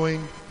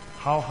following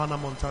how Hannah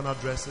Montana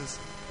dresses,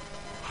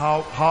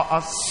 how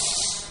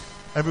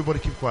everybody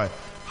keep quiet.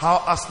 How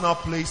Arsenal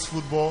plays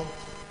football.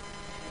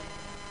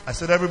 I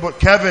said, everybody,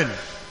 Kevin,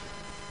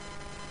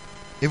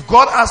 if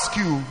God asks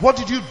you, what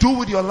did you do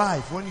with your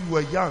life when you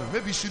were young?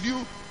 Maybe should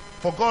you,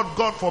 for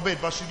God forbid,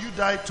 but should you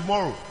die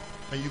tomorrow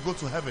and you go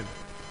to heaven?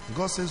 And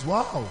God says,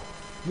 wow,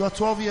 you are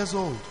 12 years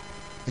old.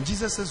 And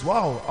Jesus says,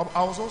 wow,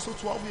 I was also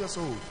 12 years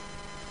old.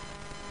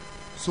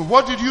 So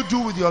what did you do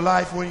with your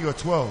life when you were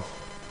 12?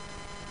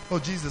 Oh,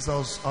 Jesus, I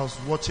was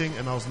watching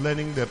and I was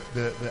learning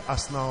the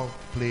Arsenal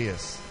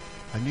players.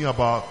 I knew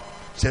about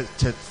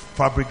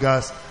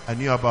Fabregas. I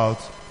knew about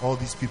all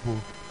these people.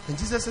 And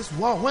Jesus says,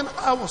 wow, when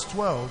I was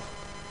 12,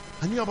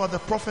 I knew about the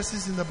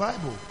prophecies in the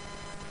Bible.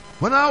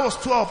 When I was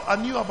 12, I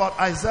knew about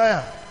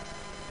Isaiah.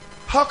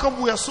 How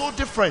come we are so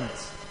different?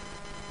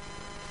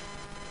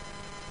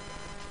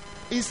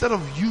 Instead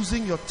of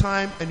using your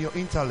time and your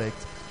intellect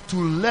to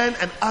learn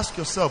and ask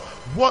yourself,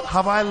 what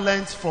have I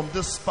learned from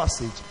this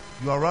passage?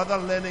 You are rather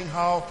learning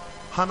how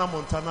Hannah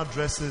Montana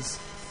dresses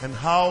and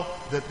how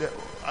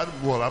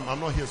I'm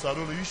not here, so I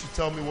don't know. You should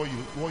tell me what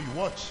you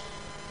watch.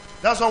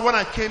 That's why when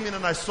I came in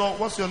and I saw,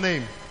 what's your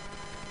name?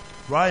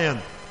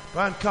 Ryan,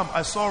 come.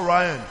 I saw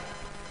Ryan.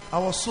 I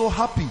was so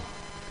happy.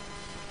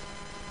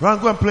 Ryan,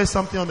 go and play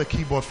something on the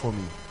keyboard for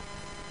me.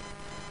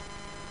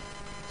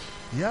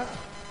 Yeah.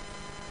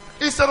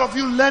 Instead of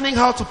you learning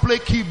how to play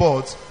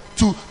keyboards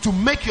to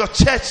make your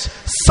church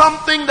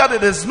something that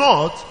it is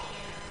not,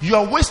 you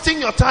are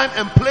wasting your time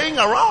and playing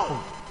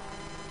around.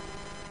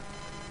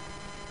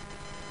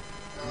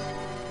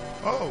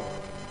 Oh.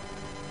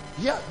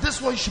 Yeah, this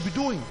is what you should be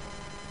doing.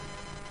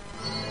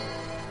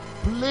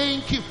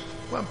 Playing key.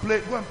 Go and play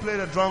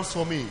the drums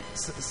for me,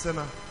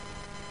 Senna.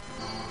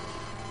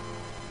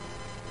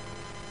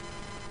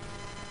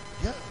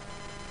 Yeah.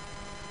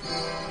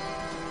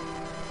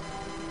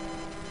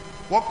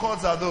 What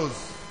chords are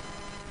those?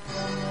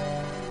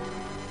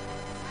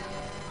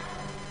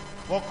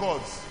 What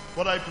chords?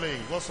 What are you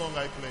playing? What song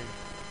are you playing?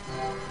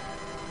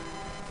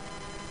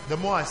 The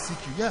more I seek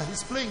you. Yeah,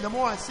 he's playing The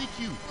More I Seek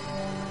You.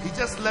 He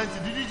just learned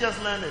it. Did he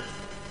just learn it?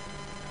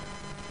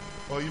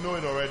 Or you know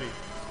it already?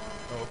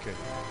 Oh, okay.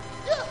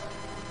 Yeah.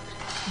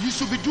 You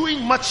should be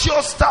doing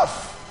mature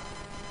stuff.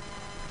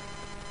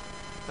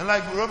 And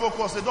like Reverend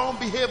Cole said, don't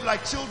behave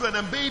like children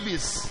and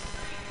babies.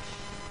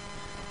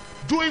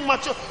 Doing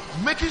mature,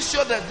 making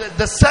sure that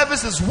the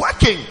service is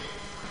working.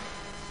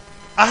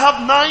 I have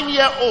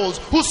 9-year-olds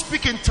who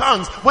speak in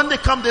tongues. When they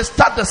come, they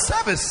start the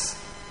service.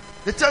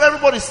 They tell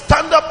everybody,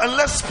 stand up and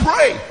let's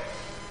pray.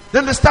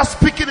 Then they start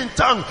speaking in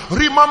tongues.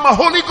 Remember,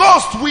 Holy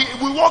Ghost, we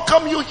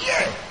welcome you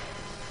here.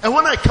 And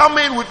when I come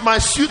in with my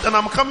suit and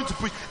I'm coming to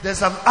preach,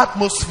 there's an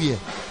atmosphere.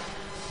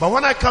 But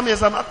when I come here,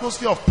 there's an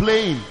atmosphere of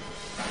playing.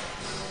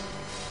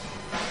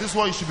 This is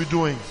what you should be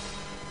doing.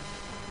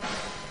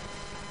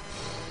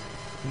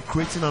 In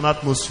creating an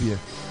atmosphere.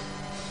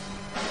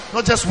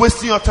 Not just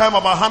wasting your time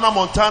about Hannah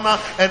Montana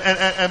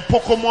and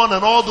Pokemon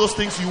and all those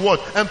things you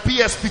watch. And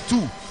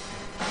PSP2.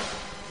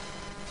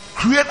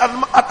 Create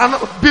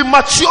be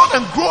mature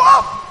and grow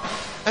up.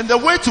 And the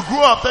way to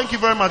grow up, thank you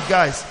very much,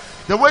 guys.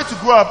 The way to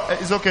grow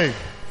up is okay.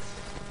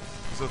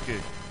 It's okay.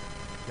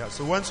 Yeah,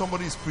 so when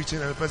somebody is preaching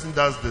and the person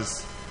does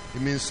this,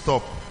 it means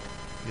stop.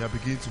 You are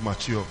beginning to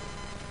mature.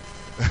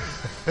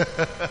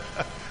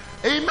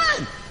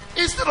 Amen.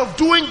 Instead of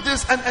doing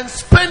this and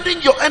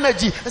spending your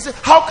energy and say,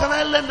 how can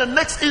I learn the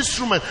next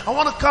instrument? I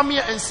want to come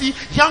here and see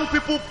young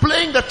people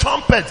playing the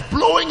trumpet,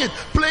 blowing it,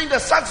 playing the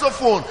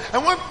saxophone.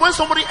 And when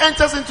somebody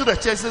enters into the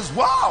church, says,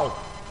 wow,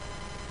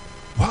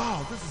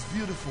 this is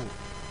beautiful.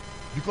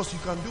 Because you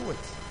can do it.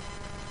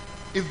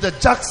 If the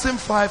Jackson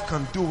 5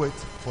 can do it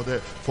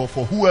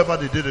for whoever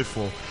they did it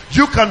for,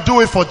 you can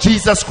do it for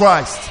Jesus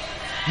Christ.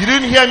 You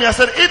didn't hear me. I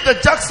said, if the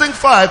Jackson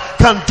 5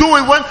 can do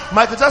it when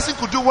Michael Jackson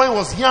could do it when he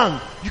was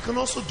young, you can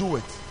also do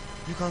it.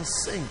 You can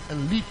sing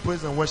and lead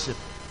praise and worship.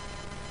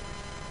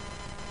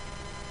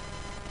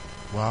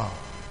 Wow.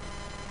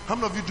 How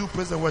many of you do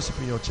praise and worship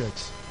in your church?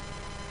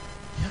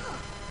 Yeah.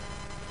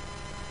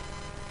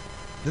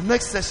 The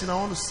next session, I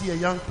want to see a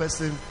young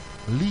person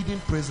leading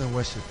praise and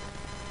worship.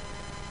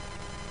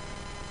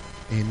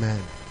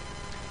 Amen.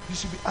 You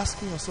should be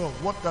asking yourself,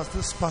 what does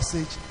this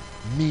passage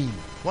mean?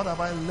 What have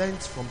I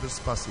learned from this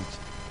passage?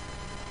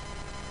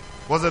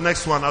 What's the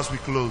next one as we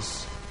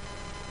close?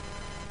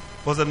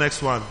 What's the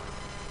next one?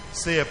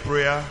 Say a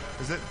prayer.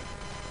 Is it?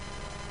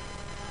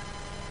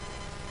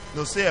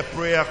 No, say a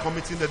prayer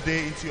committing the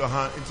day into your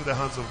hand, into the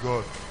hands of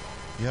God.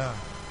 Yeah.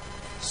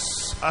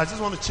 I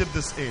just want to chip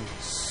this in.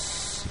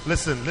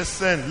 Listen,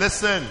 listen,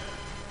 listen.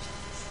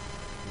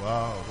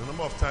 Wow, the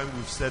number of times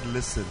we've said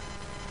listen.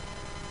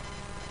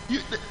 Do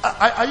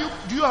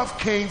you have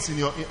canes in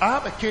your? I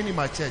have a cane in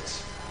my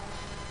church,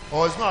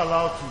 or it's not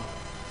allowed to.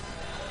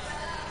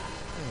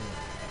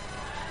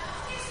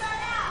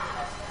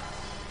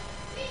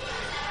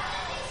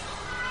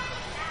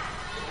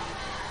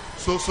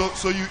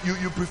 So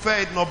you prefer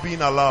it not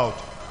being allowed,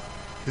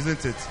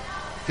 isn't it?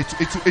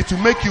 It will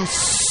make you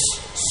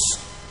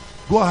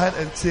go ahead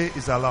and say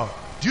it's allowed.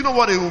 Do you know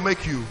what it will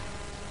make you?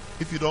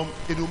 If you don't,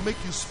 it will make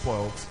you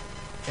spoiled,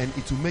 and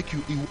it will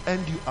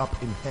end you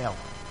up in hell.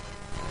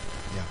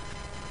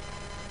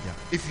 Yeah.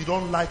 If you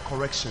don't like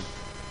correction,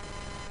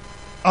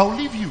 I'll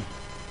leave you,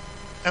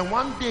 and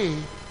one day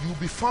you'll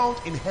be found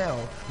in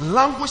hell,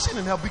 languishing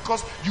in hell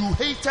because you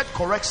hated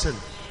correction.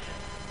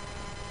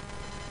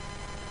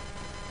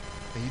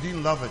 And you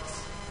didn't love it.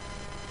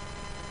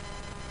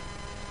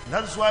 And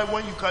that is why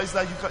when you guys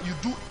you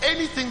do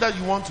anything that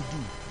you want to do.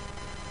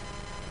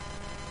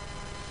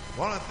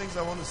 One of the things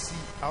I want to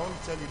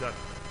tell you that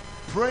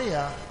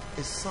prayer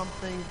is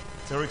something.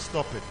 Derek,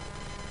 stop it.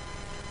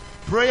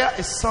 Prayer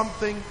is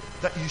something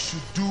that you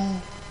should do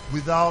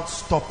without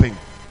stopping.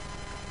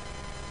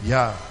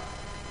 Yeah.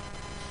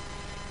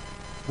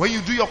 When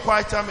you do your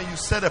quiet time and you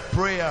said a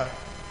prayer,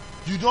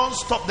 you don't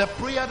stop. The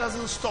prayer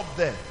doesn't stop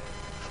there.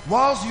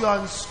 Whilst you are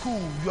in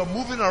school, you are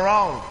moving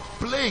around,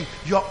 playing,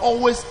 you are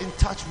always in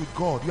touch with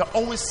God. You are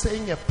always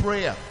saying a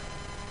prayer.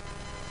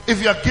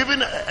 If you are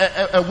given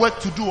a work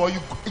to do, or you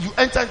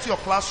enter into your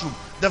classroom,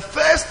 the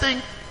first thing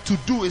to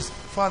do is,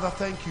 Father,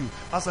 thank you.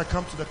 As I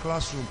come to the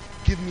classroom,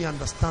 give me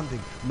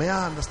understanding. May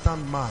I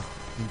understand math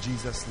in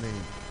Jesus'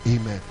 name.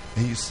 Amen.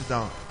 And you sit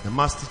down. The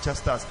math teacher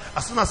starts.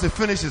 As soon as he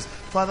finishes,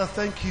 Father,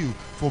 thank you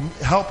for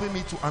helping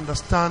me to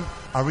understand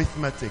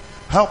arithmetic.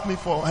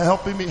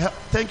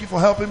 Thank you for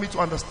helping me to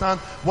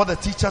understand what the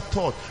teacher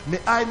taught. May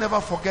I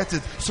never forget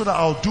it, so that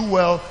I'll do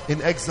well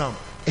in exam.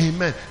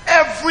 Amen.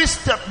 Every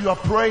step you are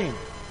praying.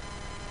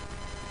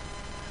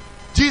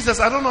 Jesus,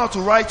 I don't know how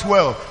to write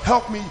well.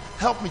 Help me,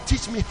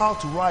 teach me how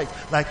to write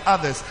like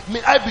others.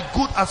 May I be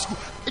good at school.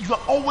 You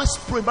are always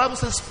praying. The Bible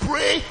says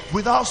pray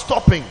without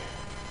stopping.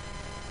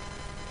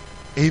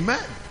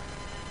 Amen.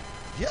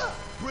 Yeah,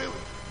 pray.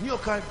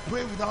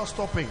 Pray without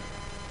stopping.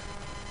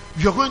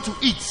 You're going to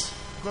eat,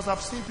 because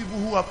I've seen people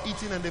who have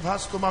eaten and they've had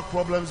stomach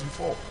problems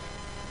before.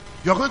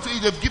 You're going to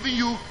eat. They've given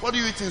you, what do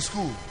you eat in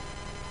school?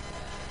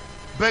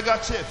 Burger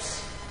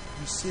chips.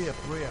 You say a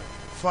prayer.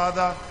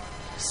 Father,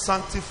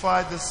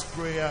 sanctify this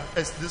prayer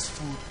as this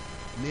food.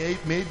 May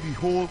it be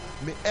whole.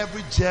 May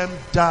every germ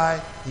die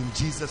in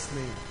Jesus'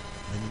 name.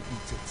 And you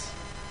eat it.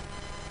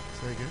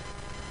 Say again.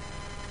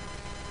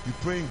 You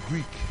pray in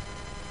Greek.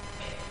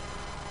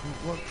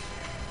 What?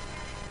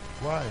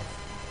 Why?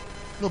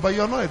 No, but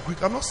you're not a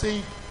Greek. I'm not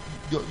saying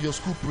your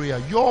school prayer.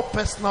 Your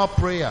personal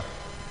prayer.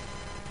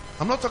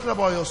 I'm not talking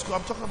about your school.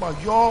 I'm talking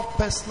about your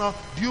personal.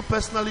 Do you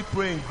personally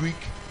pray in Greek?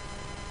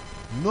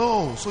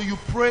 No. So you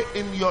pray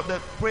in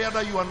the prayer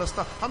that you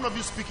understand. How many of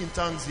you speak in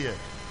tongues here?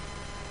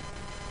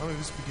 How many of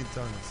you speak in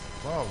tongues?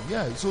 Wow.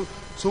 Yeah. So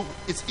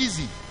it's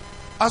easy.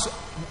 As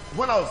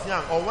when I was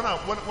young, or when I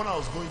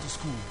was going to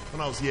school,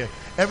 when I was here,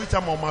 every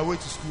time on my way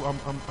to school,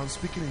 I'm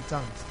speaking in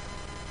tongues.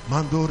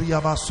 Father,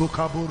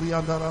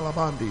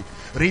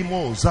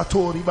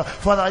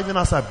 even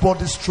as I board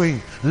this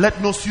train, let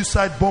no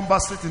suicide bomber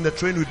sit in the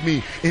train with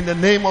me. In the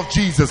name of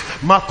Jesus,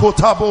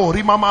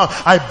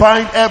 I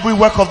bind every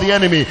work of the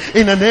enemy.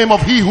 In the name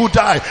of He who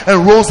died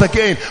and rose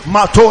again. Say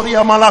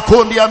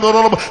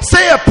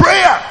a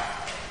prayer.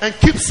 And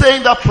keep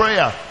saying that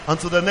prayer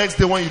until the next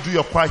day when you do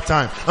your quiet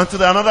time.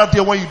 Until another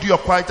day when you do your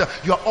quiet time.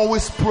 You are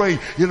always praying.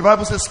 The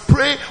Bible says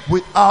pray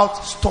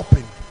without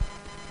stopping.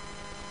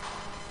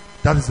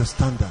 That is the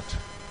standard.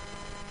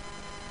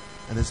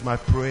 And it's my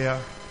prayer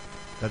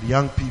that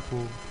young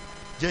people,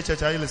 J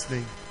Church, are you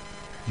listening?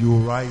 You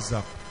rise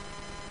up.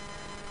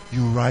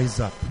 You rise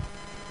up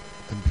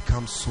and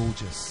become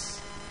soldiers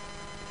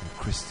and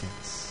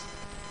Christians.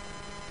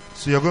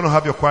 So you're going to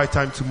have your quiet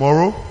time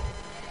tomorrow.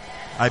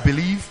 I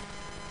believe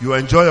you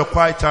enjoy your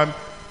quiet time.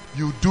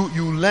 You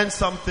learn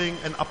something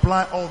and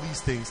apply all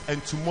these things.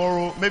 And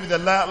tomorrow, maybe the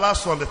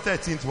last one, the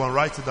 13th one,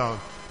 write it down,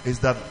 is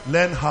that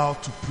learn how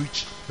to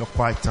preach your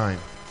quiet time.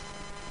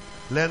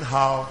 Learn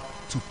how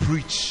to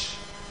preach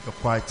your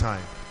quiet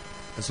time.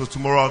 And so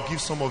tomorrow I'll give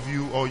some of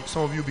you, or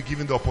some of you will be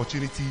given the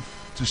opportunity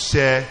to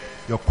share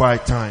your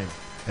quiet time.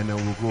 And then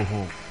we'll go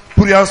home.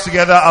 Put your hands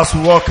together as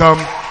we welcome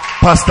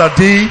Pastor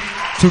D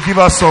to give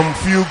us some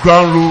few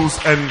ground rules.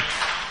 And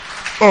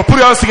put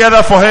your hands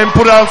together for him.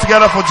 Put your hands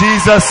together for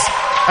Jesus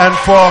and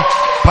for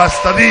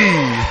Pastor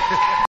D.